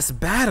the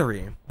last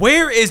battery?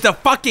 Where is the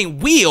fucking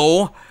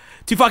wheel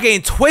to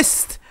fucking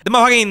twist the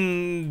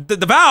motherfucking,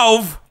 the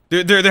valve?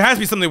 There has to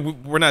be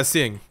something we're not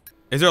seeing.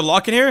 Is there a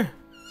lock in here?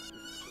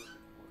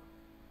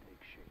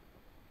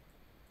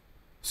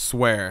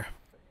 Swear.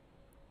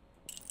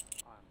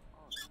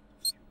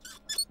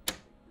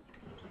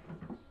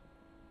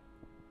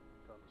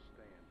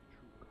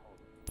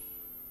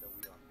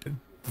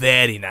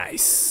 Very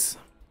nice.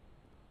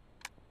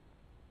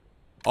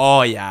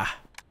 Oh yeah.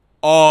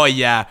 Oh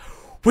yeah.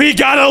 We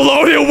got a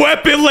loaded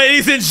weapon,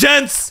 ladies and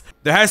gents.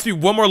 There has to be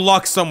one more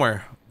lock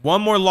somewhere.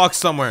 One more lock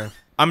somewhere.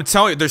 I'm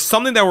telling you, there's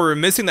something that we're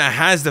missing that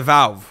has the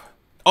valve.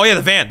 Oh yeah,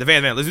 the van.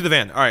 Let's do the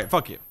van. All right,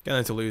 fuck you. Got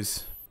nothing to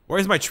lose.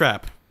 Where's my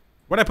trap?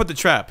 Where'd I put the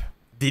trap?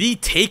 Did he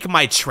take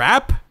my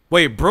trap?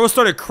 Wait, bro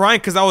started crying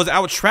because I was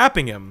out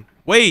trapping him.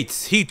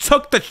 Wait, he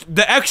took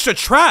the extra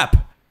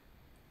trap.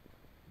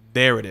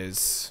 There it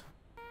is.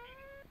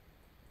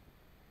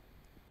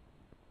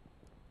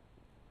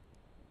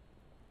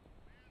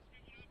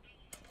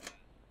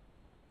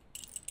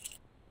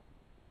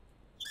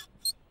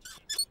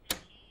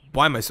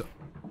 Why am I so...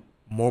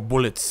 More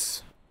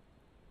bullets.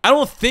 I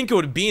don't think it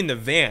would be in the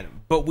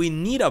van, but we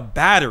need a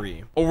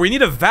battery. Or we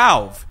need a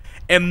valve.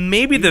 And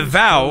maybe the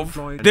valve...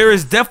 There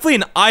is definitely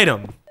an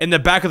item in the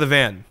back of the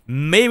van.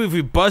 Maybe if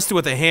we bust it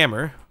with a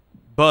hammer.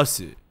 Bust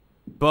it.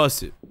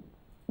 Bust it.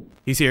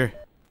 He's here.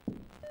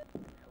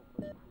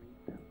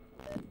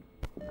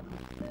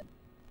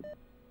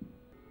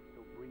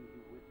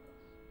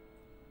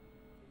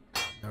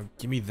 Now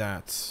give me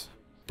that.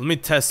 Let me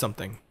test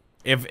something.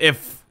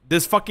 If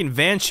this fucking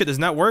van shit does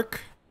not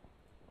work.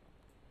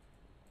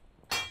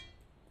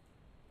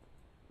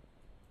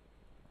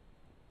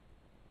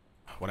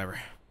 Whatever.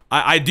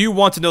 I do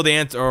want to know the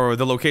answer or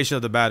the location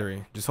of the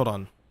battery. Just hold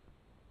on.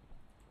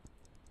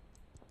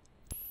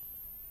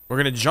 We're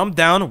gonna jump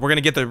down. We're gonna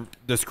get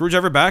the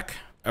screwdriver back.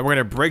 And we're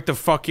gonna break the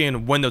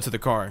fucking window to the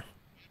car.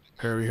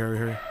 Hurry, hurry,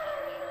 hurry.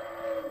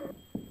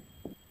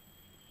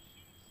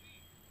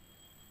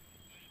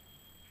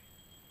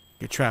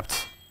 Get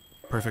trapped.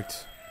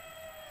 Perfect.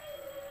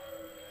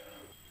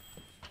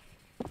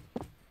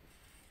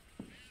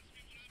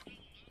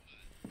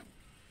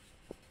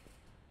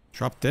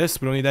 Drop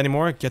this. We don't need that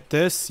anymore. Get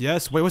this.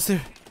 Yes. Wait, what's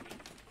there?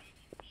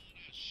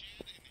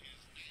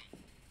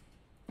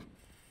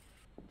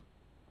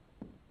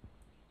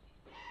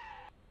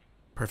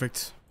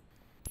 Perfect.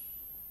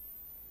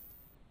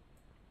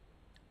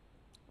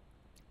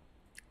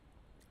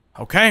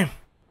 Okay.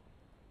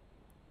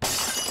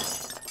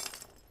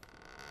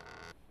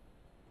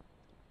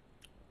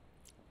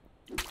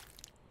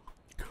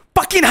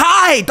 Fucking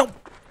hide! Don't.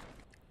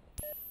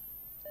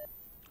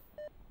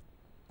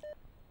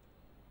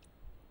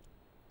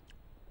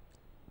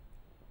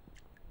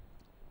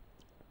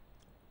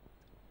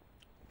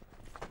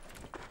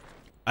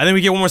 I think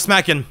we get one more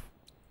smacking.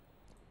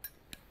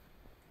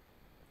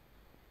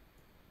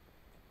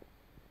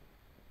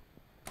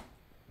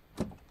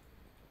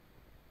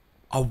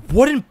 A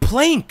wooden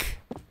plank.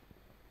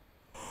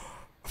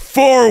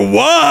 For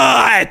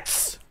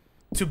what?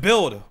 To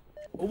build.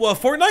 What,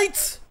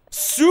 Fortnite?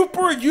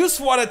 Super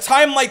useful at a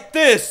time like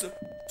this.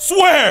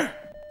 Swear.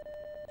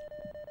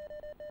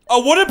 A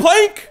wooden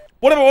plank?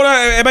 What am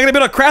I gonna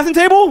build a crafting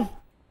table?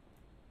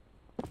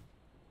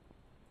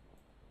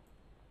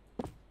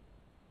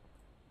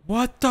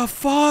 What the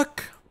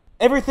fuck?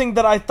 Everything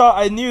that I thought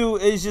I knew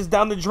is just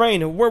down the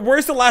drain.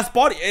 Where's the last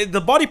body?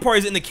 The body part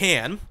is in the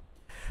can.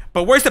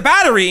 But where's the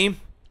battery?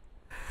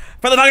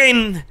 For the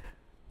fucking...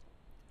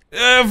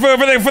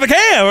 for the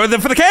can, or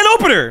for the can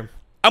opener.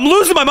 I'm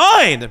losing my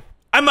mind.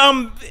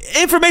 I'm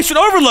information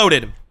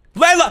overloaded.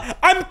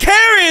 I'm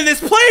carrying this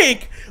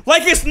plank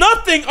like it's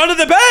nothing under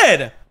the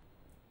bed.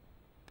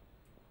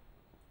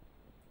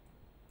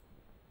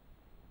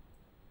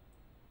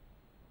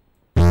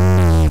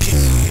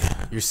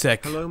 You're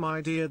sick. Hello my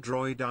dear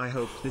droid, I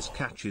hope this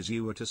catches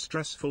you at a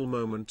stressful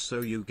moment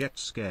so you get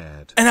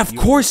scared. And of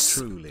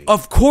course,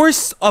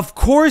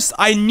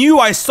 I knew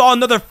I saw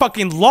another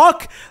fucking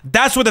lock.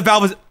 That's where the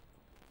valve was.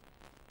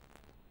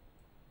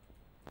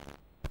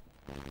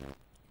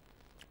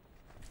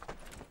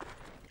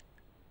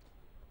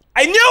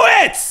 I knew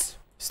it!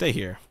 Stay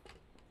here.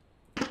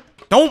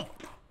 Don't.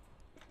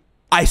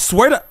 I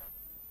swear to...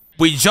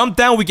 We jump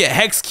down, we get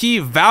hex key.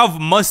 Valve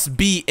must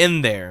be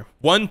in there.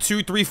 1,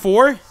 2, 3,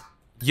 4.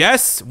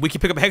 Yes, we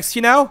can pick up a hex key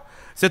now.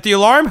 Set the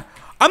alarm.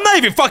 I'm not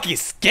even fucking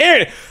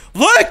scared.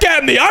 Look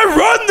at me. I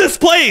run this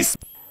place.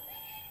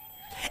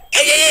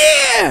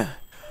 Yeah.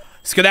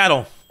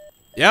 Skedaddle.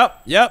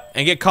 Yep.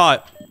 And get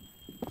caught.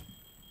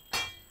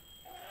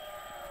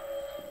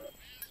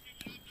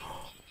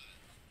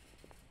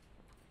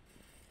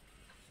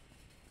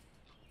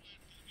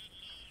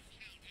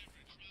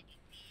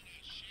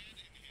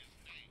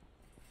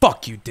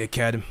 Fuck you,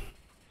 dickhead.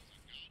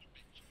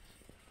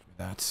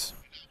 That's...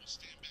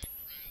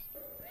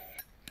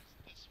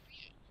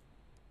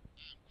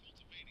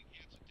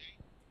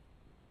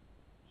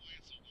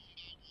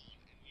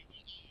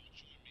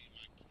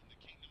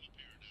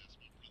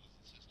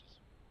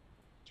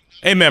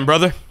 Amen,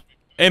 brother.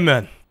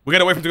 Amen. We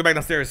gotta wait for him to go back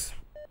downstairs.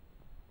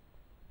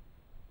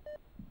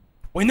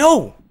 Wait,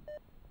 no.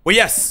 Well,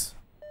 yes.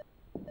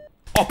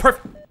 Oh,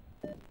 perfect.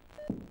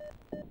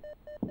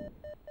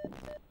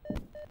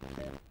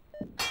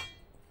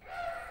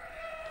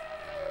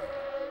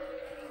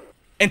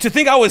 And to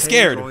think I was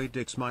scared. Hey, Droid,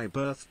 it's my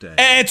birthday.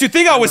 And to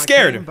think I was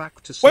scared.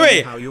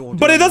 Wait.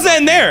 But it doesn't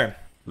end there.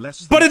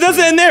 But it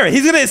doesn't end there.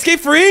 He's gonna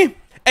escape free.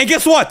 And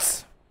guess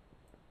what?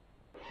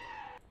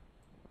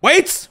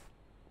 Wait.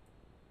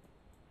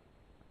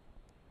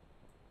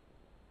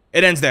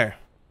 It ends there.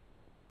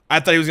 I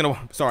thought he was gonna...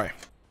 Sorry.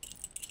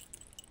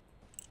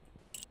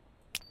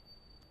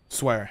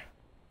 Swear.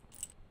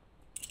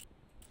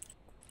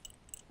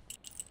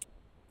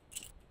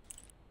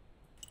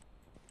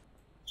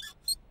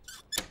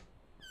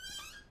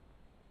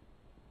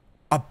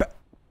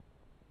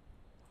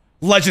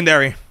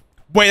 Legendary.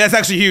 Wait, that's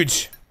actually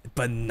huge.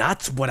 But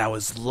not what I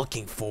was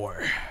looking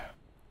for.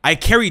 I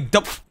carried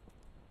double...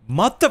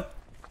 Mother...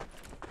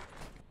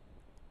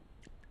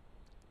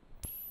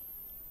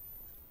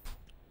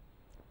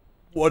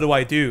 What do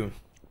I do?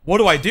 What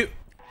do I do?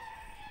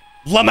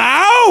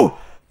 Lamau!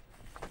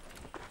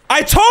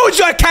 I told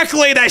you I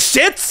calculated that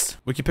shit!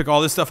 We can pick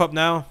all this stuff up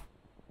now.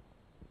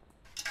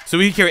 So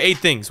we can carry 8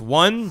 things.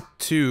 1,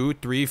 2,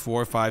 3,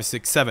 4, 5,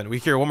 6, 7. We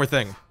can carry one more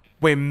thing.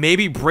 Wait,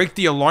 maybe break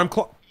the alarm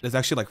clock? There's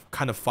actually like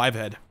kind of 5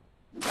 head.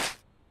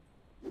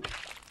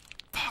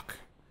 Fuck.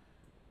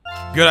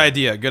 Good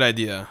idea, good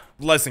idea.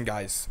 Listen,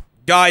 guys.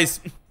 Guys.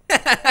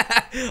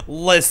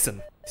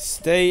 Listen.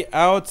 Stay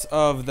out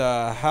of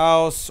the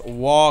house,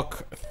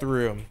 walk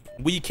through.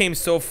 We came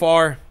so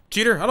far.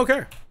 Cheater, I don't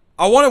care.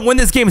 I want to win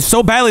this game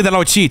so badly that I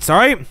would cheat,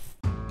 alright?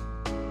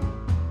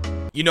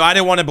 You know, I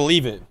didn't want to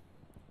believe it.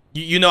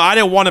 You know, I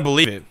didn't want to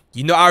believe it.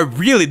 You know, I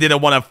really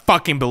didn't want to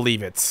fucking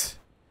believe it.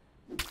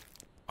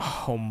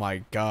 Oh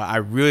my god, I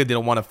really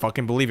didn't want to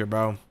fucking believe it,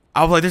 bro.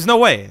 I was like, there's no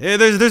way.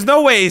 There's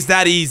no way it's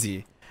that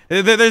easy.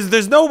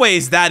 There's no way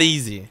it's that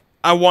easy.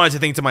 I wanted to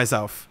think to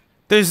myself.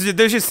 There's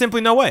just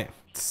simply no way.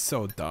 It's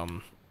so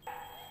dumb.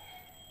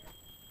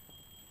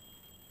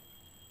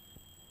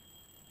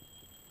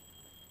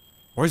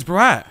 Where's bro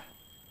at?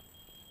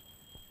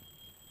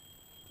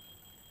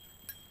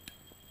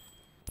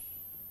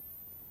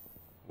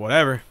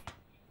 Whatever.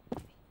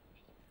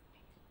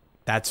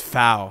 That's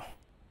foul.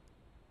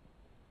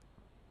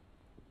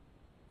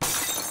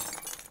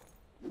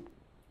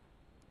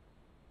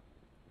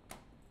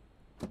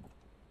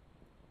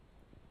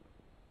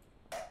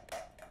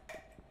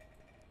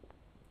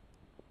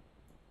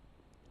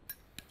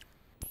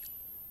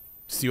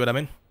 See what I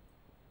mean?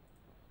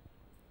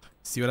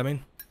 See what I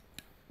mean?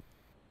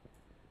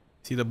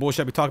 See the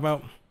bullshit we talking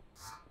about?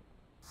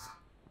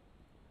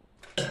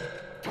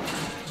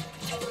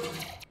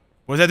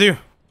 What does that do?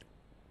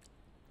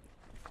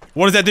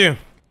 What does that do?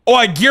 Oh,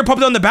 I gear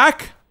popped on the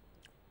back?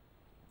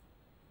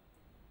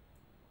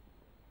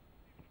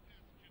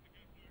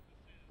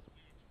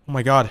 Oh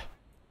my god.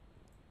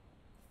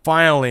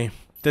 Finally.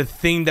 The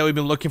thing that we've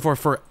been looking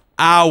for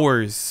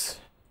hours.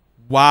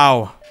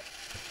 Wow.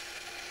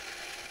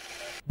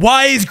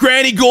 Why is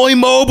Granny going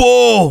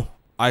mobile?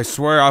 I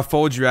swear I'll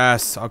fold your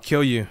ass. I'll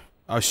kill you.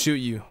 I'll shoot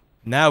you.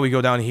 Now we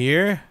go down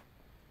here.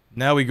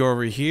 Now we go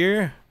over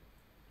here.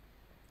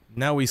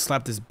 Now we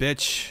slap this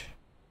bitch.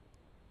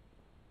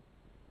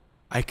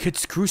 I could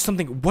screw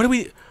something. What do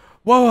we...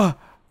 Whoa.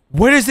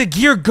 Where does the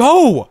gear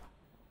go?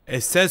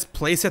 It says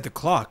place at the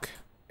clock.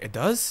 It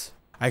does?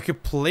 I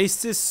could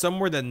place this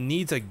somewhere that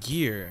needs a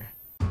gear.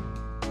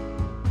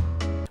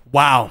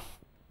 Wow.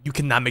 You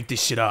cannot make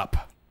this shit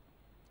up.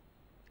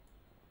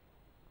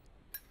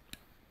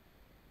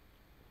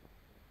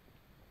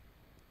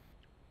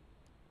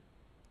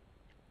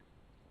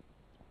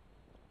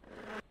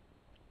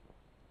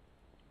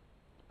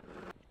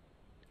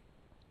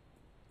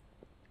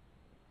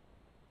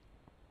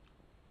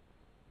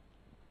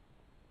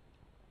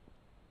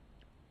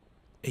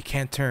 It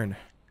can't turn.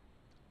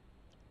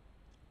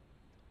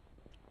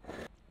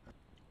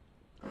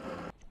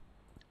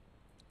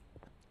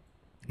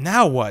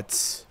 Now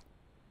what?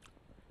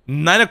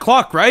 9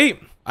 o'clock,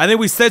 right? I think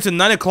we said to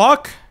 9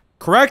 o'clock,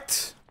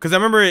 correct? Because I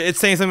remember it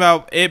saying something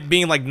about it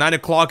being like 9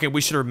 o'clock and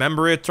we should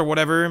remember it or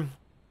whatever.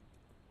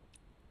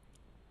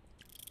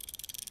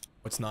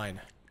 What's 9?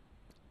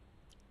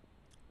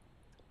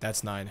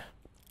 That's 9.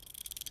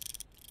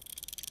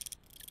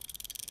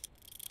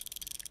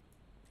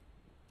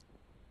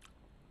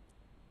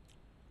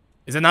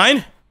 Is it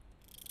 9?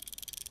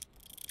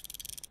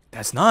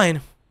 That's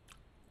 9.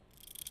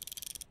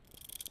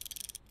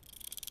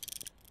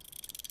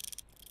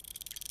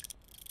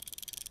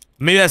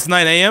 Maybe that's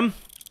 9 a.m.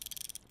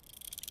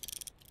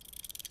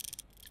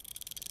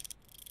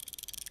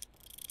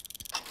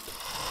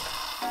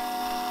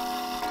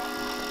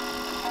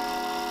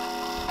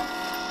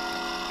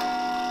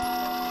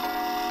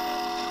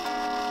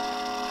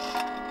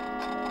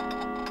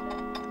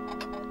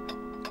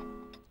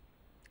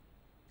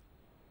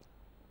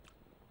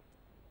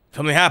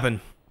 Something happened.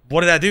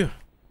 What did that do?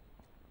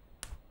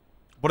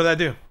 What did that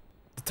do?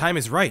 The time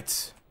is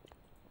right.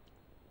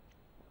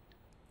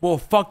 Well,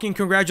 fucking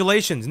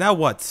congratulations. Now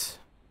what?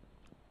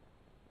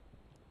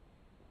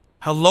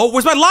 Hello?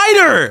 Where's my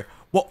lighter?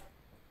 Well...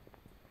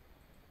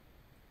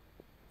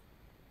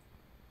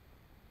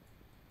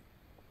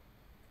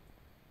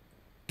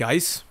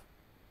 Guys,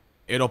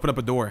 it opened up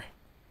a door.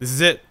 This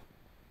is it.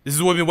 This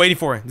is what we've been waiting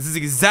for. This is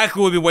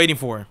exactly what we've been waiting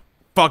for.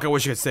 Fuck, I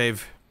wish I could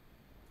save.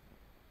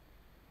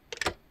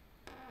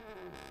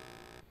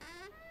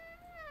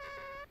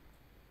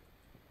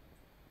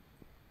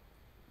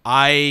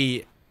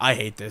 I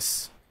hate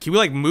this. Can we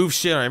like move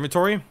shit in our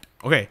inventory?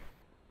 Okay.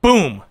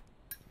 Boom.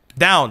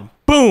 Down.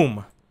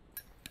 Boom.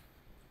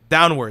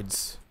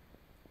 Downwards.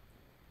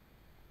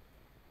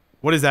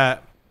 What is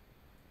that?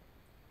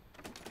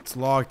 It's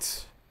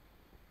locked.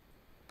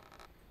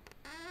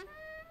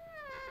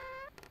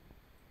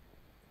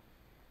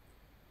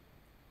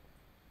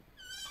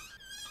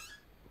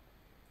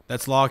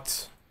 That's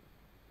locked.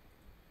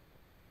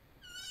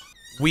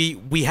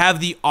 We have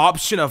the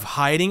option of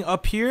hiding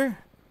up here.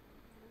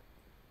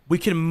 We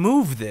can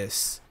move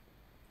this.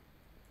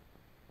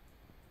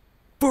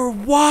 For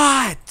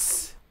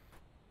what?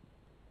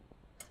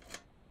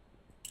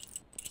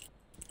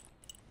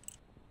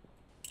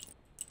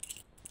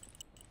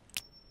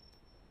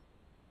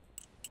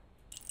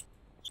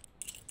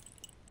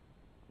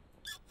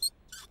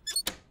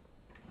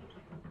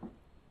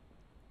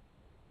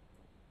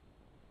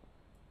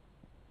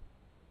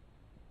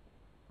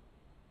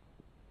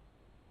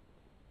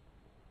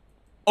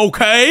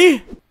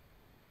 Okay.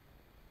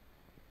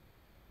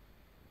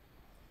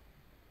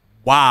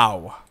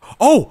 Wow.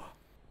 Oh!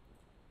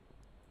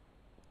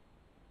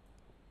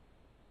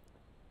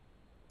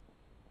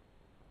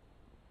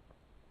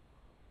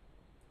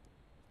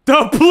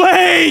 The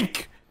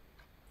plank!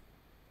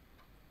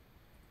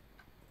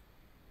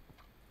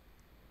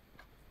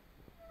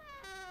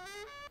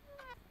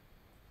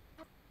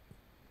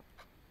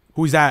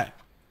 Who's that?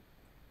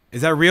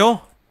 Is that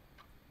real?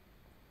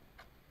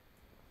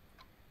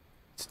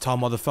 It's a tall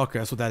motherfucker.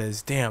 That's what that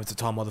is. Damn, it's a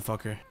tall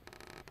motherfucker.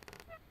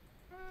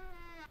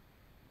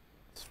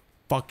 It's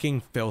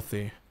fucking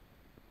filthy.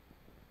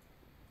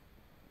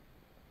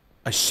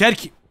 A shed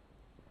key.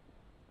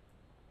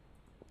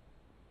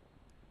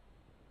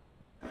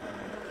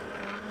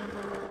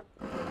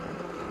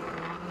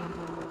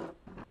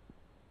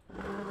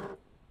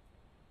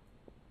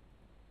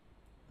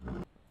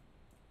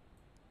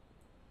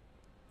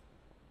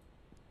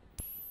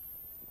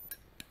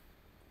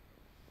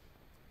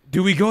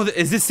 Do we go?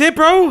 Is this it,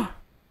 bro?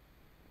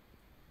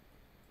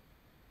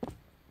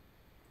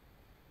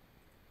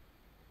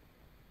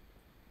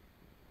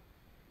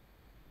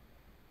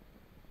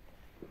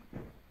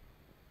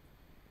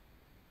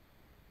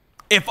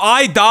 If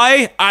I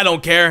die, I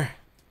don't care.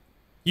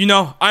 You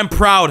know, I'm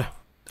proud.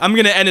 I'm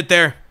gonna end it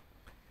there.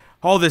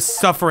 All this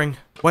suffering.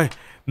 Wait,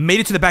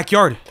 made it to the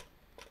backyard.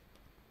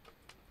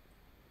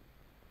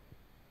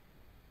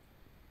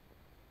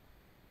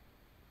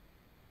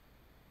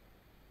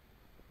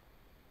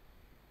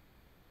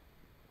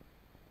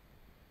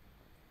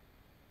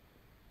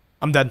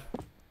 I'm dead.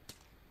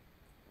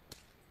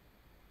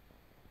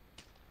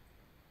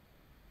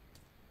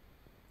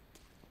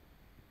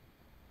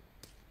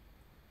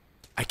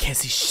 I can't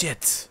see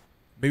shit.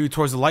 Maybe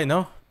towards the light,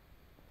 no?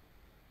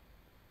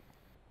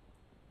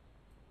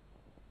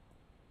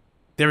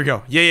 There we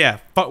go. Yeah, yeah.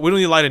 Fuck, we don't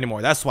need light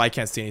anymore. That's why I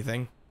can't see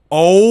anything.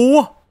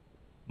 Oh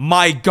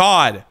my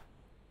god.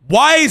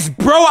 Why is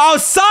bro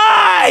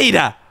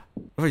outside?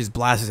 What if I just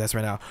blast his ass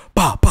right now?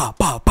 Ba, ba,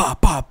 ba, ba,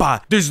 ba,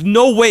 ba. There's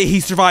no way he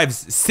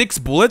survives 6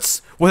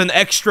 bullets with an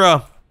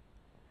extra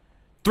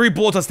 3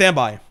 bullets on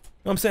standby. You know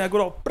what I'm saying? I go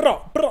to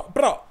bro, bro,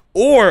 bro.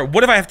 Or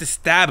what if I have to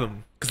stab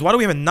him? Because why do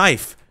we have a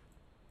knife?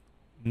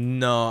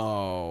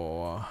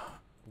 No.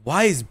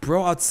 Why is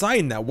bro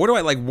outside now? Where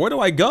do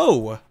I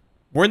go?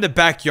 We're in the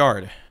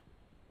backyard.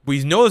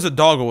 We know there's a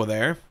dog over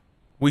there.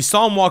 We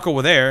saw him walk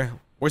over there.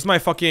 Where's my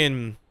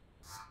fucking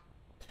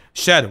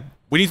shed?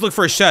 We need to look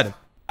for a shed.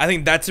 I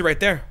think that's it right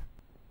there.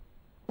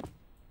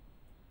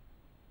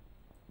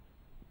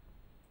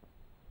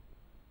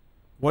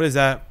 What is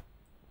that?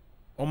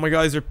 Oh my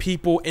god, these are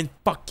people in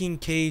fucking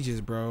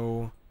cages,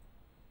 bro.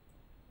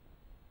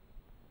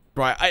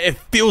 Bro, it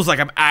feels like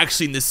I'm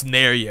actually in this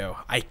scenario.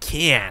 I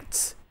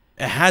can't.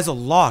 It has a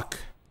lock.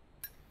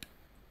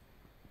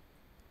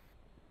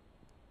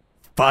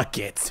 Fuck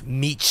it.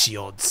 Meat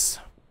shields.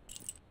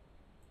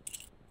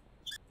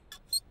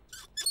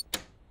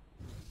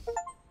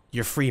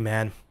 You're free,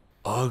 man.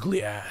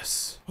 Ugly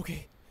ass.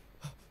 Okay,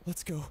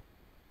 let's go.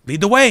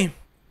 Lead the way.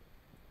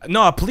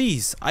 No,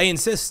 please. I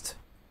insist.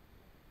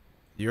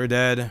 You're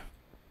dead.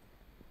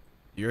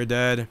 You're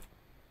dead.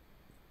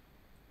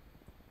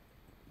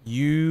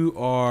 You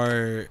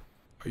are...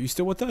 Are you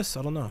still with us?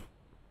 I don't know.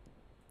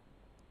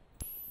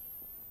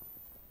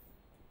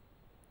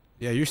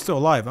 Yeah, you're still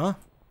alive, huh?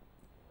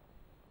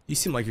 You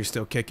seem like you're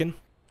still kicking.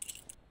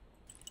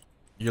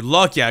 You're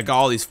lucky I got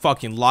all these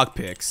fucking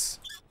lockpicks.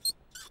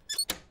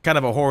 Kind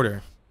of a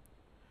hoarder.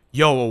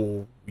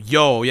 Yo,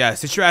 yo, yeah,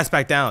 sit your ass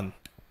back down.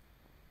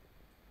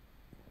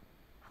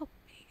 Help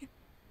me.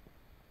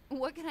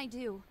 What can I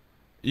do?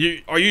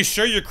 Are you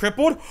sure you're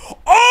crippled?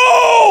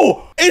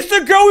 Oh! It's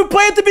the girl we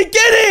played at the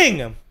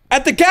beginning!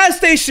 At the gas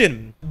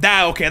station!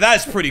 Okay,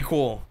 that's pretty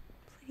cool.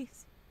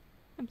 Please.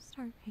 I'm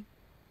starving.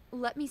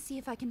 Let me see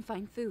if I can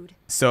find food.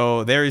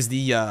 So there's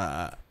the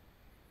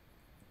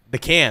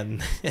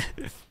can.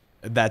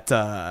 That,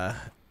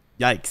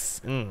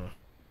 yikes.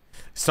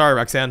 Sorry,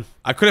 Roxanne.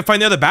 I couldn't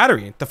find the other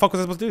battery. What the fuck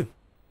was I supposed to do?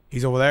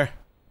 He's over there.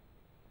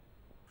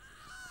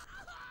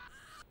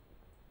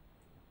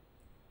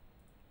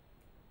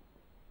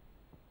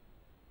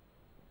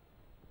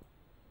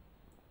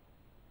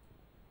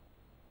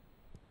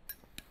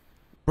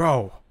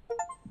 Bro.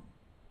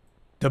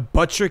 The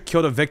butcher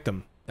killed a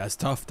victim. That's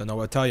tough. Don't know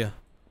what to tell you.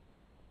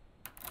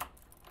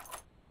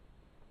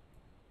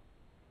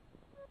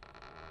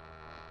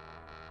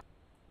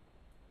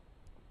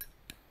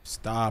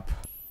 Stop.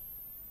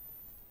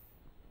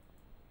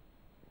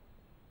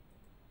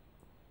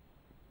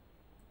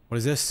 What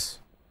is this?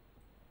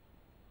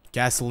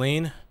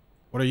 Gasoline?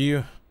 What are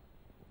you?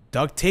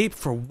 Duct tape?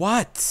 For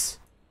what?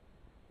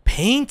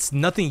 Paint?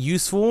 Nothing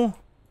useful?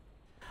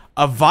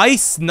 A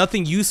vice?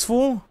 Nothing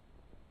useful?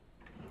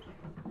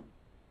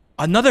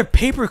 Another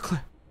paper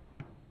clip?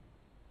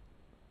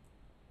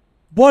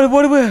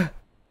 What?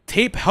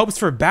 Tape helps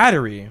for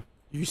battery.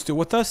 You still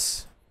with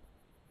us?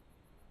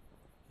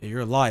 Yeah,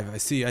 you're alive. I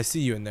see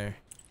you in there.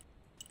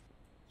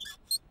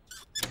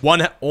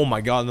 Oh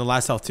my god, and the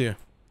last health too.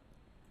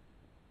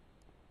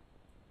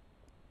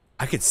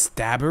 I could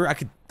stab her. I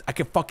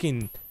could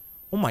fucking...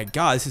 Oh my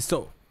god, this is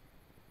so...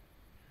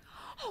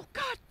 Oh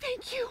god,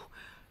 thank you.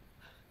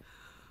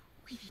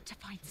 We need to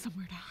find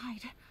somewhere to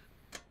hide.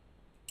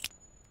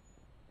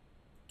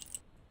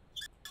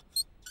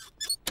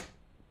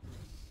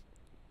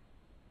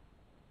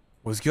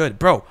 Was good.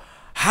 Bro,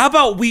 how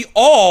about we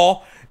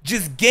all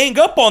just gang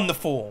up on the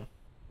fool?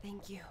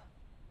 Thank you.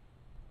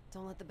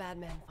 Don't let the bad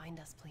man find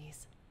us,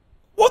 please.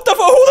 What the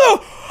fuck?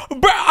 Who the...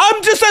 Bro,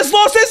 I'm just as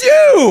lost as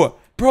you!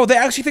 Bro, they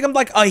actually think I'm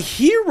like a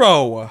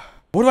hero.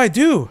 What do I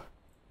do?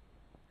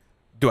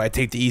 Do I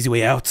take the easy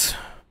way out?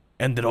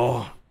 End it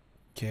all?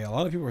 Okay, a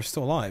lot of people are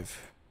still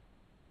alive.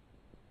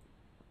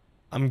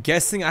 I'm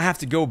guessing I have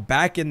to go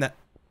back in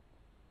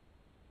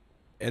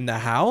the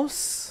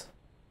house?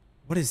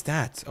 What is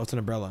that? Oh, it's an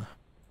umbrella.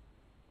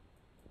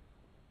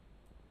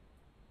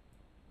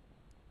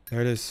 There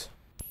it is.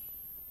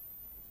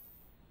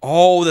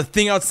 Oh, the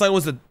thing outside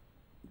was a...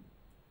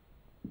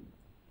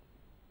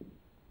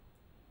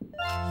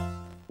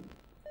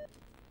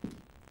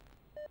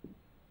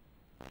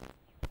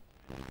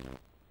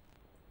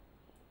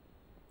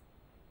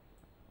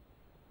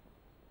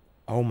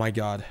 Oh my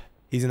god.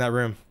 He's in that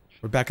room.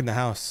 We're back in the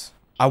house.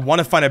 I want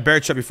to find a bear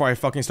trap before I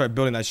fucking start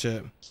building that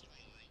shit.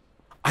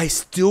 I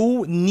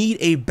still need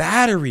a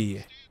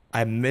battery.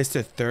 I missed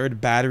a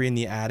third battery in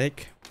the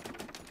attic.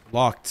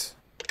 Locked.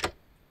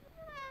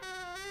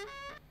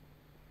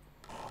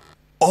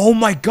 Oh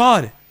my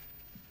god.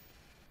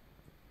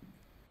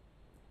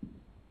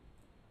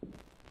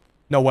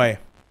 No way.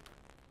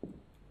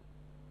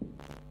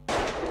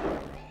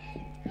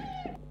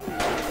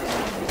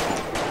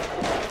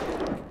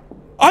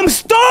 I'm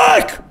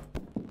stuck!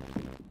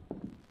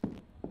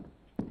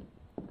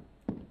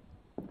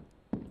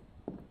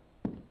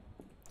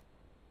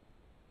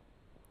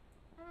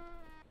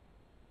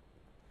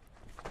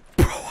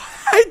 Bro,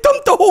 I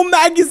dumped the whole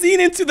magazine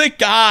into the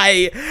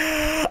guy.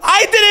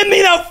 I didn't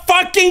mean to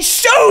fucking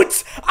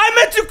shoot! I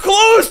meant to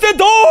close the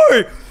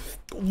door!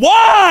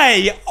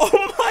 Why?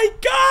 Oh my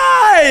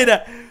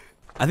god!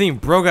 I think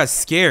bro got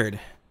scared.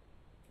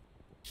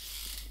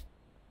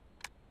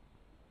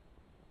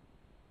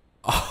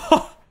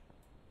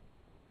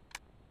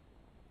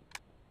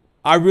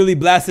 I really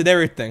blasted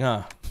everything,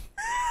 huh?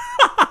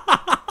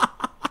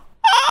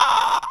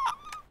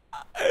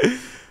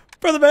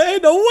 Brother man,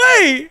 ain't no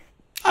way!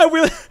 I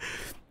really...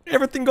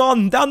 Everything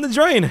gone down the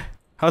drain.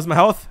 How's my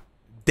health?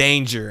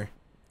 Danger.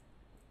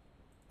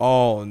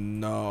 Oh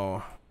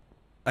no.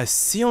 A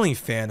ceiling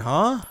fan,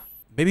 huh?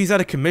 Maybe he's out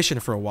of commission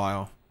for a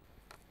while.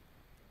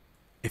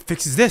 It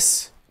fixes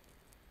this.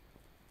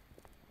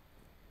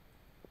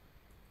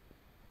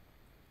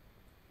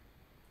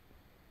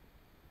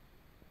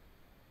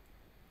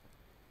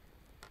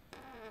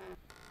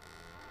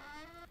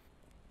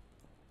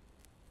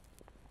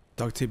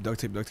 Duct tape, duct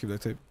tape, duct tape,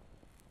 duct tape.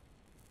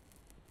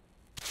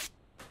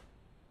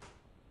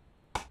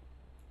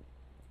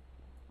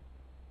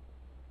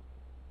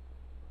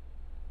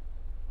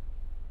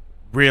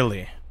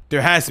 Really?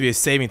 There has to be a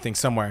saving thing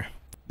somewhere.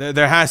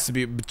 There has to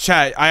be.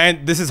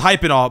 Chat, this is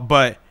hype and all,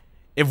 but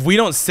if we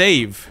don't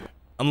save,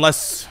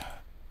 unless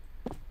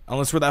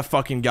we're that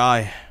fucking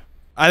guy,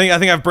 I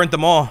think I've burnt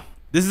them all.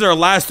 This is our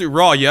last 3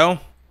 raw, yo.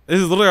 This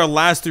is literally our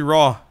last 3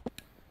 raw.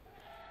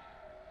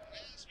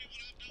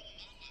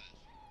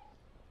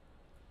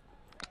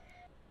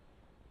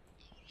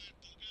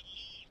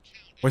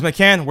 Where's my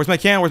can? Where's my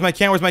can? Where's my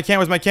can? Where's my can?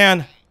 Where's my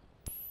can?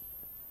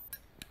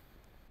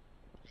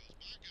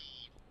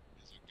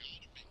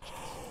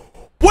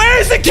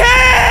 Where's the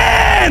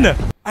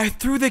can? I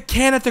threw the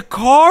can at the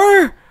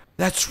car?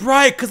 That's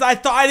right, because I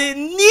thought I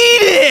didn't need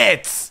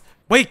it.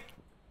 Wait,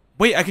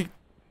 I could...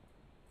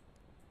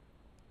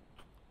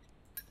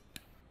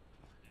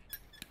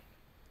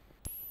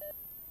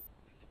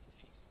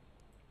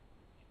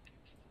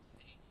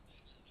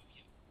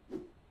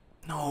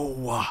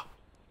 No.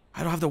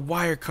 I don't have the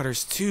wire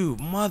cutters too.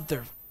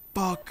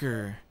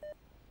 Motherfucker.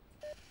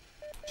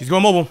 She's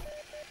going mobile.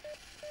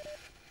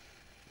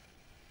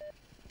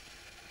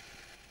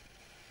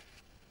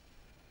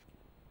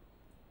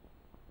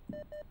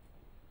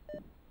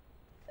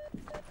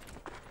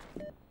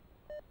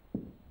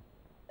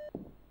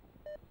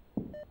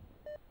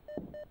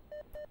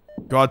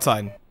 Go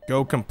outside.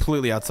 Go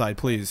completely outside,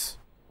 please.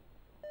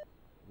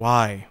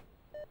 Why?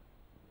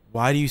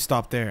 Why do you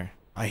stop there?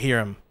 I hear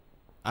him.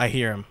 I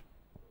hear him.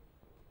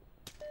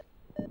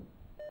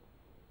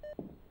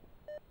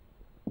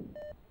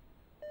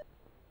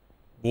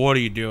 What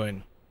are you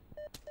doing?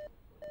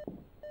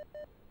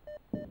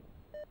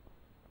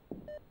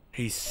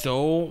 He's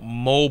so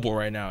mobile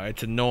right now.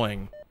 It's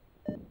annoying.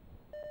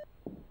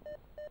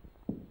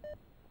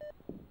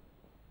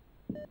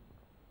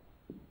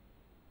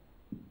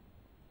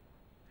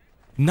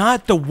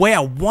 Not the way I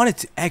wanted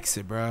to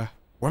exit, bruh.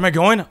 Where am I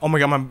going? Oh my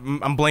god,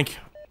 I'm blank.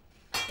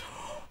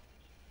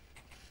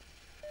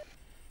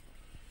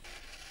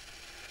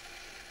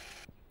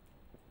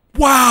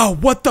 Wow,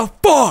 what the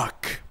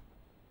fuck?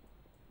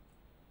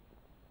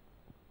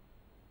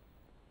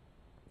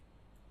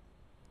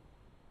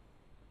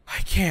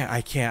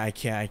 I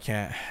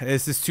can't.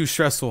 This is too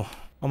stressful.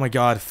 Oh my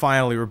god,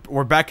 finally,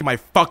 we're back in my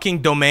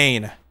fucking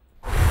domain.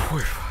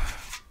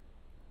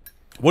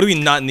 What do we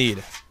not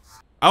need?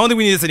 I don't think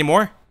we need this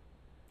anymore.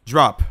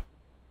 Drop.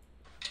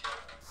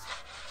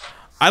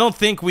 I don't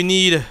think we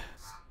need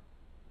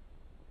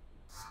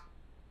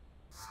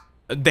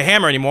the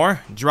hammer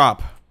anymore.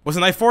 Drop. What's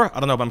the knife for? I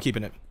don't know, but I'm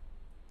keeping it.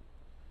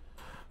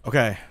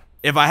 Okay.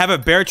 If I have a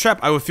bear trap,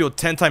 I would feel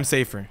 10 times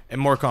safer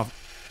and more confident.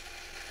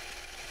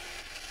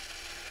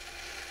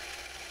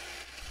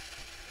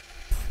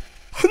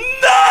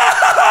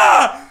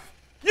 No!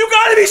 You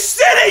gotta be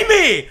shitting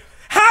me!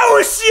 How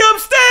is she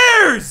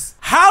upstairs?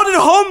 How did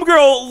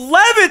homegirl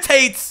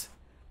levitate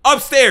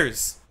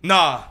upstairs?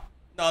 Nah.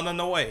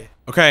 No way.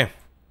 Okay.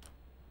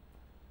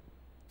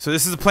 So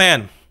this is the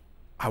plan.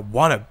 I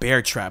want a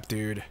bear trap,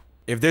 dude.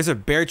 If there's a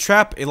bear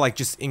trap, it like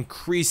just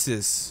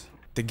increases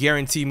the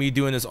guarantee me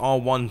doing this all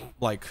one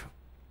like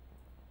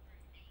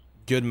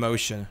good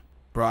motion.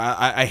 Bro,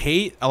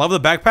 I love the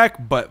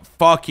backpack, but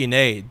fucking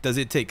A, does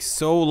it take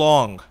so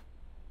long?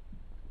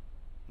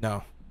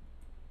 No.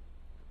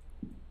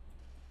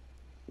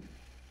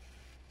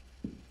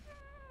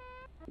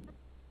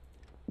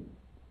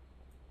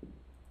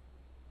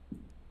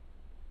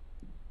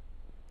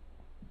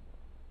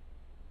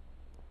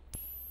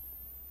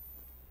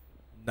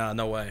 Nah,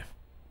 no way.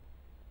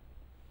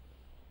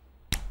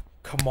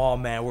 Come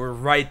on, man. We're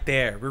right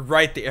there. We're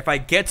right there. If I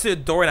get to the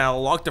door and I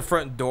lock the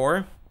front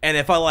door, and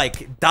if I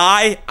like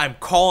die, I'm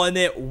calling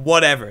it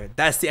whatever.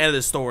 That's the end of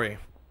the story.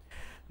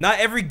 Not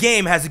every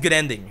game has a good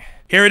ending.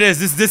 Here it is.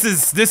 This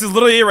is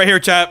literally it right here,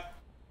 chat.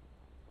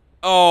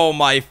 Oh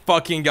my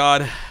fucking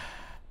god.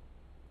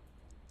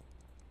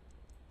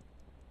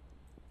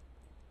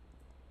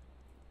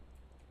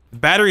 The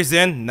battery's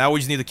in. Now we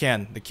just need the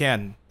can. The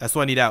can. That's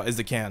what I need out is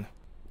the can.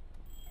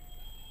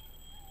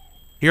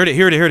 Heard it.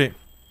 Heard it. Heard it.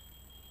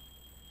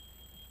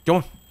 Go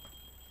on.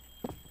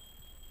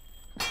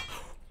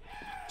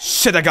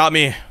 Shit, that got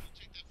me.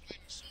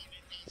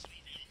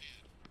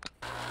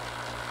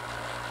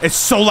 It's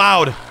so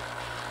loud.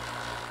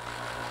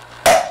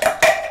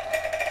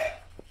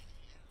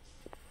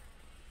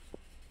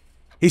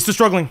 He's still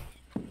struggling.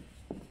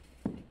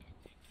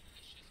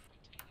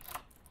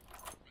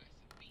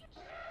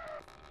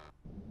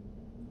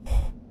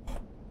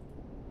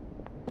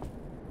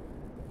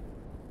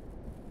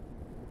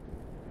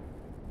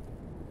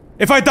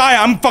 If I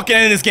die, I'm fucking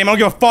ending this game. I don't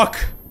give a fuck.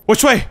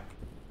 Which way?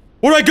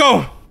 Where do I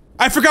go?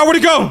 I forgot where to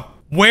go.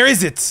 Where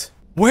is it?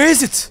 Where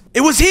is it?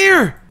 It was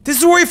here. This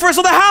is where we first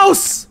saw the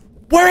house.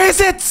 Where is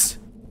it?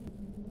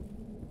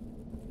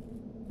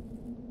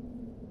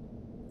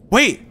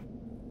 Wait.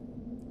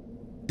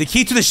 The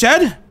key to the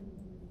shed?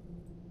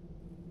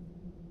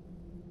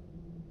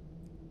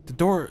 The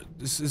door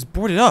is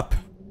boarded up.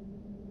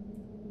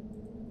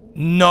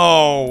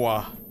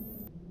 No.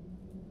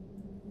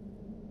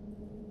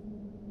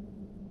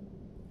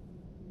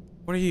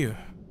 What are you?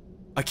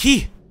 A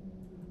key?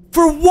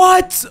 For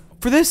what?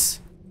 For this?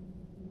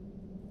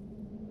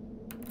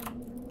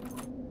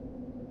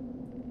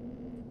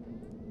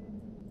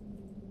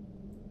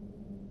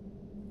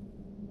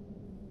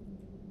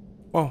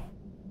 Whoa.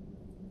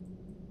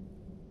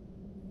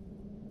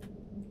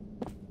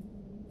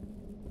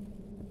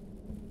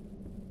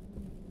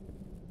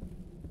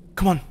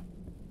 Come on.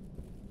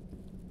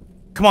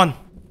 Come on.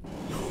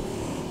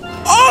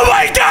 Oh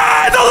my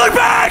god! Don't look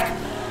back!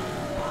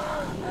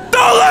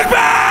 Don't look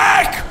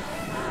back!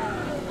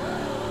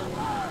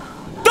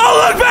 Don't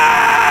look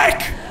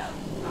back!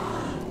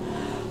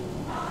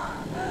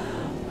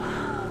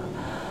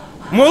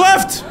 More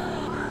left!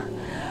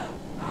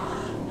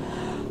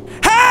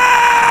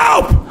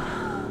 Help!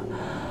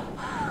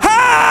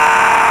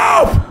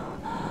 Help!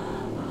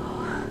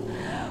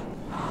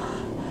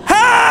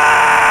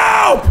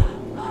 Help!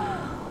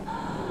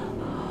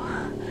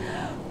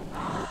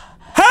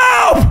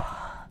 Help!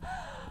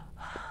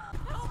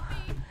 Help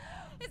me!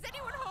 Is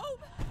anyone home?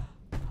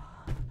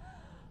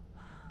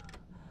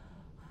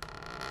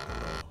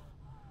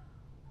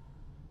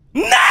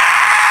 No!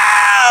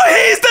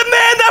 He's the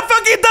man that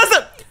fucking does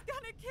it! He's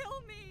gonna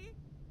kill me!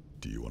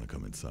 Do you want to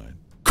come inside?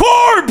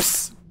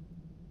 Corpse!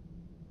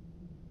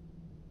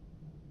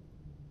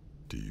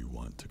 Do you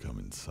want to come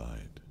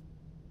inside?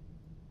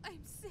 I'm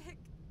sick.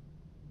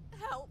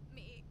 Help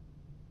me.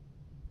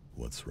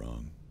 What's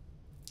wrong?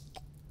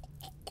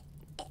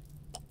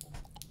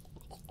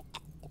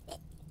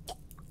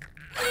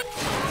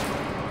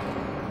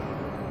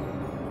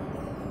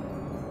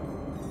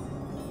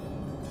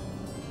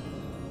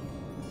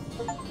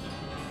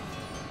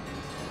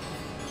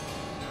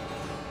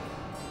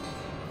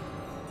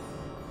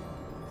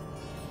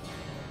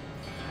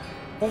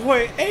 Oh,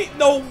 wait, ain't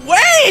no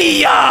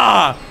way!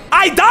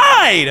 I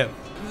died!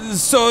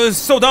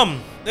 So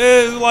dumb.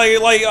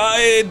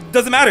 It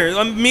doesn't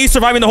matter. Me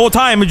surviving the whole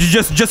time,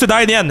 just to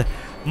die at the end.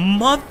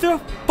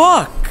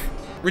 Motherfuck.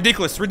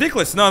 Ridiculous,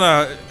 ridiculous.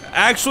 No,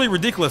 actually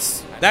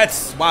ridiculous.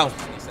 That's, wow.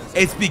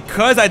 It's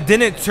because I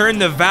didn't turn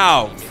the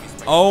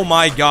valve. Oh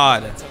my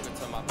god.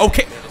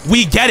 Okay,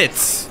 we get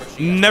it.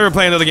 Never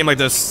play another game like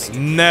this.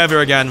 Never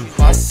again.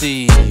 I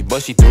see,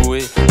 but she threw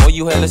it. Oh,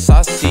 you hella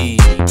saucy.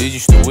 Did you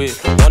stew it?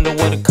 Wonder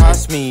what it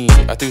cost me.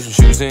 I threw some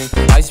shoes in.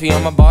 Ice be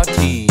on my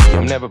body.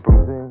 I'm never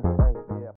bruising.